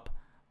preview up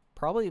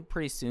probably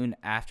pretty soon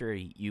after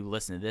you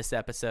listen to this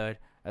episode.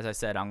 As I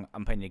said, I'm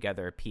putting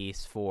together a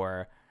piece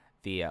for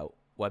the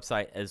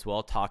website as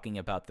well, talking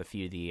about the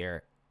feud of the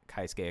year,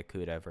 Keisuke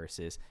Okuda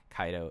versus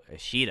Kaito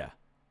Ishida.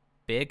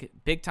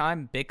 Big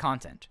time, big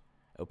content.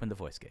 Open the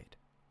Voice Gate.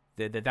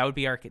 That would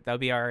be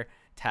our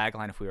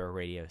tagline if we were a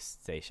radio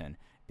station.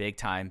 Big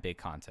time, big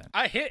content.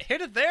 I hit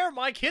it there,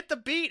 Mike. Hit the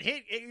beat.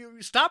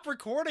 Stop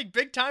recording.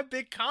 Big time,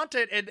 big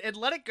content, and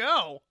let it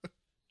go.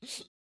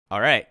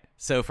 All right.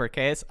 So for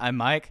Case, I'm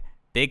Mike.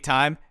 Big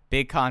time,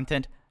 big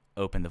content.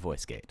 Open the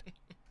Voice Gate.